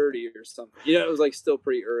 6:30 or something. You know, it was like still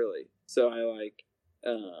pretty early. So I like,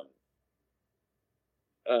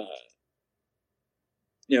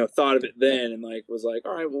 you know, thought of it then and like was like,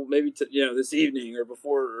 all right, well maybe this evening or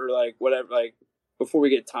before or like whatever, like before we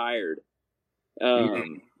get tired.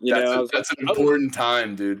 That's an important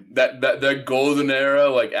time, dude. That golden era,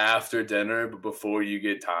 like after dinner, but before you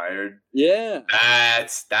get tired. Yeah,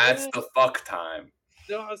 that's the fuck time.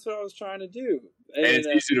 No, that's what I was trying to do, and it's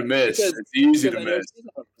easy to miss. It's easy to miss.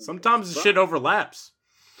 Sometimes the shit overlaps.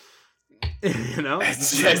 You know,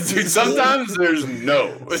 dude. Sometimes there's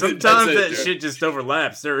no. Sometimes that shit just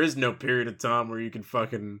overlaps. There is no period of time where you can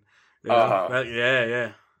fucking.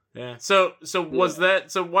 Yeah. So was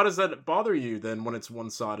that? So why does that bother you then when it's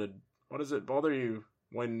one-sided? Why does it bother you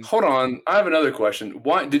when? Hold on, I have another question.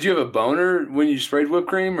 Why did you have a boner when you sprayed whipped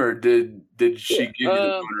cream, or did she give you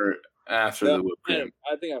the boner after the whipped cream?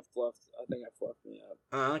 I think I fluffed me up.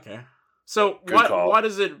 Okay. So why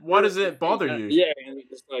does it bother you? Yeah, and it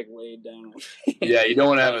just like laid down. Yeah, you don't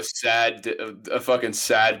want to have a fucking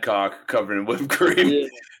sad cock covered in whipped cream.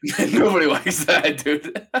 Yeah. Nobody likes that,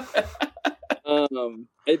 dude.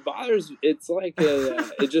 It bothers. It's like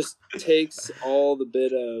it just takes all the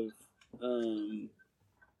bit of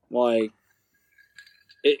like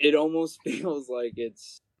it almost feels like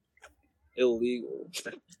it's illegal.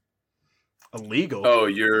 Illegal? Oh,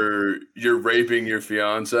 you're raping your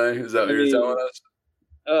fiance? Is that what you're telling us?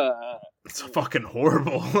 It's fucking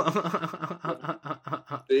horrible.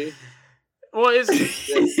 See? Well,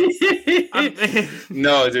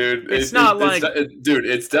 no, dude. It's not like... dude,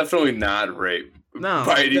 it's definitely not rape. No.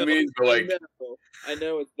 By any means, but like... I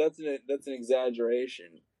know that's an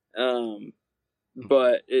exaggeration.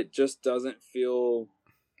 But it just doesn't feel...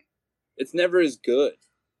 It's never as good.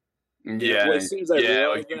 Yeah, as soon as I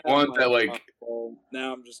realize like you want that, like... Well,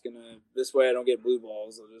 now I'm just gonna... This way I don't get blue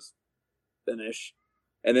balls. I'll just finish.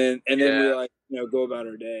 And then we like, go about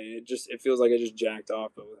our day. It feels like I just jacked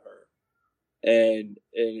off with her. And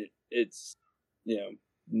it's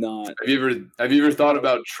not. Have you ever thought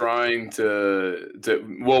about trying to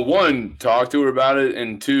well, one, talk to her about it,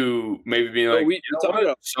 and two, maybe being like,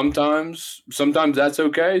 sometimes that's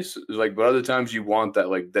okay, like, but other times you want that,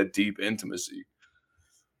 like, that deep intimacy.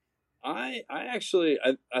 I actually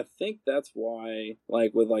I think that's why,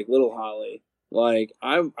 like, with like little Holly, like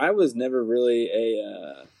I was never really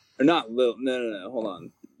a or not little no hold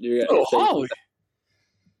on, little Holly.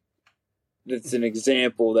 It's an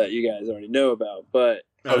example that you guys already know about, but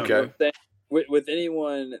okay. With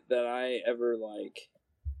anyone that I ever like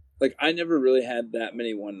I never really had that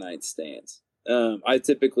many one night stands. I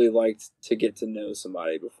typically liked to get to know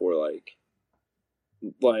somebody before like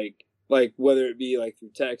whether it be like through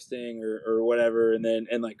texting or whatever,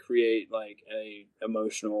 and like create like a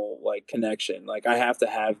emotional like connection. Like I have to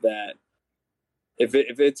have that. If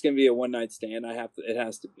it's gonna be a one night stand, it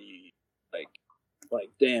has to be like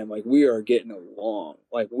damn, like we are getting along,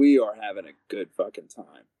 like we are having a good fucking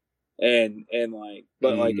time, and like,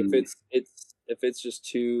 but like if it's just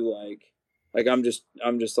too like I'm just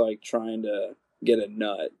like trying to get a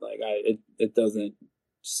nut, like it doesn't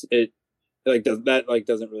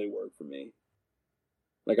really work for me.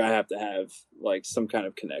 Like I have to have like some kind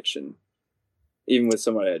of connection, even with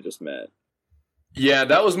somebody I just met. Yeah,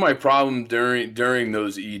 that was my problem during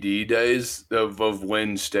those ED days of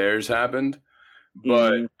when stairs happened.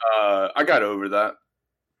 But I got over that.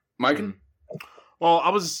 Mike? Well, I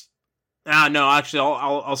was no, actually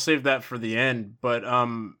I'll save that for the end. But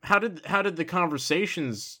how did the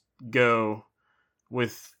conversations go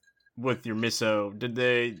with your misso? Did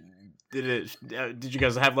you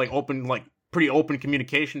guys have like pretty open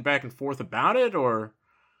communication back and forth about it, or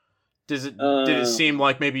did it seem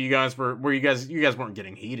like maybe you guys weren't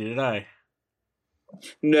getting heated, did I?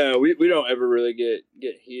 No, we don't ever really get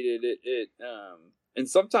heated. It and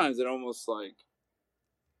sometimes it almost like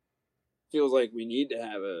feels like we need to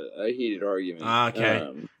have a heated argument.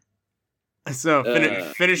 Okay. So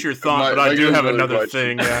finish your thought, but I do have another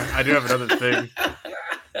thing. Yeah, I do have another thing.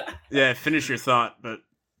 Yeah, finish your thought, but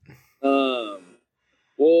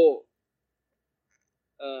well.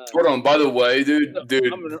 Hold on. By the way, dude,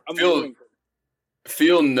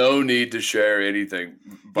 feel no need to share anything.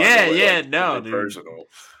 No, dude. Personal.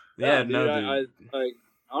 Yeah, no, dude. I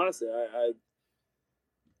honestly, I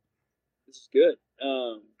this is good.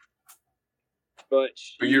 But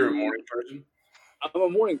you're a morning person. I'm a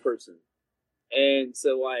morning person, and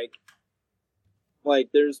so like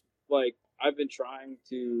there's like I've been trying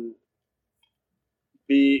to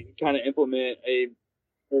implement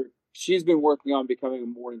or she's been working on becoming a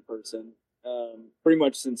morning person, pretty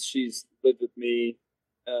much since she's lived with me,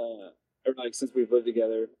 or like since we've lived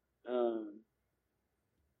together,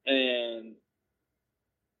 and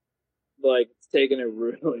like it's taken a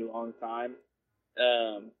really long time,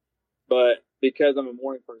 but because I'm a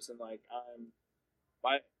morning person, like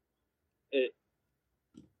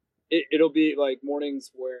it'll be like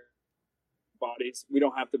mornings where we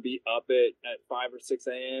don't have to be up at 5 or 6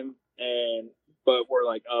 a.m. but we're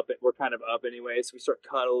kind of up anyway, so we start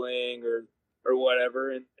cuddling or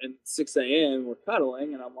whatever, and 6 a.m. we're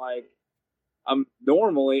cuddling, and I'm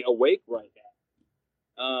normally awake right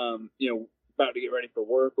now, about to get ready for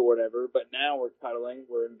work or whatever, but now we're cuddling,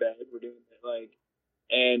 we're in bed, we're doing it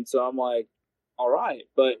and so I'm like, all right,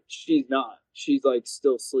 but she's not, she's like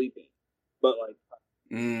still sleeping, but like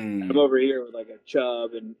I'm over here with like a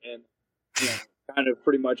chub and kind of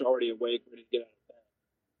pretty much already awake, ready to get out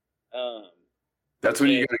of bed. That's when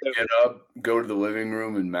you gotta get up, go to the living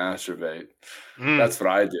room, and masturbate. That's what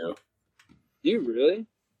I do. You really?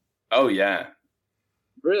 Oh yeah.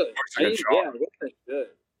 Really? Yeah, that's good.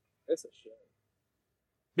 That's a shit.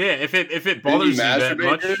 Yeah, if it bothers you that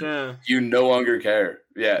much, you no longer care.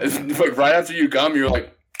 Yeah, like right after you come, you're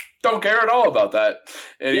like, don't care at all about that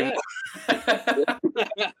anymore.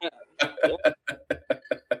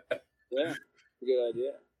 Yeah, good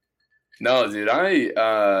idea. No, dude,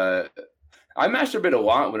 I masturbate a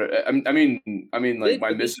lot when I mean, like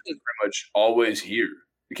my missus is pretty much always here.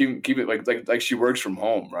 Keep it like she works from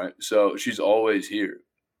home, right? So she's always here.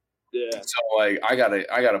 Yeah. So like I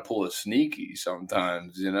gotta pull a sneaky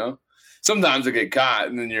sometimes, you know. Sometimes I get caught,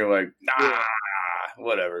 and then you're like, nah,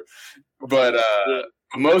 whatever. But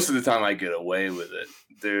most of the time I get away with it,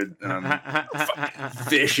 dude.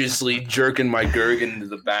 Viciously jerking my gherkin into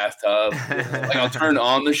the bathtub. Like I'll turn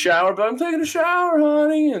on the shower, but I'm taking a shower,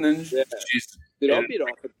 honey, and then she's. Dude, I'll beat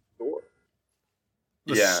off at the store.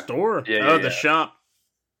 The store? Yeah, the shop.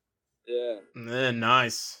 Yeah.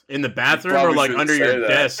 Nice. In the bathroom or like under your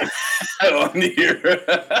desk? On here.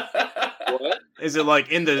 What? Is it like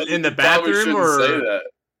in the bathroom or? Say that.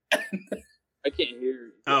 I can't hear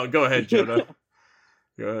you. Oh, go ahead, Joda.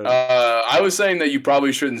 Go ahead. I was saying that you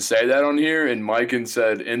probably shouldn't say that on here, and Mikan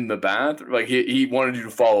said in the bathroom. Like he wanted you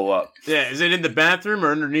to follow up. Yeah, is it in the bathroom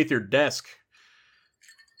or underneath your desk?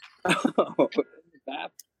 Oh,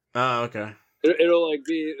 bathroom. Oh, okay. It'll go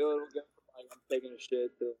from like I'm taking a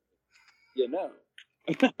shit to.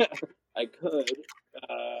 I could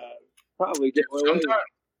probably get away with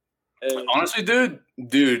it. Honestly,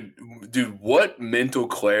 dude, what mental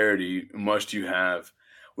clarity must you have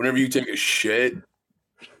whenever you take a shit?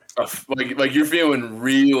 Like you're feeling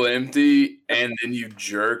real empty, and then you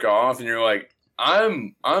jerk off, and you're like,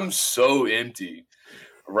 I'm so empty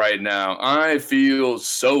right now. I feel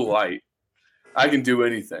so light. I can do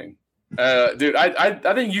anything, dude.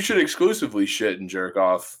 I think you should exclusively shit and jerk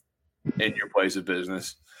off in your place of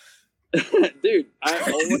business. Dude, I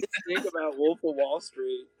always think about Wolf of Wall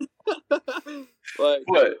Street. Like,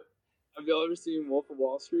 what? Have you ever seen Wolf of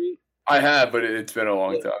Wall Street? I have, but it's been a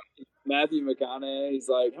long time. Matthew McConaughey, he's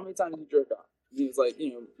like, how many times did you jerk off? He was like,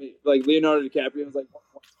 like Leonardo DiCaprio was like,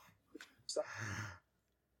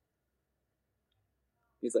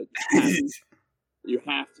 he's like, you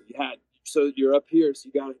have to. So you're up here, so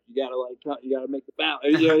you gotta make the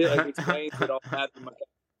balance. Like explains it all Matthew McConaughey.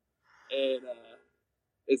 And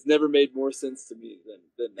it's never made more sense to me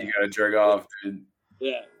than that. You gotta jerk off, dude.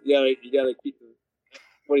 Yeah, you gotta keep the.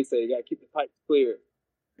 What do you say? You gotta keep the pipes clear.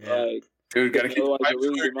 Yeah. Like, dude, gotta keep the pipes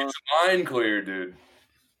clear. Keep the mind clear, dude.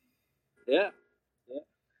 Yeah.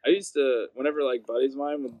 I used to, whenever like buddies of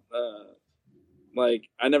mine would, like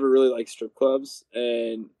I never really liked strip clubs,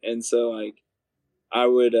 and so like I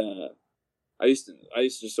would. I used to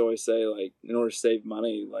just always say, like, in order to save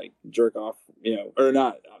money, like, jerk off, or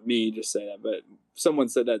not me just say that, but someone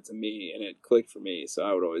said that to me and it clicked for me. So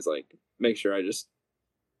I would always like make sure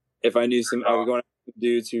if I knew I was going out with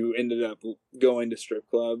dudes who ended up going to strip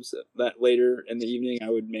clubs that later in the evening, I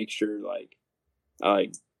would make sure like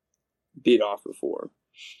I beat off before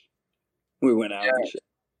we went out and shit.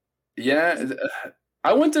 Yeah.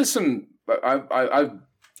 I went to some,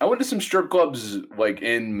 I went to some strip clubs like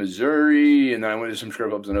in Missouri, and then I went to some strip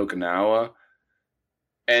clubs in Okinawa,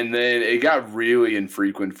 and then it got really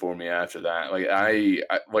infrequent for me after that. Like I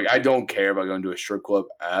don't care about going to a strip club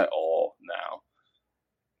at all now.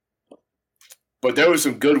 But there were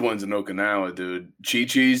some good ones in Okinawa, dude.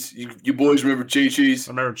 Chi-Chi's. You boys remember Chi-Chi's?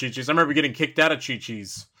 I remember Chi-Chi's. I remember getting kicked out of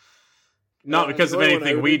Chi-Chi's. Not because of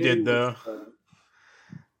anything we did, though.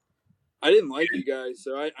 I didn't like you guys,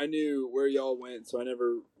 so I knew where y'all went, so I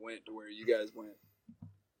never went to where you guys went.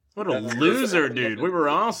 What a loser, dude. We were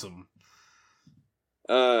awesome.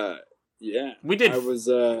 Yeah. We did. I was.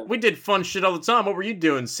 We did fun shit all the time. What were you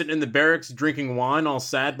doing? Sitting in the barracks drinking wine, all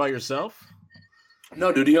sad by yourself?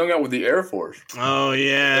 No, dude, he hung out with the Air Force. Oh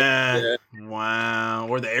yeah. Wow.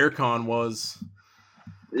 Where the aircon was.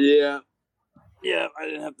 Yeah. Yeah, I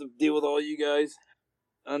didn't have to deal with all you guys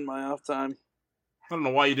on my off time. I don't know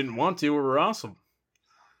why you didn't want to. We were awesome.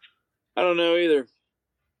 I don't know either.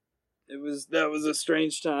 That was a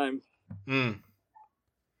strange time.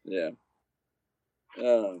 Yeah.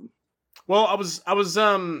 Well, I was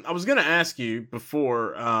gonna ask you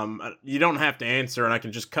before. You don't have to answer, and I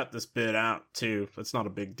can just cut this bit out too. That's not a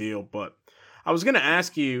big deal. But I was gonna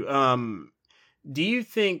ask you. Do you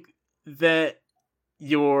think that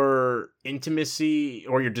your intimacy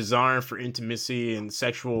or your desire for intimacy and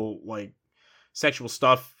sexual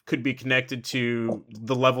stuff could be connected to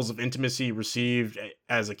the levels of intimacy you received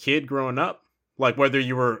as a kid growing up? Like whether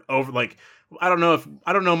you were I don't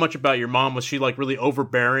know much about your mom. Was she like really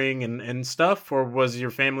overbearing and stuff? Or was your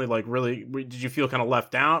family like really, did you feel kind of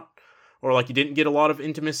left out? Or like you didn't get a lot of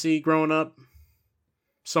intimacy growing up?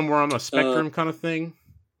 Somewhere on the spectrum kind of thing?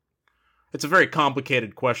 It's a very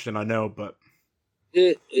complicated question, I know, but.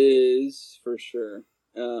 It is, for sure.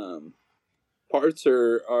 Parts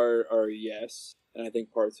are yes, and I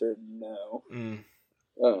think parts are no.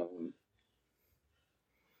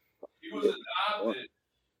 He was adopted.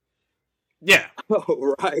 Yeah.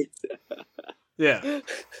 Oh, right. Yeah.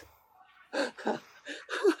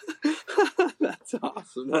 That's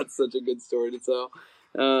awesome. That's such a good story to tell.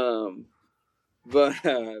 But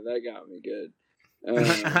that got me good.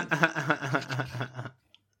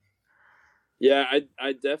 Yeah,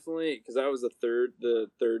 I definitely, because I was the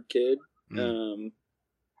third kid, and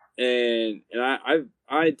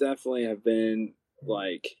I definitely have been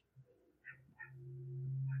like,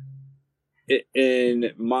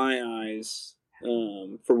 in my eyes,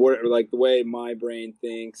 for what, like the way my brain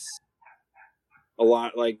thinks, a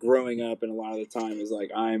lot, like growing up, and a lot of the time is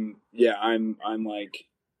like I'm like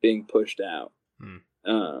being pushed out.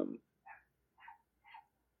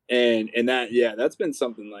 And that, yeah, that's been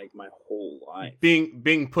something like my whole life.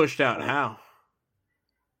 Being pushed out, how?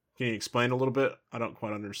 Can you explain a little bit? I don't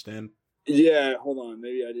quite understand. Yeah, hold on.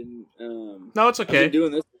 Maybe I didn't. No, it's okay. I've been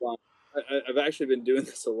doing this a lot. I've actually been doing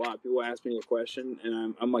this a lot. People ask me a question,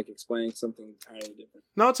 and I'm like explaining something entirely different.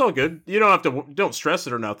 No, it's all good. You don't stress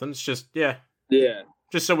it or nothing. It's just, yeah. Yeah.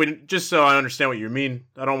 Just so I understand what you mean.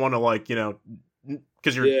 I don't want to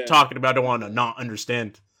because you're talking about, I don't want to not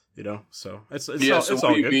understand. So it's so all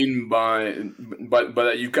what do you good. mean by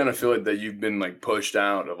that? You kind of feel like that you've been like pushed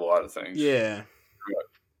out of a lot of things. Yeah.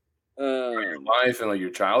 Your life and like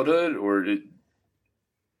your childhood, or I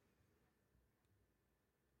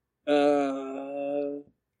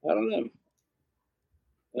don't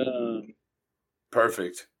know.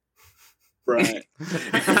 Perfect. Right.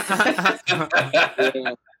 Yeah.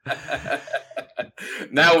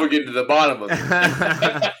 Now we're getting to the bottom of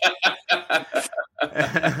it.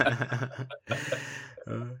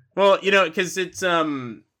 Well, because it's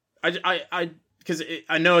because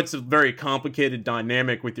I know it's a very complicated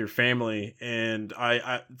dynamic with your family, and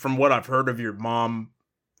I from what I've heard of your mom,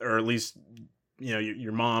 or at least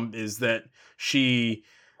your mom, is that she.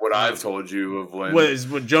 What I've told you of when was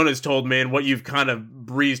what Jonah's told me, and what you've kind of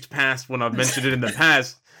breezed past when I've mentioned it in the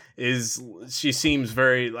past, is she seems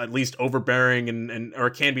very, at least, overbearing and or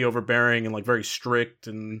can be overbearing and like very strict,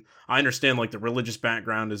 and I understand like the religious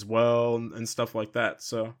background as well and stuff like that.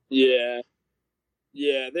 So yeah,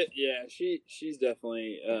 she's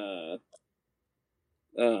definitely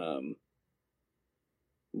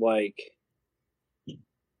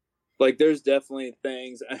like there's definitely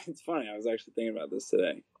things. It's funny. I was actually thinking about this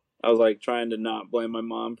today. I was like trying to not blame my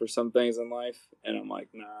mom for some things in life, and I'm like,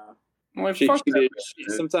 nah. Well,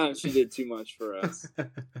 sometimes she did too much for us,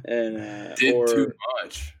 and too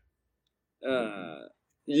much.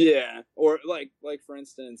 Yeah, or like for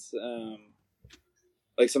instance,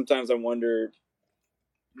 like sometimes I wonder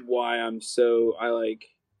why sometimes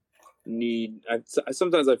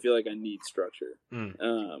I feel like I need structure,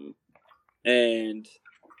 and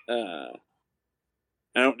I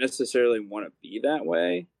don't necessarily want to be that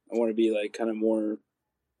way. I want to be like kind of more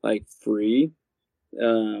like free,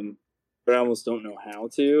 but I almost don't know how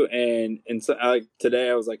to. And so today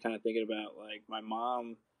I was like kind of thinking about like my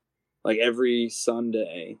mom. Like every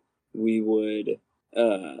Sunday, we would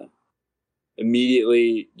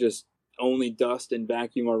immediately just only dust and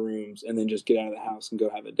vacuum our rooms, and then just get out of the house and go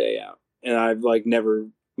have a day out. And I've like never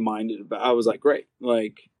minded about. I was like, great,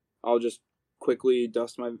 like I'll just quickly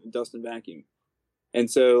dust and vacuum.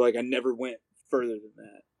 And so like I never went further than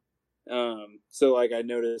that. So like I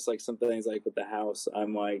noticed like some things like with the house,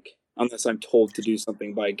 I'm like, unless I'm told to do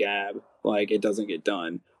something by Gab, like it doesn't get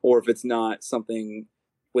done, or if it's not something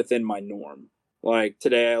within my norm. Like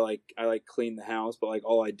today, I cleaned the house, but like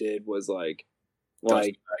all I did was like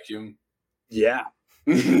vacuum. Yeah.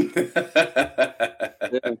 Yeah.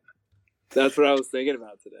 That's what I was thinking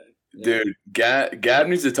about today. Yeah. Dude, Gab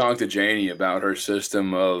needs to talk to Janie about her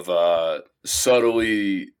system of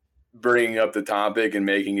subtly bringing up the topic and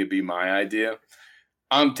making it be my idea.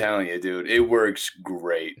 I'm telling you, dude, it works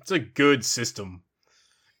great. It's a good system.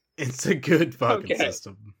 It's a good fucking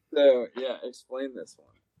system. So yeah, explain this one.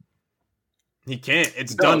 He can't.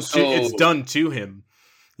 It's done to him.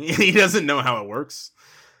 He doesn't know how it works.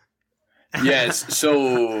 Yes.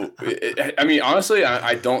 So, I mean, honestly,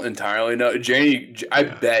 I don't entirely know. Janie, I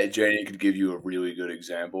bet Janie could give you a really good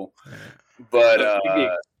example. But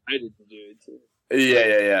I didn't do it too.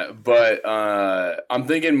 Yeah. But I'm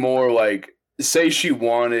thinking more like, say she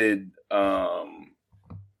wanted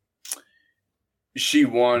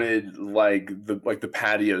like the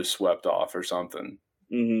patio swept off or something.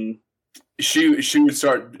 Mm-hmm. She'd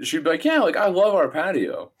be like, yeah, like I love our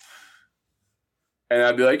patio. And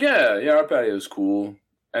I'd be like, yeah, our patio's cool.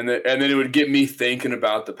 And then it would get me thinking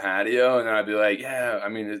about the patio, and then I'd be like, yeah, I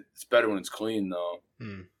mean, it's better when it's clean though.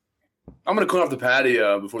 I'm gonna clean off the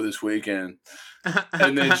patio before this weekend.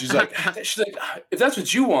 And then she's like, if that's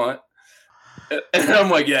what you want. And I'm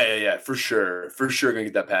like, yeah, for sure, gonna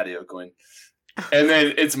get that patio clean. And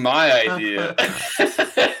then it's my idea,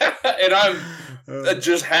 and I'm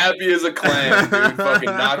just happy as a clam, dude, fucking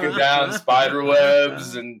knocking down spider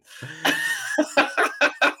webs and.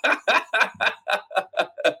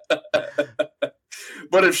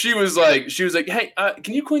 But if she was like, hey,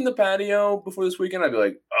 can you clean the patio before this weekend? I'd be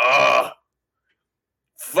like,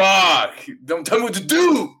 fuck, don't tell me what to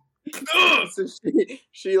do. So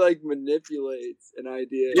she like manipulates an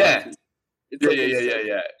idea. Yeah. It's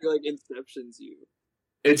Yeah. She like inceptions you.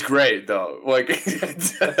 It's great though. Like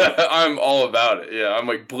I'm all about it. Yeah, I'm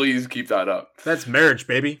like, please keep that up. That's marriage,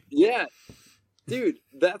 baby. Yeah, dude,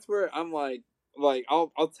 that's where I'm like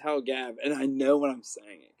I'll tell Gab, and I know when I'm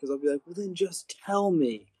saying it because I'll be like, well, then just tell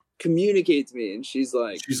me, communicate to me, and she's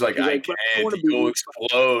like, I can't. You'll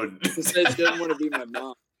explode. She said she doesn't want to be my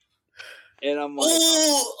mom, and I'm like,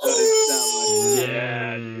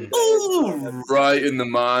 right in the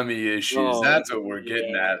mommy issues. That's what we're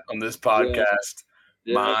getting at on this podcast.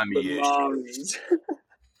 Yeah, mommy issues.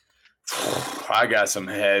 I got some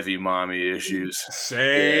heavy mommy issues.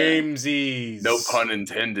 Samesies. No pun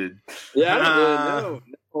intended. Yeah, I don't really know a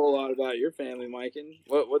whole lot about your family, Miken.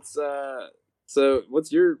 What's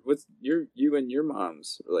you and your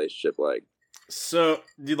mom's relationship like? So,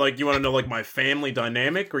 you want to know like my family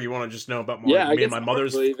dynamic, or you want to just know about me and my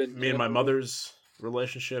mother's mother's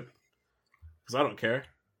relationship? Because I don't care.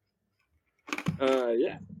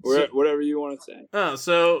 Yeah. Whatever you want to say. I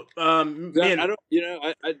don't.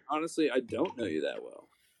 I honestly I don't know you that well.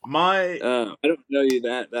 I don't know you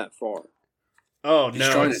that far. Oh He's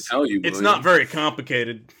no! trying to tell you, it's not very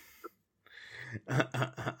complicated.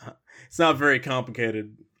 It's not very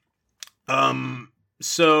complicated.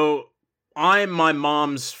 So I'm my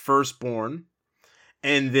mom's firstborn,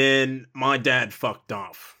 and then my dad fucked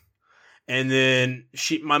off. And then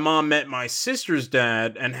my mom met my sister's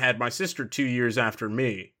dad and had my sister 2 years after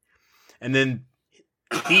me. And then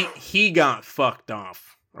he got fucked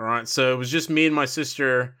off. All right. So it was just me and my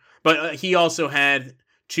sister, but he also had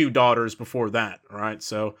 2 daughters before that. All right.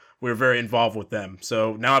 So we were very involved with them.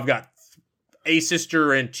 So now I've got a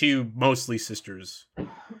sister and 2 mostly sisters.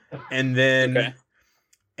 And then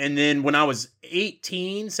when I was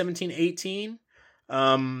 18,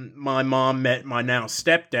 my mom met my now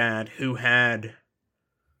stepdad, who had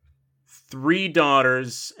 3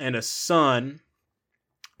 daughters and a son,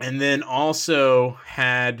 and then also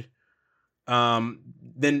had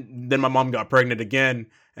then my mom got pregnant again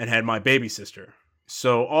and had my baby sister.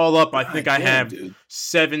 So all up, I think I have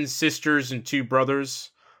 7 sisters and 2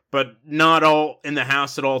 brothers, but not all in the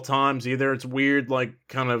house at all times either. It's weird, like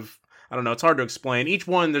kind of. I don't know. It's hard to explain. Each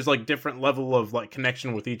one, there's like different level of like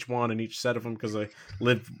connection with each one and each set of them because I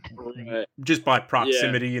live just by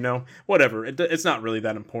proximity, whatever. It's not really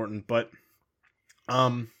that important, but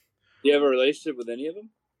do you have a relationship with any of them?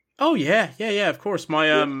 Oh yeah, of course.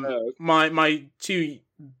 My my 2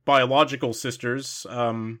 biological sisters,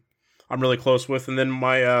 I'm really close with, and then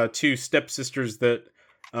my 2 stepsisters that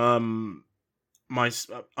from my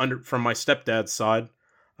stepdad's side.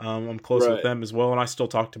 I'm close with them as well, and I still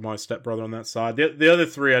talk to my stepbrother on that side. The other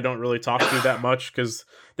 3 I don't really talk to that much because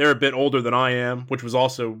they're a bit older than I am, which was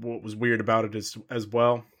also what was weird about it as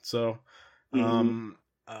well. So,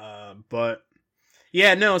 But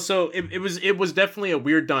yeah, no. So it was definitely a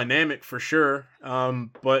weird dynamic for sure.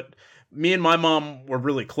 But me and my mom were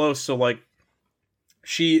really close. So like,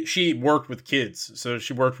 she worked with kids, so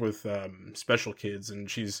she worked with special kids, and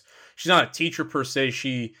she's not a teacher per se.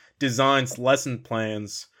 She designs lesson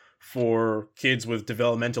plans for kids with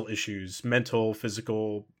developmental issues, mental,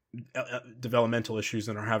 physical, developmental issues,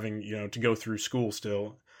 and are having to go through school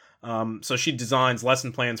still. So she designs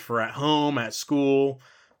lesson plans for at home, at school,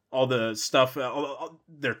 all the stuff, all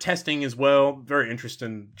their testing as well. Very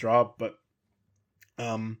interesting job, but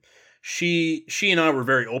she and I were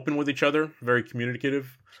very open with each other, very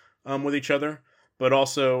communicative with each other. But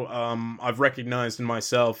also, I've recognized in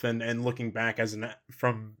myself and looking back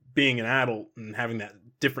from being an adult and having that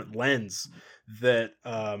different lens that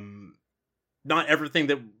not everything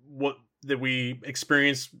that we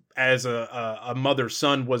experienced as a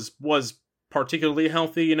mother-son was particularly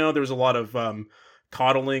healthy. There was a lot of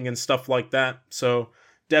coddling and stuff like that. So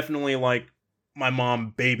definitely, like, my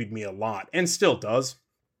mom babied me a lot and still does,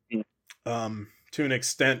 to an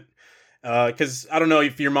extent. Because I don't know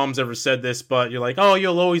if your mom's ever said this, but you're like, oh,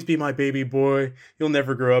 you'll always be my baby boy. You'll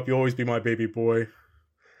never grow up. You'll always be my baby boy.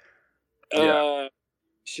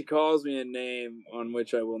 She calls me a name on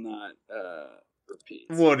which I will not repeat.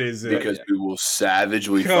 What is it? Because we will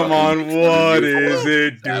savagely. Come on, what is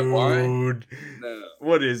it, dude? No.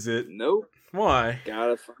 What is it? Nope. Why?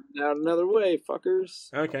 Gotta find out another way,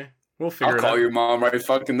 fuckers. Okay, we'll figure I'll it out. call your mom right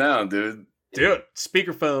fucking now, dude. Do it.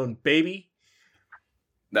 Speakerphone, baby.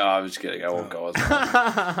 No, I'm just kidding. I won't call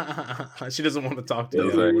her. She doesn't want to talk to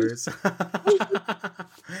you No anyways.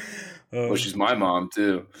 Well, she's my mom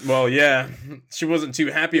too. Well, yeah. She wasn't too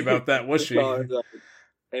happy about that, was she?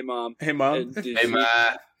 Hey, mom. Hey, mom. Hey, ma.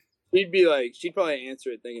 She'd probably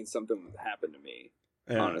answer it thinking something would happen to me.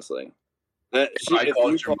 Yeah. Honestly,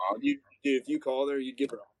 if you called her, you'd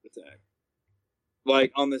give her a heart attack.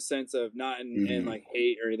 Like, on the sense of not in like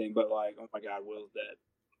hate or anything, but like, oh my God, Will's dead.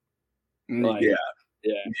 Like, yeah.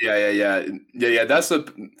 That's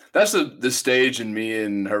the stage in me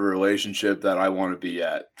and her relationship that I want to be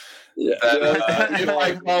at. Yeah. If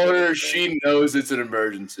I call her, she knows it's an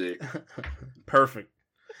emergency. Perfect.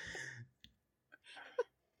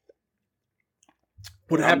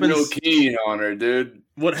 What happens? I'm real keen on her, dude.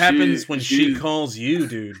 What happens when she calls you,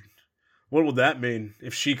 dude? What would that mean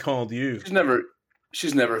if she called you?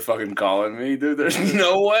 She's never fucking calling me, dude. There's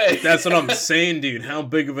no way. That's what I'm saying, dude. How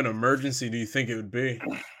big of an emergency do you think it would be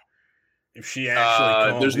if she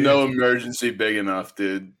actually called There's you? no emergency big enough,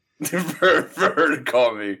 dude, for her to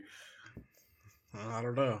call me. I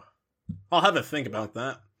don't know. I'll have a think about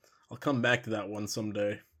that. I'll come back to that one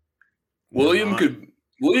someday. William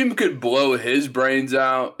could blow his brains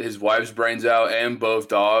out, his wife's brains out, and both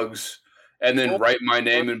dogs, and then write my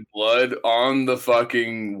name in blood on the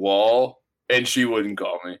fucking wall. And she wouldn't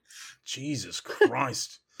call me. Jesus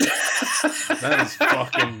Christ. That is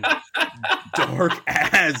fucking dark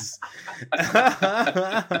as.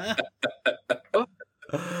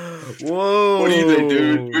 Whoa. What do you think,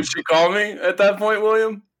 dude? Would she call me at that point,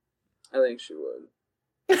 William? I think she would.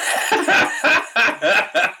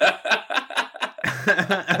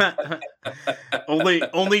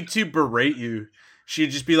 only to berate you.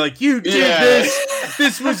 She'd just be like, you did this.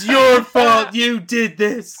 This was your fault. You did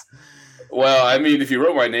this. Well, I mean, if you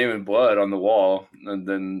wrote my name in blood on the wall,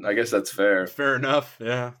 then I guess that's fair. Fair enough,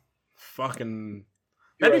 yeah. Fucking...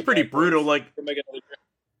 That'd be pretty brutal, like...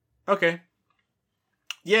 Okay.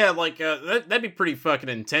 Yeah, like, that'd be pretty fucking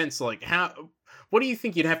intense. Like, what do you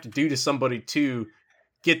think you'd have to do to somebody to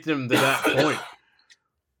get them to that point?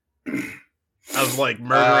 Of, like,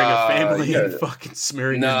 murdering a family and fucking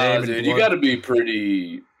smearing their name in blood? You gotta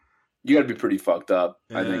be pretty fucked up,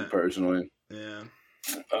 I think, personally. Yeah.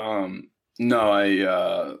 No, I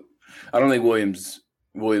don't think William's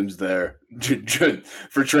there.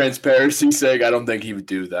 For transparency's sake, I don't think he would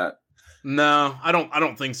do that. No, I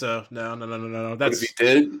don't think so. No. That's... But if he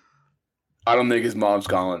did, I don't think his mom's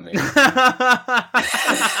calling me.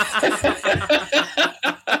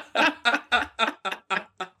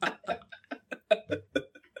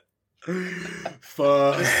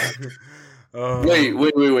 Fuck. Wait.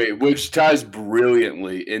 Which ties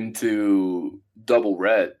brilliantly into Double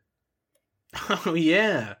Red. Oh,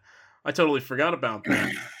 yeah. I totally forgot about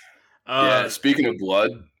that. Yeah, speaking of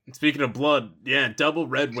blood, yeah, Double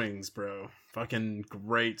Red Wings, bro. Fucking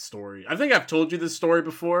great story. I think I've told you this story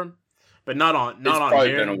before, but not on It's probably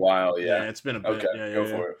here. Been a while, yeah. Yeah, it's been a bit. Okay, yeah, go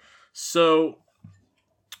for it. So,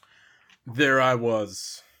 there I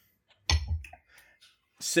was,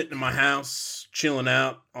 sitting in my house, chilling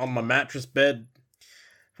out on my mattress bed,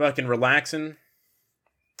 fucking relaxing.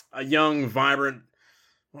 A young, vibrant,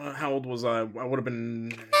 Well, how old was I? I would have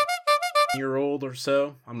been year old or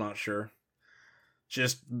so. I'm not sure.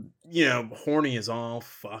 Just, horny as all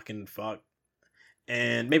fucking fuck.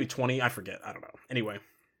 And maybe 20, I forget. I don't know. Anyway.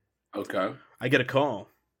 Okay. I get a call.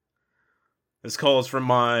 This call is from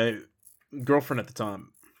my girlfriend at the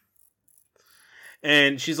time.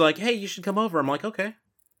 And she's like, hey, you should come over. I'm like, okay,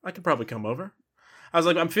 I could probably come over. I was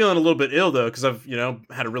like, I'm feeling a little bit ill, though, because I've,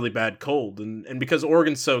 had a really bad cold. And because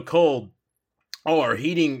Oregon's so cold, all our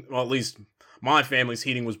heating, well, at least my family's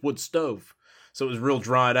heating was wood stove. So it was real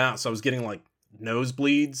dried out. So I was getting, like,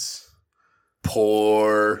 nosebleeds.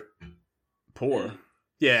 Poor.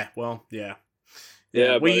 Yeah, well, yeah.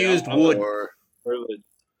 Yeah, we used wood. Privilege.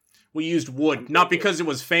 We used wood, not because it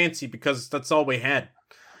was fancy, because that's all we had.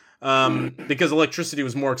 Because electricity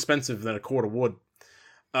was more expensive than a cord of wood.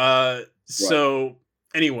 So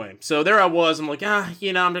anyway, so there I was. I'm like,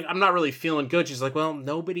 I'm not really feeling good. She's like, well,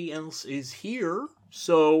 nobody else is here,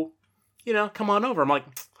 so come on over. I'm like,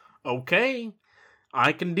 okay,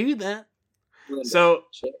 I can do that. So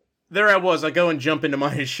there I was. I go and jump into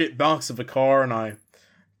my shit box of a car, and I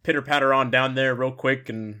pitter patter on down there real quick,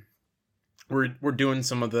 and we're doing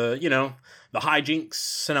some of the the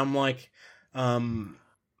hijinks, and I'm like,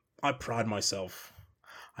 I pride myself.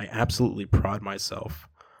 I absolutely pride myself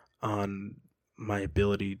on my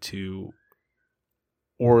ability to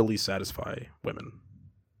orally satisfy women.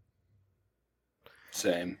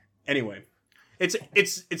 Same. Anyway, it's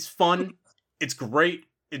fun. It's great.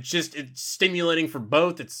 It's stimulating for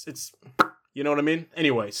both. It's you know what I mean?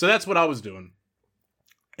 Anyway, so that's what I was doing.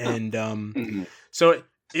 And so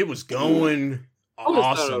it was going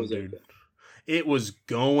awesome, dude. It was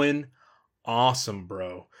going awesome,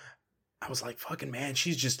 bro. I was like, fucking man,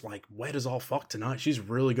 she's just like wet as all fuck tonight. She's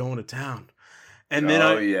really going to town. And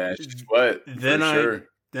then she's wet.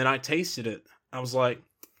 Then I tasted it. I was like,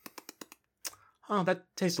 oh, that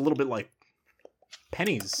tastes a little bit like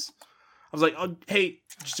pennies. I was like, oh, hey,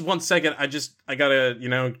 just 1 second. I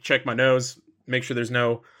gotta, check my nose, make sure there's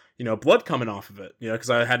no, blood coming off of it. Because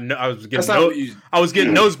I was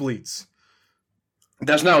getting nosebleeds.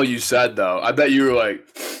 That's not what you said, though. I bet you were like,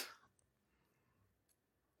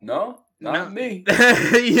 no, not me.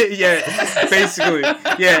 yeah, basically,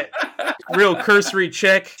 yeah. Real cursory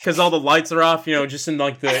check because all the lights are off. Just in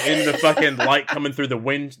the fucking light coming through the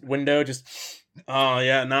window. Just, oh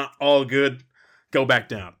yeah, not all good. Go back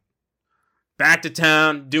down. Back to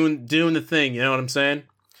town, doing the thing, you know what I'm saying?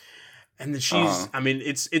 And then she's, I mean,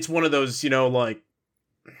 it's one of those, at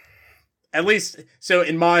least, so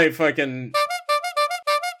in my fucking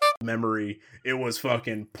memory, it was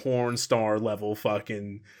fucking porn star level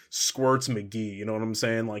fucking Squirts McGee, you know what I'm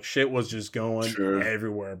saying? Like, shit was just going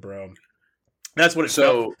everywhere, bro. That's what it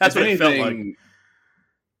felt. That's what it felt like.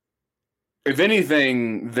 If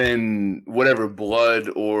anything, then whatever blood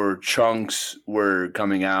or chunks were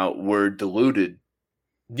coming out were diluted.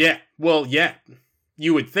 Yeah. Well, yeah.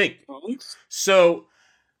 You would think. So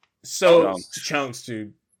chunks,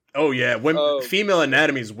 dude. Oh yeah. Female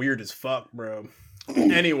anatomy is weird as fuck, bro.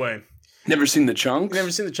 Anyway. Never seen the chunks? Never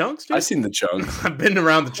seen the chunks, dude? I've seen the chunks. I've been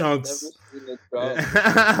around the chunks. Never seen the chunks.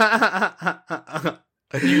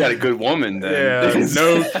 You got a good woman then. Yeah,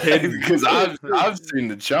 no kidding. Because I've seen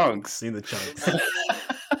the chunks. Seen the chunks.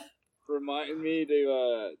 Remind me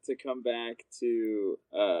to come back to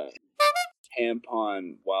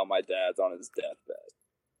tampon while my dad's on his deathbed.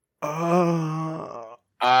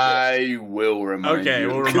 I will remind you. Okay,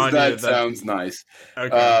 we'll remind you that of that. Sounds nice.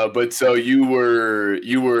 Okay. But so you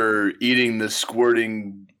were eating the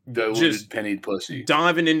squirting diluted pennied pussy.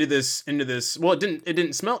 Diving into this. Well, it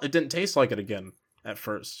didn't taste like it again at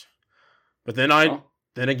first. But then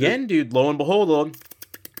again, dude, lo and behold, a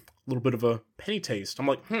little bit of a penny taste. I'm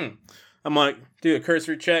like, I'm like, dude, a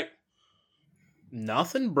cursory check.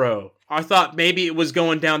 Nothing, bro. I thought maybe it was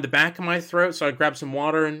going down the back of my throat, so I grabbed some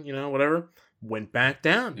water and, whatever. Went back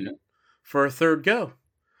down for a third go.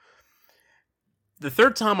 The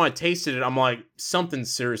third time I tasted it, I'm like,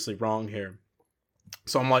 something's seriously wrong here.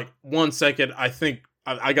 So I'm like, 1 second, I think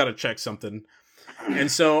I gotta check something.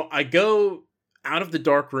 And so I go out of the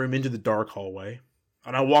dark room into the dark hallway.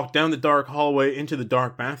 And I walk down the dark hallway into the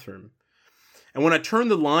dark bathroom. And when I turn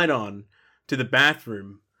the light on to the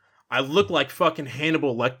bathroom, I look like fucking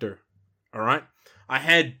Hannibal Lecter. Alright? I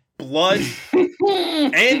had blood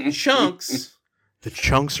and chunks. The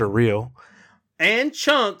chunks are real. And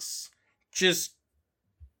chunks just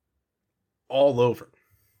all over.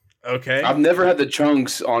 Okay? I've never had the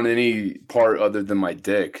chunks on any part other than my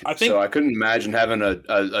dick. So I couldn't imagine having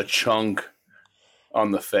a chunk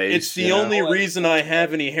on the face. It's the only reason I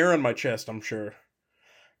have any hair on my chest, I'm sure.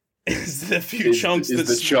 is the few chunks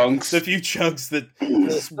that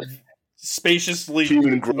spaciously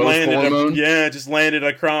human growth landed hormone. just landed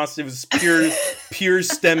across. It was pure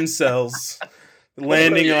stem cells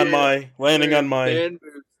landing on my Man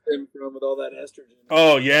boobs stem from with all that estrogen.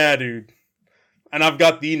 Oh yeah, dude. And I've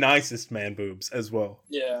got the nicest man boobs as well.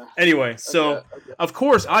 Yeah. Anyway, so Okay. of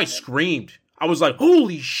course I screamed. I was like,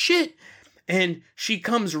 "Holy shit!" And she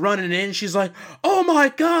comes running in. She's like, "Oh my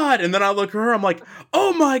god!" And then I look at her. I'm like,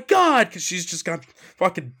 "Oh my god!" Because she's just got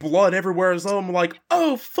fucking blood everywhere as well. I'm like,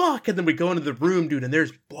 "Oh fuck!" And then we go into the room, dude, and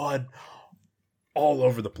there's blood all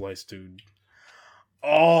over the place, dude.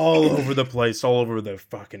 All over the place, all over the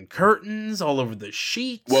fucking curtains, all over the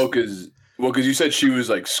sheets. Well, because you said she was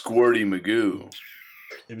like Squirty Magoo.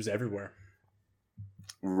 It was everywhere.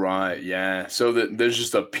 Right, yeah. So there's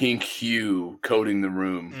just a pink hue coating the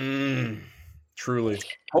room. Truly.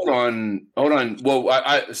 Hold on. Well,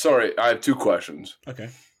 I sorry, I have two questions. Okay.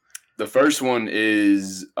 The first one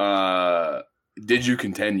is, did you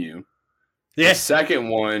continue? Yeah. The second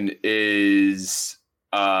one is,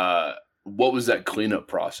 what was that cleanup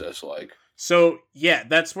process like? So, yeah,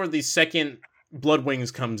 that's where the second Blood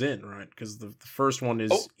Wings comes in, right? Because the first one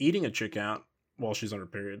is eating a chick out while she's on her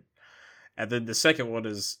period. And then the second one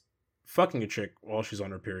is fucking a chick while she's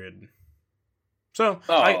on her period. So,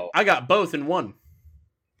 I got both in one.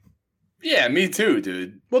 Yeah, me too,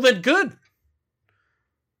 dude. Well, then good.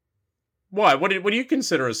 Why? What do you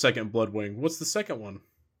consider a second Blood Wing? What's the second one?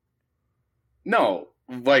 No,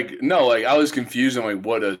 I was confused on like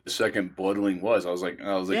what a second Bloodling was. I was like,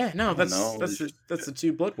 yeah, no, that's the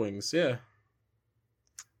two Blood Wings, yeah.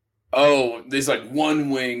 Oh, there's like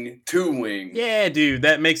one wing, two wings. Yeah, dude,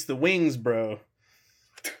 that makes the wings, bro.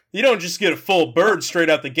 You don't just get a full bird straight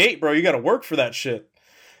out the gate, bro. You got to work for that shit.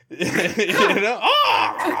 You know?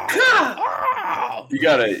 You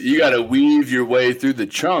gotta weave your way through the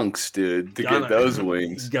chunks, dude, to get those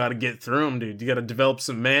wings. You gotta get through them, dude. You gotta develop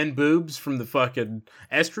some man boobs from the fucking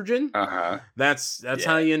estrogen. That's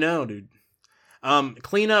how you know, dude.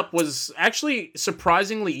 Cleanup was actually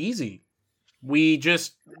surprisingly easy. We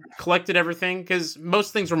just collected everything because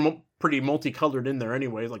most things were pretty multicolored in there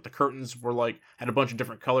anyway. Like the curtains were had a bunch of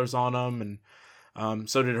different colors on them, and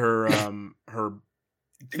so did her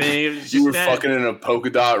thing. You were fucking in a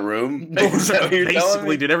polka dot room.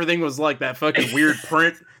 Basically, dude, everything was like that fucking weird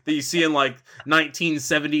print that you see in like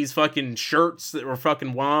 1970s fucking shirts that were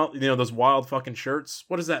fucking wild. You know, those wild fucking shirts.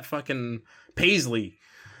 What is that fucking paisley?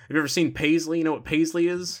 Have you ever seen paisley? You know what paisley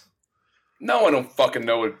is? No, I don't fucking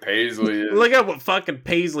know what paisley is. Look at what fucking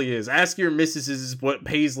paisley is. Ask your missuses what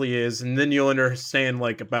paisley is, and then you'll understand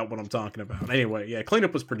about what I'm talking about. Anyway, yeah,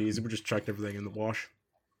 cleanup was pretty easy. We just chucked everything in the wash.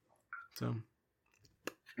 So,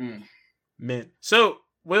 mint. So,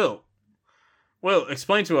 Will,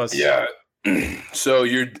 explain to us. Yeah. So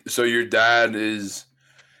your dad is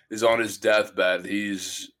on his deathbed.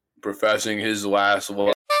 He's professing his last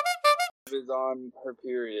will. Is on her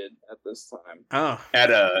period at this time. Oh.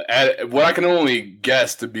 At what I can only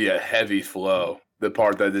guess to be a heavy flow. The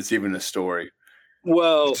part that it's even a story.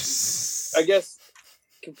 Well, I guess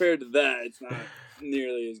compared to that, it's not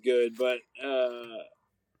nearly as good. But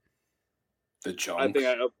the chunks. I think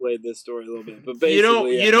I upplayed this story a little bit. But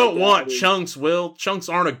basically, you don't want chunks, Will. Chunks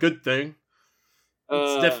aren't a good thing.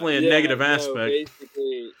 It's definitely a negative aspect.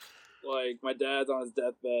 Basically, like my dad's on his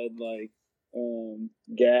deathbed. Like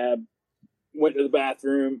Gab went to the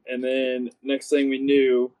bathroom, and then next thing we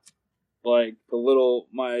knew, like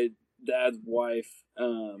my dad's wife,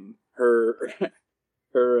 her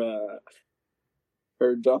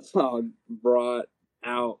dog brought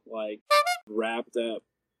out like wrapped up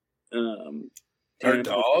her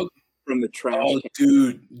dog from the trash. Oh,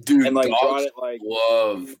 dude, and like dogs brought it like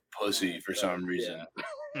love pussy for some reason.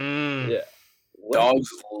 Yeah. Dogs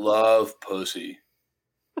love pussy.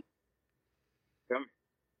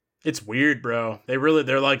 It's weird, bro.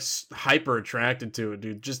 They're like hyper attracted to it,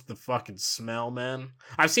 dude. Just the fucking smell, man.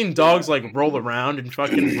 I've seen dogs like roll around in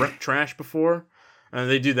fucking trash before, and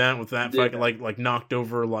they do that with that fucking like knocked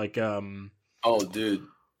over like Oh, dude,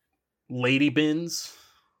 lady bins.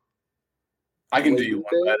 I can do you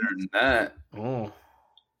one better than that. Oh.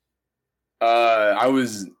 I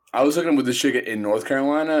was looking with this chick in North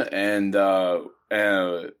Carolina, and we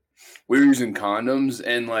were using condoms,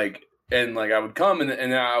 and I would come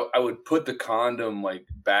and I would put the condom like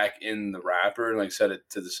back in the wrapper and like set it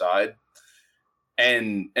to the side.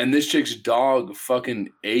 And this chick's dog fucking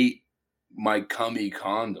ate my cummy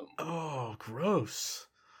condom. Oh, gross.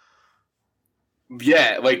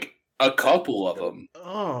 Yeah, like a couple of them.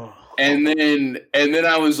 Oh. And then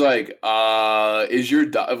I was like, is your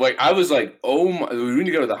dog, like, I was like, oh my, we need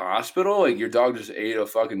to go to the hospital? Like, your dog just ate a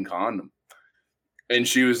fucking condom. And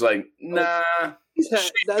she was like, nah.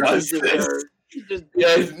 That's just her.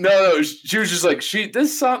 Yeah, no, she was just like, she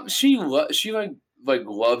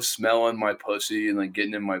loves smelling my pussy and like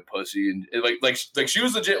getting in my pussy and like she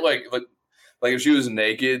was legit like if she was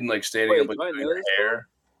naked and like standing up like doing her hair.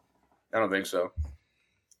 I don't think so.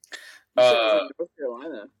 You said it was in North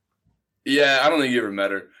Carolina. Yeah, I don't think you ever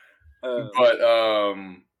met her. But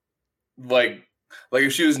like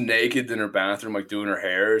if she was naked in her bathroom, like doing her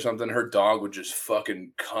hair or something, her dog would just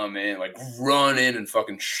fucking come in, like run in and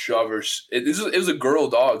fucking shove her. It was a girl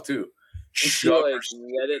dog too. Shove her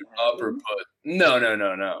up her pussy.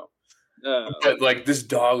 No. But like this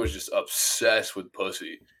dog was just obsessed with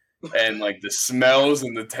pussy, and like the smells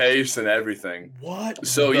and the taste and everything. What?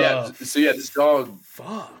 So this dog.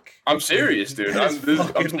 Fuck. I'm serious, dude.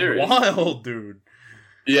 I'm serious. Wild, dude.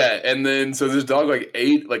 Yeah, and then so this dog like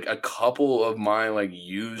ate like a couple of my like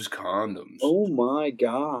used condoms. Oh my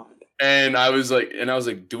god! And I was like,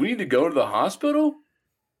 do we need to go to the hospital?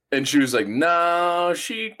 And she was like, no,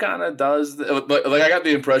 she kind of does. Like I got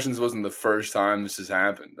the impression this wasn't the first time this has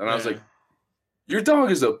happened, and I was like, your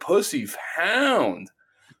dog is a pussy hound.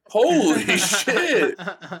 Holy shit!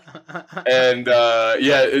 And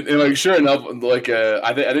and like sure enough, like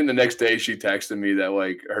I think the next day she texted me that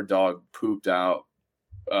like her dog pooped out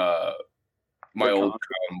my old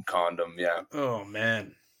condom. Yeah. Oh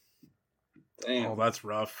man. Damn. Oh, that's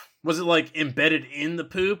rough. Was it like embedded in the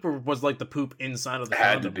poop, or was like the poop inside of the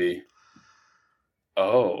condom? Had to be.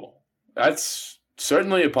 Oh, that's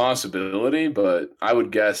certainly a possibility, but I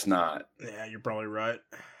would guess not. Yeah, you're probably right.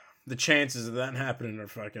 The chances of that happening are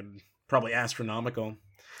fucking probably astronomical.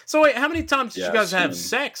 So wait, how many times did you guys have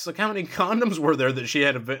sex? Like, how many condoms were there that she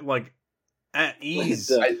had a bit like at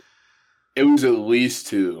ease? It was at least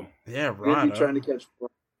 2. Yeah, right. Maybe trying to catch.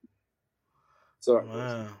 Sorry.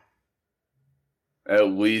 Wow. At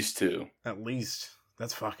least 2. At least.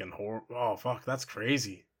 That's fucking horrible. Oh fuck, that's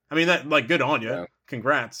crazy. I mean, that like good on you. Yeah.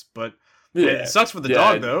 Congrats, but. Yeah, it sucks for the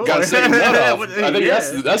dog though. Gotta say nut off. I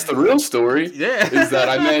think that's the real story. Yeah, is that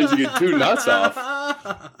I managed to get 2 nuts off.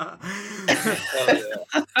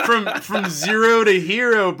 From zero to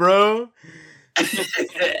hero, bro.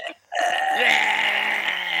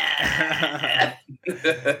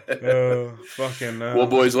 Oh, fucking. Well,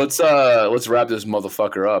 boys, let's wrap this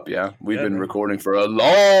motherfucker up. Yeah, we've been recording for a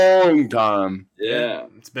long time. Yeah,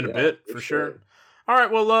 it's been a bit for sure. All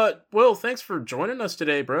right, well, Will, thanks for joining us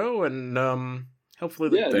today, bro, and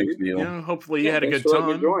hopefully, thanks, Neil. Hopefully you had a good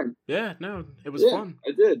time. Yeah, no, it was fun.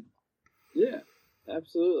 I did. Yeah,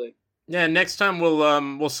 absolutely. Yeah, next time we'll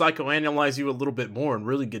psychoanalyze you a little bit more and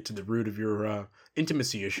really get to the root of your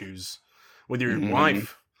intimacy issues with your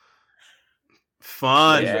wife.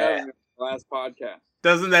 Fun. Yeah. Last podcast.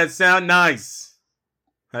 Doesn't that sound nice?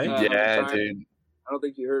 Hey, yeah, dude. I don't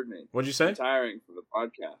think you heard me. What'd you say? I'm tiring for the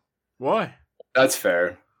podcast. Why? That's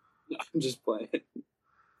fair. I'm just playing.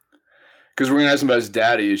 Because we're gonna have some about his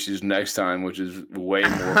daddy issues next time, which is way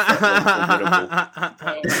more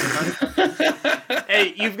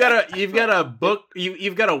Hey, you've got a book.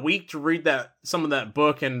 You've got a week to read some of that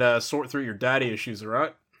book and sort through your daddy issues. All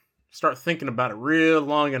right, start thinking about it real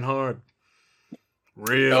long and hard.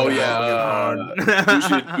 We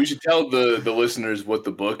should tell the listeners what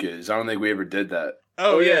the book is. I don't think we ever did that.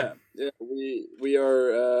 Oh yeah. We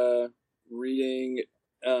are reading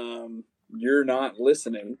You're Not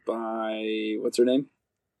Listening by what's her name?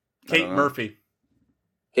 Kate Murphy.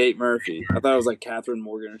 Kate Murphy. I thought it was like Catherine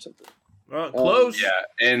Morgan or something. Well, close. Yeah,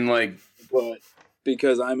 and like, but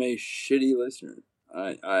because I'm a shitty listener,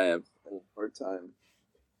 I have a hard time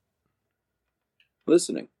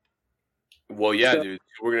listening. Well, yeah, dude,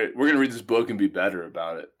 we're gonna read this book and be better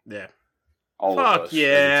about it. Yeah. All of us.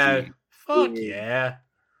 Yeah. Fuck yeah.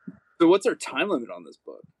 So, what's our time limit on this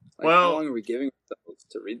book? Like, how long are we giving ourselves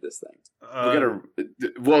to read this thing?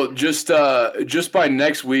 Just by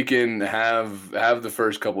next weekend, have the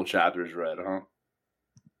first couple chapters read, huh?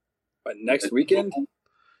 By next weekend,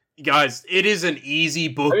 guys, it is an easy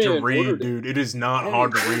book to read, dude. It is not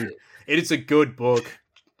hard to read. It is a good book.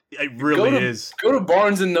 It really is. Go to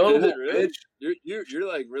Barnes and Noble, really? Bitch. You're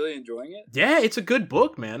like really enjoying it? Yeah, it's a good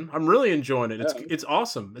book, man. I'm really enjoying it. It's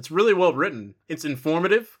awesome. It's really well written. It's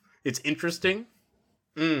informative. It's interesting.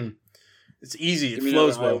 It's easy. It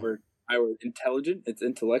flows well. Intelligent. It's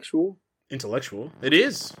intellectual. Intellectual. It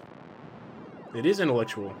is. It is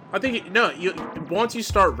intellectual. I think once you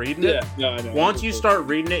start reading it, once you start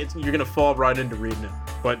reading it, you're gonna fall right into reading it.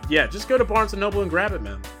 But yeah, just go to Barnes and Noble and grab it,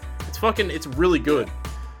 man. It's really good.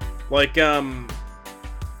 Like, all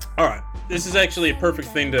right. This is actually a perfect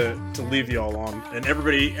thing to leave you all on, and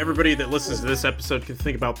everybody that listens to this episode can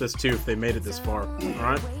think about this too if they made it this far. All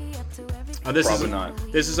right. Probably not.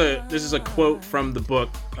 This is a quote from the book.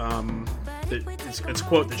 It's a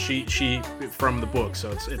quote that she from the book,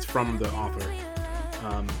 so it's from the author.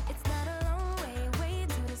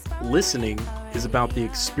 Listening is about the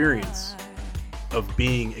experience of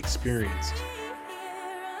being experienced.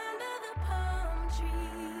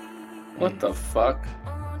 What the fuck?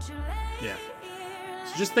 Yeah.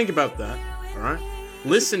 So just think about that. All right.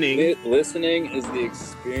 Listening. Listening is the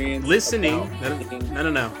experience. Listening.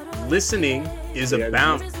 about No. Listening is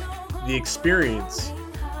about the experience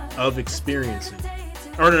of experiencing.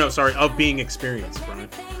 Or no, sorry, of being experienced, Brian.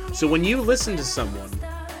 So when you listen to someone,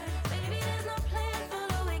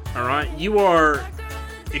 all right, you are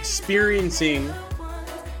experiencing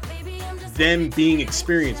them being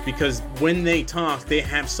experienced, because when they talk, they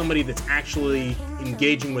have somebody that's actually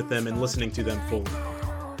engaging with them and listening to them fully,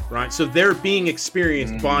 right? So they're being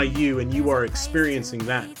experienced by you, and you are experiencing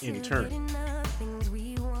that in turn.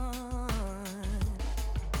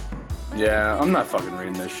 Yeah, I'm not fucking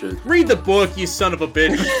reading this shit. Read the book, you son of a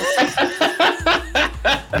bitch.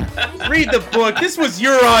 Read the book. This was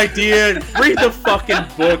your idea. Read the fucking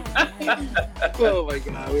book. Oh my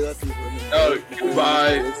god, we left these women. Oh,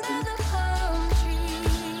 goodbye.